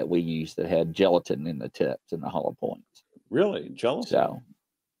FBI that we used that had gelatin in the tips and the hollow points. Really? Gelatin? So,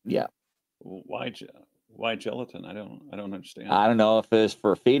 yeah. Why gelatin? I don't understand. I don't know if it's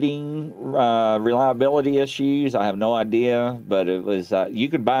for feeding reliability issues. I have no idea, but it was, you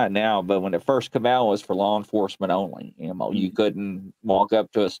could buy it now, but when it first came out, it was for law enforcement only. You couldn't walk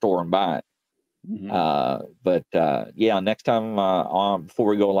up to a store and buy it. But next time before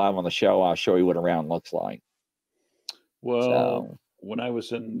we go live on the show, I'll show you what a round looks like. Well, when I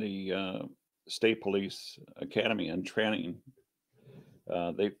was in the State Police Academy and training,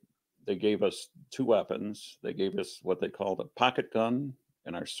 they gave us 2 weapons. They gave us what they called a pocket gun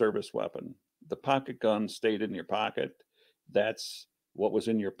and our service weapon. The pocket gun stayed in your pocket. That's what was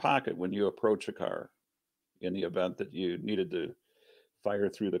in your pocket when you approach a car in the event that you needed to fire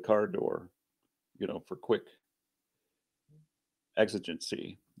through the car door, for quick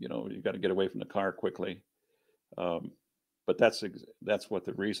exigency. You got to get away from the car quickly. But that's what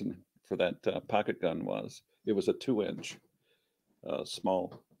the reason for that pocket gun was. It was a 2-inch,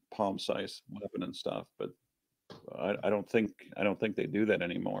 small palm-sized weapon and stuff. But I don't think they do that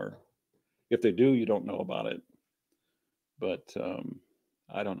anymore. If they do, you don't know about it. But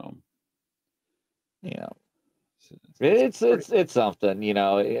I don't know. Yeah. It's something,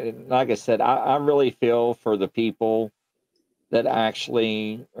 like I said, I really feel for the people that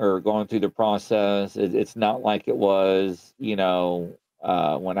actually are going through the process. It's not like it was, when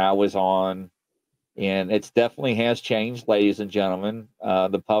I was on, and it's definitely has changed, ladies and gentlemen.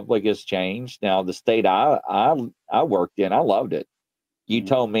 The public has changed. Now, the state I worked in, I loved it. You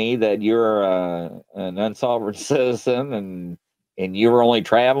told me that you're an unsovereign citizen and you were only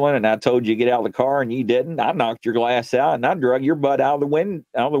traveling, and I told you to get out of the car and you didn't. I knocked your glass out and I drug your butt out of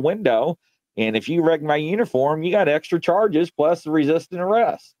the window. And if you wrecked my uniform, you got extra charges plus the resisting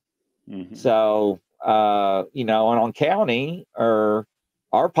arrest. So, and on county, or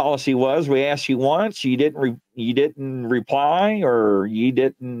our policy was, we asked you once, you didn't reply or you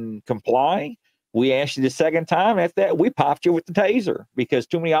didn't comply. We asked you the second time. After that, we popped you with the taser because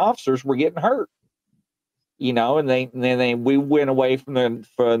too many officers were getting hurt. And then we went away from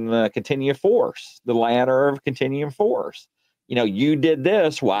the continuum force, the ladder of continuum force. You did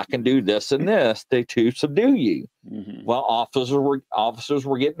this, well, I can do this and this to subdue you. Well, officers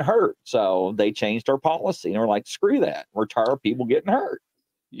were getting hurt, so they changed our policy and we're like, screw that. We're tired of people getting hurt.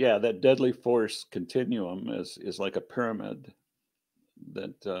 Yeah, that deadly force continuum is like a pyramid.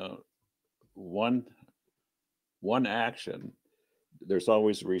 That one action, there's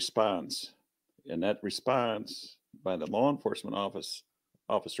always a response. And that response by the law enforcement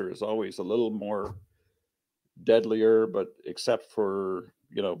officer is always a little more deadlier, but except for,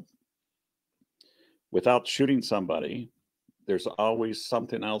 without shooting somebody, there's always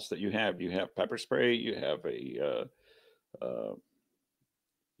something else that you have. You have pepper spray, you have the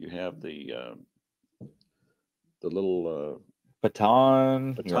little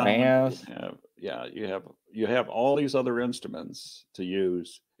baton, your ass. You have all these other instruments to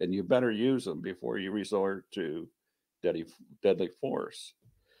use, and you better use them before you resort to deadly force.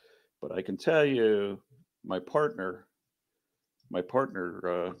 But I can tell you, my partner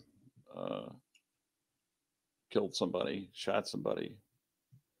killed somebody, shot somebody,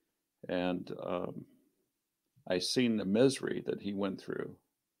 and I seen the misery that he went through,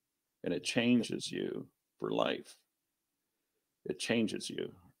 and it changes you for life. It changes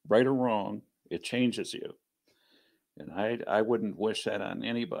you, right or wrong. It changes you. And I wouldn't wish that on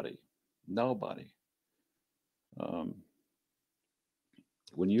anybody, nobody.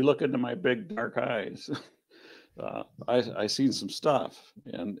 When you look into my big dark eyes, I seen some stuff,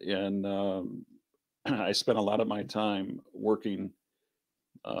 and I spent a lot of my time working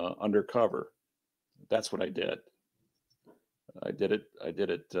undercover. That's what I did. I did it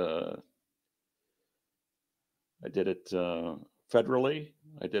federally.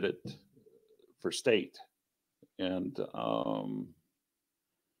 I did it for state. And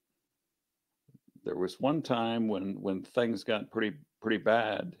there was one time when things got pretty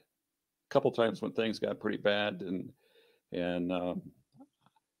bad. A couple times when things got pretty bad, and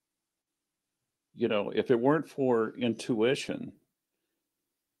you know, if it weren't for intuition,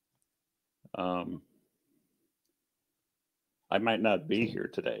 I might not be here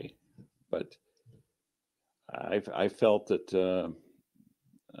today, but I felt that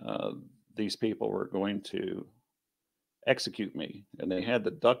these people were going to execute me, and they had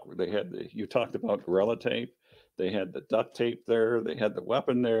the you talked about gorilla tape. They had the duct tape there. They had the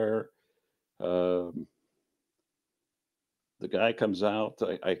weapon there. The guy comes out.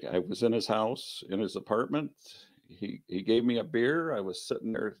 I was in his house, in his apartment. He gave me a beer. I was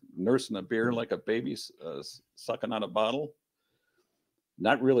sitting there nursing a beer like a baby sucking on a bottle.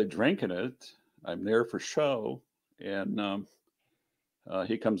 Not really drinking it. I'm there for show. And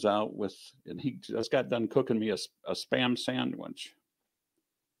he comes out with, and he just got done cooking me a Spam sandwich.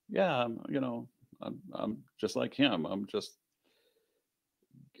 Yeah, you know, I'm just like him.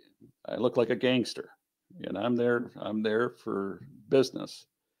 I look like a gangster, and I'm there for business.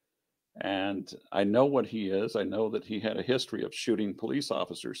 And I know what he is. I know that he had a history of shooting police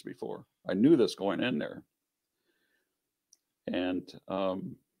officers before. I knew this going in there. And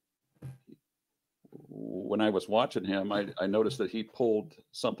when I was watching him, I noticed that he pulled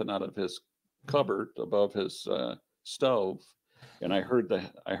something out of his cupboard above his stove, and I heard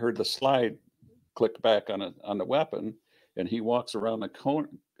the slide click back on the weapon, and he walks around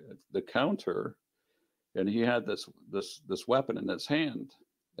the counter, and he had this weapon in his hand,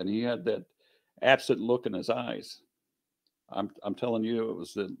 and he had that absent look in his eyes. I'm telling you, it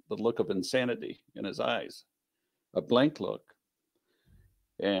was the look of insanity in his eyes, a blank look.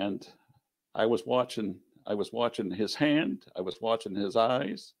 And I was watching his hand. I was watching his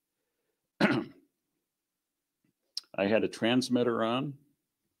eyes. I had a transmitter on,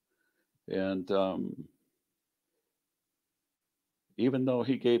 and even though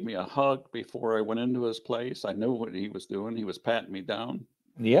he gave me a hug before I went into his place, I knew what he was doing. He was patting me down.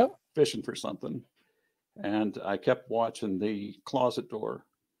 Yep. Fishing for something. And I kept watching the closet door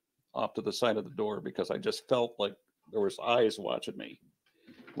off to the side of the door because I just felt like there was eyes watching me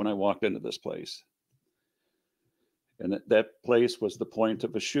when I walked into this place. And that place was the point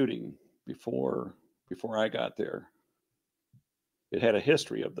of a shooting before I got there. It had a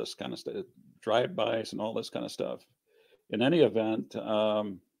history of this kind of stuff, drive-bys and all this kind of stuff. In any event,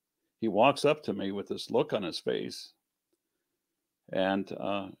 he walks up to me with this look on his face, and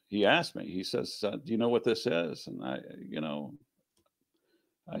he asked me, he says, do you know what this is? And I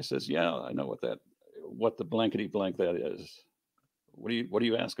says, yeah, I know what the blankety blank that is. What are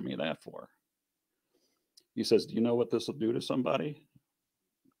you asking me that for? He says, do you know what this will do to somebody?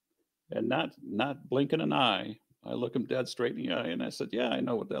 And not blinking an eye, I look him dead straight in the eye, and I said, yeah, I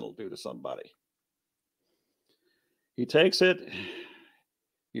know what that'll do to somebody. He takes it,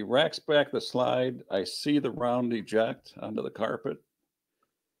 he racks back the slide. I see the round eject onto the carpet.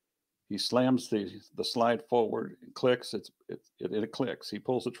 He slams the slide forward, it clicks, it clicks. He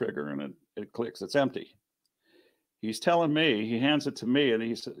pulls the trigger and it clicks, it's empty. He's telling me, he hands it to me, and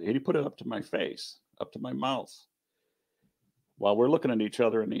he put it up to my face, up to my mouth, while we're looking at each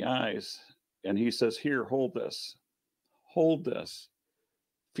other in the eyes. And he says, here, hold this,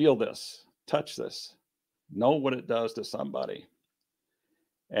 feel this, touch this, know what it does to somebody.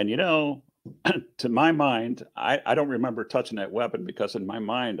 And to my mind, I don't remember touching that weapon, because in my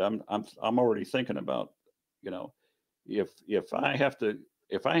mind, I'm already thinking about, if I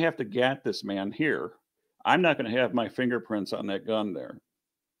have to get this man here, I'm not going to have my fingerprints on that gun there.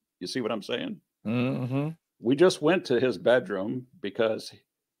 You see what I'm saying? Mm-hmm. We just went to his bedroom because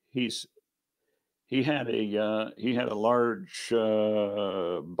he had a large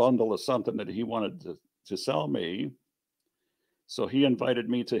bundle of something that he wanted to sell me. So he invited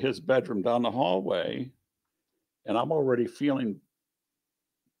me to his bedroom down the hallway, and I'm already feeling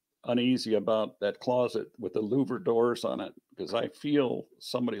uneasy about that closet with the louver doors on it, because I feel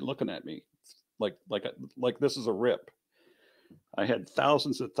somebody looking at me like this is a rip. I had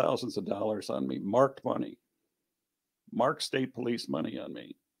thousands of dollars on me, marked money, marked state police money on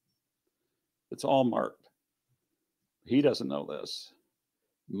me. It's all marked. He doesn't know this.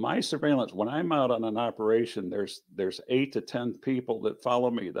 My surveillance, when I'm out on an operation, there's 8 to 10 people that follow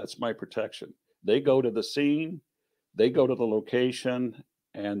me. That's my protection. They go to the scene, they go to the location,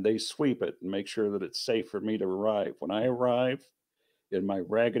 and they sweep it and make sure that it's safe for me to arrive. When I arrive in my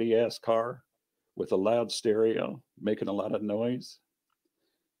raggedy ass car with a loud stereo, making a lot of noise,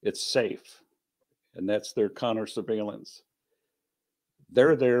 it's safe. And that's their counter surveillance.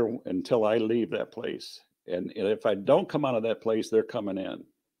 They're there until I leave that place. And if I don't come out of that place, they're coming in.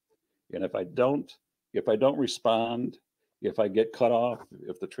 And if I don't respond, if I get cut off,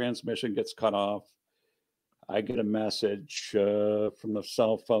 if the transmission gets cut off, I get a message from the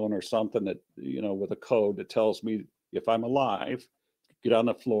cell phone or something that, you know, with a code that tells me if I'm alive, get on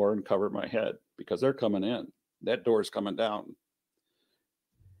the floor and cover my head because they're coming in. That door's coming down.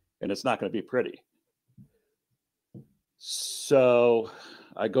 And it's not going to be pretty. So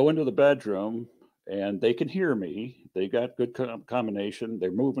I go into the bedroom and they can hear me. They got good combination.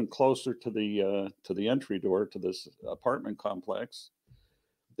 They're moving closer to the entry door to this apartment complex.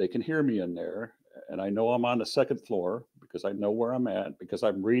 They can hear me in there. And I know I'm on the second floor because I know where I'm at, because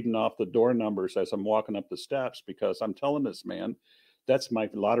I'm reading off the door numbers as I'm walking up the steps, because I'm telling this man, that's my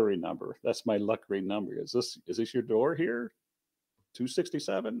lottery number. That's my lucky number. Is this your door here?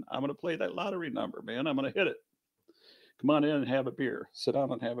 267? I'm going to play that lottery number, man. I'm going to hit it. Come on in and have a beer. Sit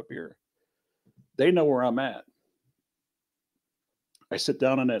down and have a beer. They know where I'm at. I sit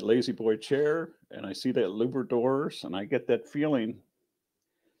down on that lazy boy chair and I see that louver doors and I get that feeling.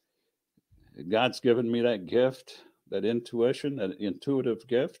 God's given me that gift, that intuition, that intuitive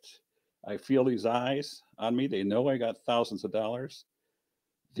gift. I feel these eyes on me. They know I got thousands of dollars.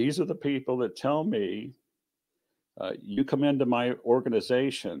 These are the people that tell me, you come into my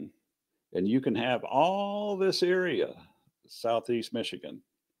organization and you can have all this area, Southeast Michigan,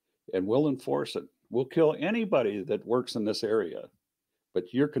 and we'll enforce it. We'll kill anybody that works in this area,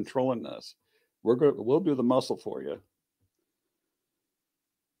 but you're controlling this. We'll do the muscle for you.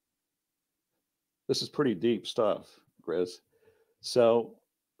 This is pretty deep stuff, Grizz. So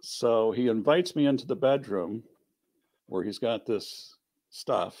he invites me into the bedroom where he's got this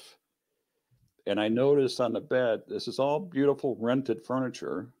stuff. And I notice on the bed, this is all beautiful rented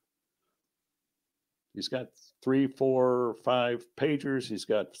furniture. He's got 3, 4, 5 pagers. He's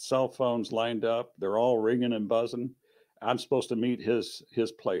got cell phones lined up. They're all ringing and buzzing. I'm supposed to meet his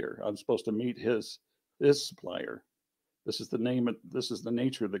player. I'm supposed to meet his supplier. This is the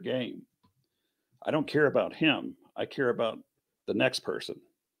nature of the game. I don't care about him. I care about the next person.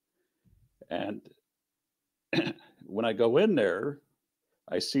 And when I go in there,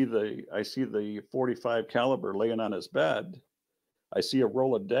 I see the 45 caliber laying on his bed. I see a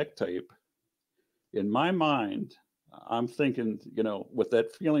roll of deck tape. In my mind, I'm thinking, you know, with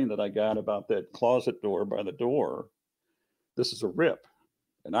that feeling that I got about that closet door by the door, this is a rip.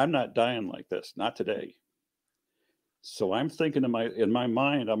 And I'm not dying like this, not today. So I'm thinking in my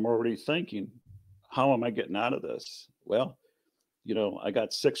mind, I'm already thinking, how am I getting out of this? Well, you know, I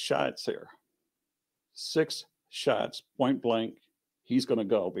got 6 shots here. 6 shots, point blank. He's going to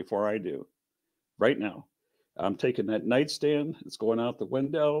go before I do. Right now. I'm taking that nightstand. It's going out the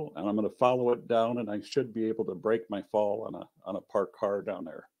window, and I'm going to follow it down, and I should be able to break my fall on a parked car down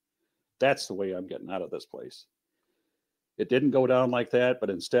there. That's the way I'm getting out of this place. It didn't go down like that, but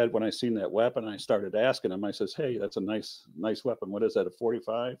instead, when I seen that weapon, I started asking him. I says, "Hey, that's a nice weapon. What is that? A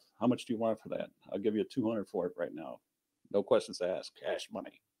 45? How much do you want for that? I'll give you $200 for it right now. No questions asked. Cash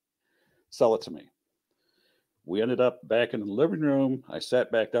money. Sell it to me." We ended up back in the living room. I sat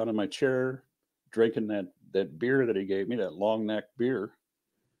back down in my chair, drinking that beer that he gave me, that long neck beer.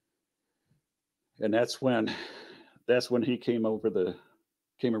 And that's when he came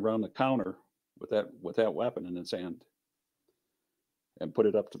around the counter with that weapon in his hand and put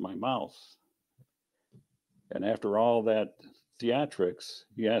it up to my mouth. And after all that theatrics,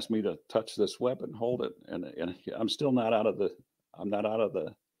 he asked me to touch this weapon, hold it, and I'm still not out of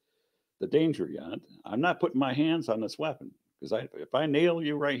the danger yet. I'm not putting my hands on this weapon, because if I nail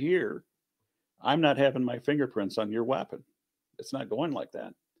you right here, I'm not having my fingerprints on your weapon. It's not going like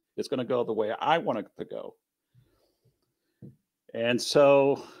that. It's going to go the way I want it to go. And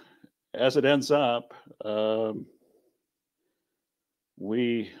so, as it ends up,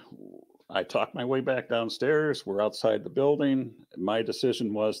 I talked my way back downstairs. We're outside the building. My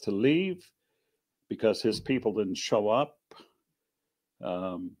decision was to leave because his people didn't show up.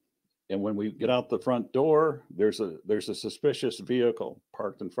 And when we get out the front door, there's a suspicious vehicle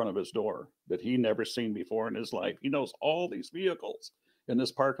parked in front of his door that he never seen before in his life. He knows all these vehicles in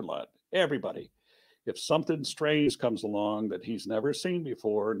this parking lot. Everybody. If something strange comes along that he's never seen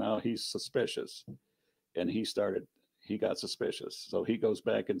before, now he's suspicious. And he got suspicious. So he goes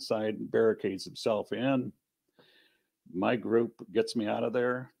back inside and barricades himself in. My group gets me out of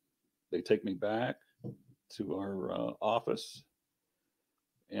there. They take me back to our office.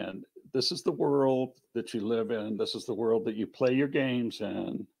 And this is the world that you live in. This is the world that you play your games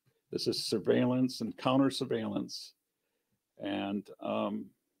in. This is surveillance and counter surveillance. And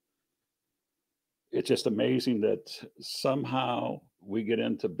it's just amazing that somehow we get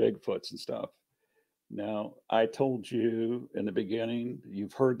into Bigfoots and stuff. Now, I told you in the beginning,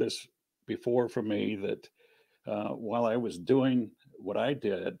 you've heard this before from me, that while I was doing what I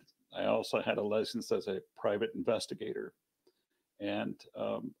did, I also had a license as a private investigator. And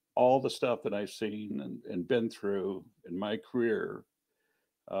all the stuff that I've seen and been through in my career,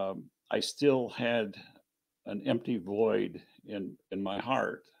 I still had an empty void in my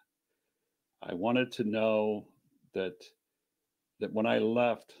heart. I wanted to know that when I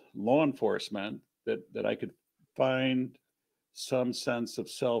left law enforcement, that I could find some sense of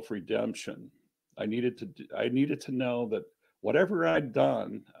self-redemption. I needed to know that whatever I'd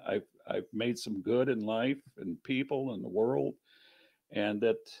done, I've made some good in life and people and the world, and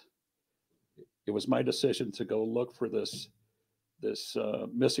that it was my decision to go look for this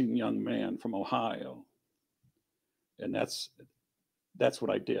missing young man from Ohio. And that's what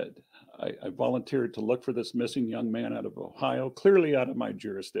I did. I volunteered to look for this missing young man out of Ohio, clearly out of my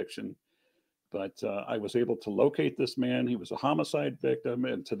jurisdiction. But I was able to locate this man. He was a homicide victim.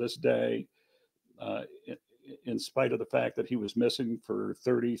 And to this day, in spite of the fact that he was missing for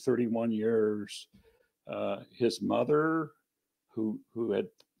 30, 31 years, his mother, who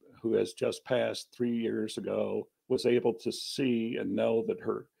has just passed 3 years ago, was able to see and know that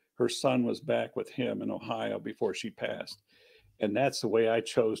her son was back with him in Ohio before she passed. And that's the way I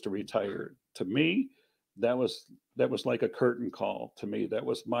chose to retire. To me, that was like a curtain call. To me, that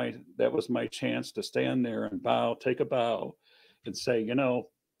was my chance to stand there and take a bow and say,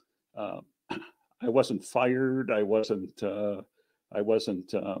 I wasn't fired. I wasn't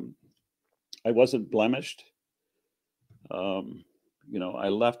blemished. I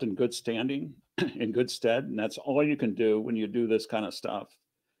left in good standing, in good stead, and that's all you can do when you do this kind of stuff.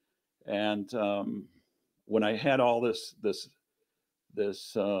 And when I had all this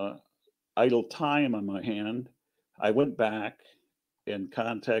idle time on my hand, I went back and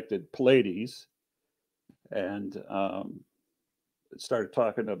contacted Pallades and started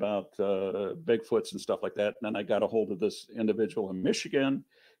talking about Bigfoots and stuff like that. And then I got a hold of this individual in Michigan,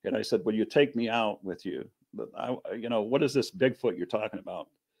 and I said, "Will you take me out with you? But what is this Bigfoot you're talking about?"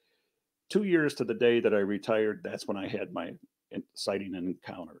 2 years to the day that I retired, that's when I had my sighting and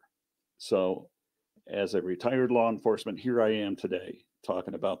encounter. So as a retired law enforcement, here I am today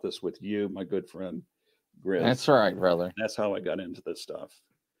talking about this with you, my good friend, Grizz. That's right, brother. That's how I got into this stuff.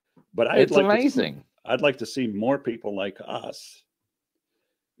 But it's amazing. I'd like to see more people like us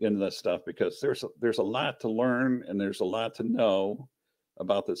in this stuff, because there's a lot to learn and there's a lot to know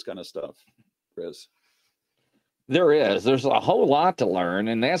about this kind of stuff, Grizz. There's a whole lot to learn,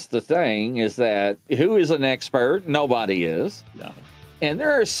 and that's the thing, is that who is an expert? Nobody is. No. And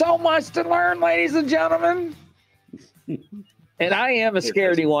there is so much to learn, ladies and gentlemen. And I am a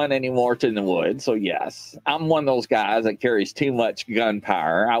scaredy one anymore in the woods. So yes, I'm one of those guys that carries too much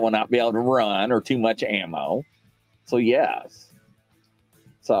gunpowder. I will not be able to run, or too much ammo. So yes.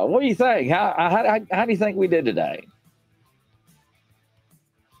 So what do you think? How do you think we did today?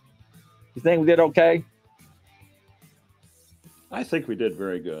 You think we did okay? I think we did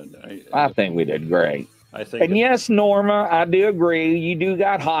very good. I think we did great. I think. And yes, Norma, I do agree. You do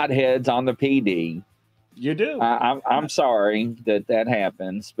got hotheads on the PD. You do. I'm sorry that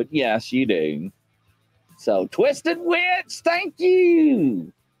happens, but yes, you do. So, Twisted Wits, thank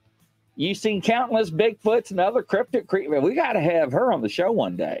you. You've seen countless Bigfoots and other cryptid creatures. We got to have her on the show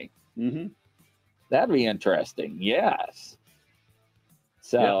one day. Mm-hmm. That'd be interesting. Yes.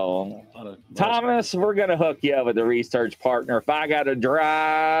 So, yeah. Thomas, we're going to hook you up with a research partner if I got to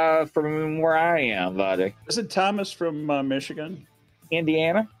drive from where I am, buddy. Isn't Thomas from Michigan?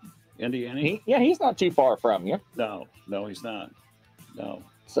 Indiana? He's not too far from you. No, he's not. No.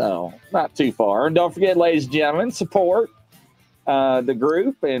 So, not too far. And don't forget, ladies and gentlemen, support the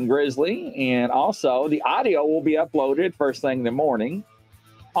group and Grizzly. And also, the audio will be uploaded first thing in the morning.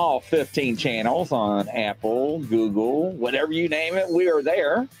 All 15 channels on Apple, Google, whatever you name it, we are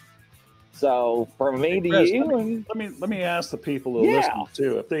there. So from me to Chris, you, let me ask the people who listen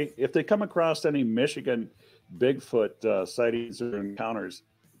too, if they come across any Michigan Bigfoot sightings or encounters,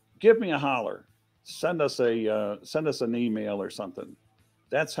 give me a holler. Send us an email or something.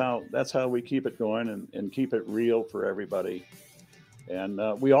 That's how we keep it going and keep it real for everybody. And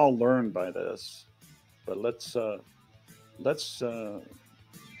we all learn by this, but let's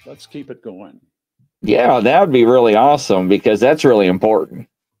keep it going. Yeah, that would be really awesome, because that's really important.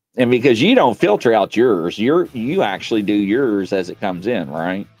 And because you don't filter out yours, you actually do yours as it comes in,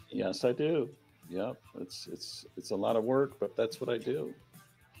 right? Yes, I do. Yep. It's a lot of work, but that's what I do.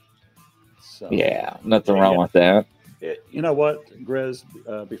 So, yeah, nothing wrong with that. You know what, Grizz,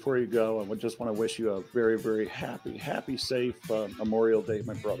 before you go, I just want to wish you a very, very happy, safe Memorial Day,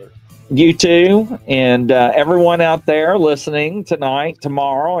 my brother. You too. And everyone out there listening tonight,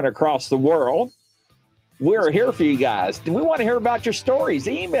 tomorrow, and across the world, We're here for you guys. We want to hear about your stories.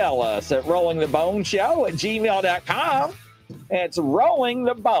 Email us at rollingtheboneshow@gmail.com. It's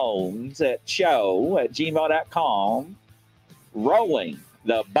rollingthebones@gmail.com.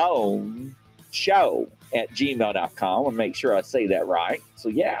 rollingtheboneshow@gmail.com. And make sure I say that right. So,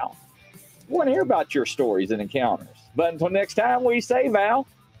 yeah, we want to hear about your stories and encounters. But until next time, we say, Val.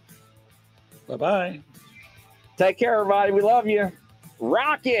 Bye-bye. Take care, everybody. We love you.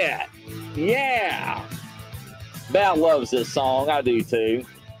 Rock it. Yeah. Val loves this song. I do, too.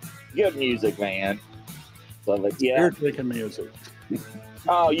 Good music, man. So, yeah. You're taking music.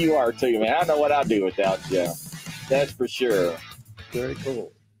 Oh, you are, too, man. I know what I'd do without you. That's for sure. Very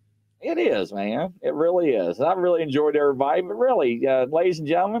cool. It is, man. It really is. I really enjoyed everybody. But really, ladies and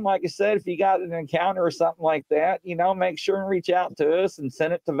gentlemen, like I said, if you got an encounter or something like that, you know, make sure and reach out to us and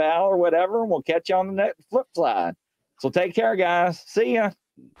send it to Val or whatever, and we'll catch you on the next flip side. So take care, guys. See ya.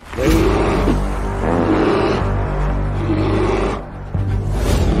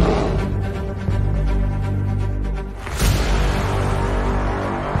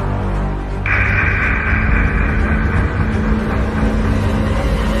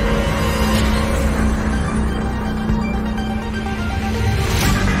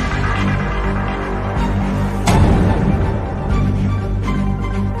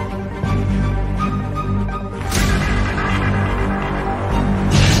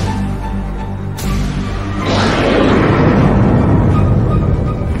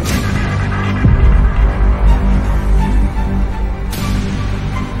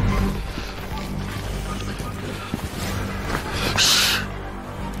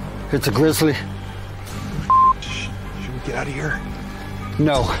 It's a grizzly. Should we get out of here?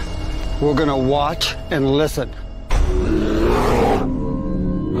 No. We're gonna watch and listen.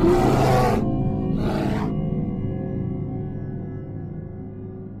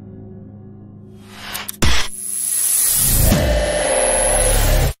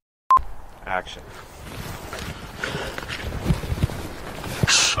 Action.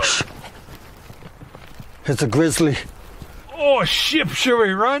 It's a grizzly. Oh, shit, should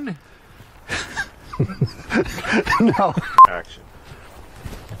we run? No. Action.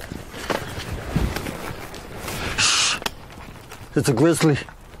 It's a grizzly.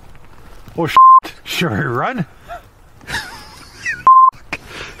 Oh, should we run?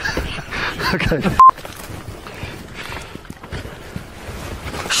 Okay.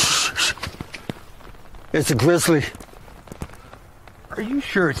 It's a grizzly. Are you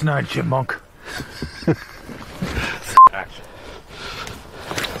sure it's not a chipmunk? Action.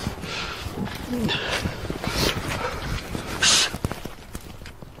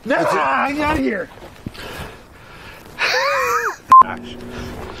 No, I'm out of here. Action.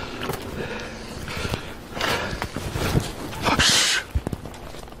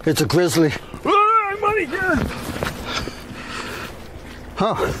 It's a grizzly. I'm out of here.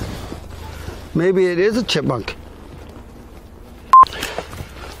 Huh. Maybe it is a chipmunk.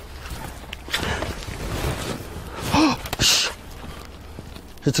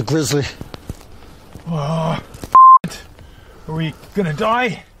 It's a grizzly. Are we gonna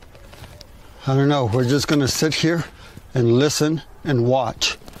die? I don't know. We're just gonna sit here and listen and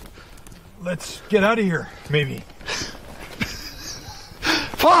watch. Let's get out of here, maybe.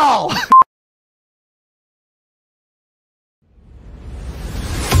 Fall!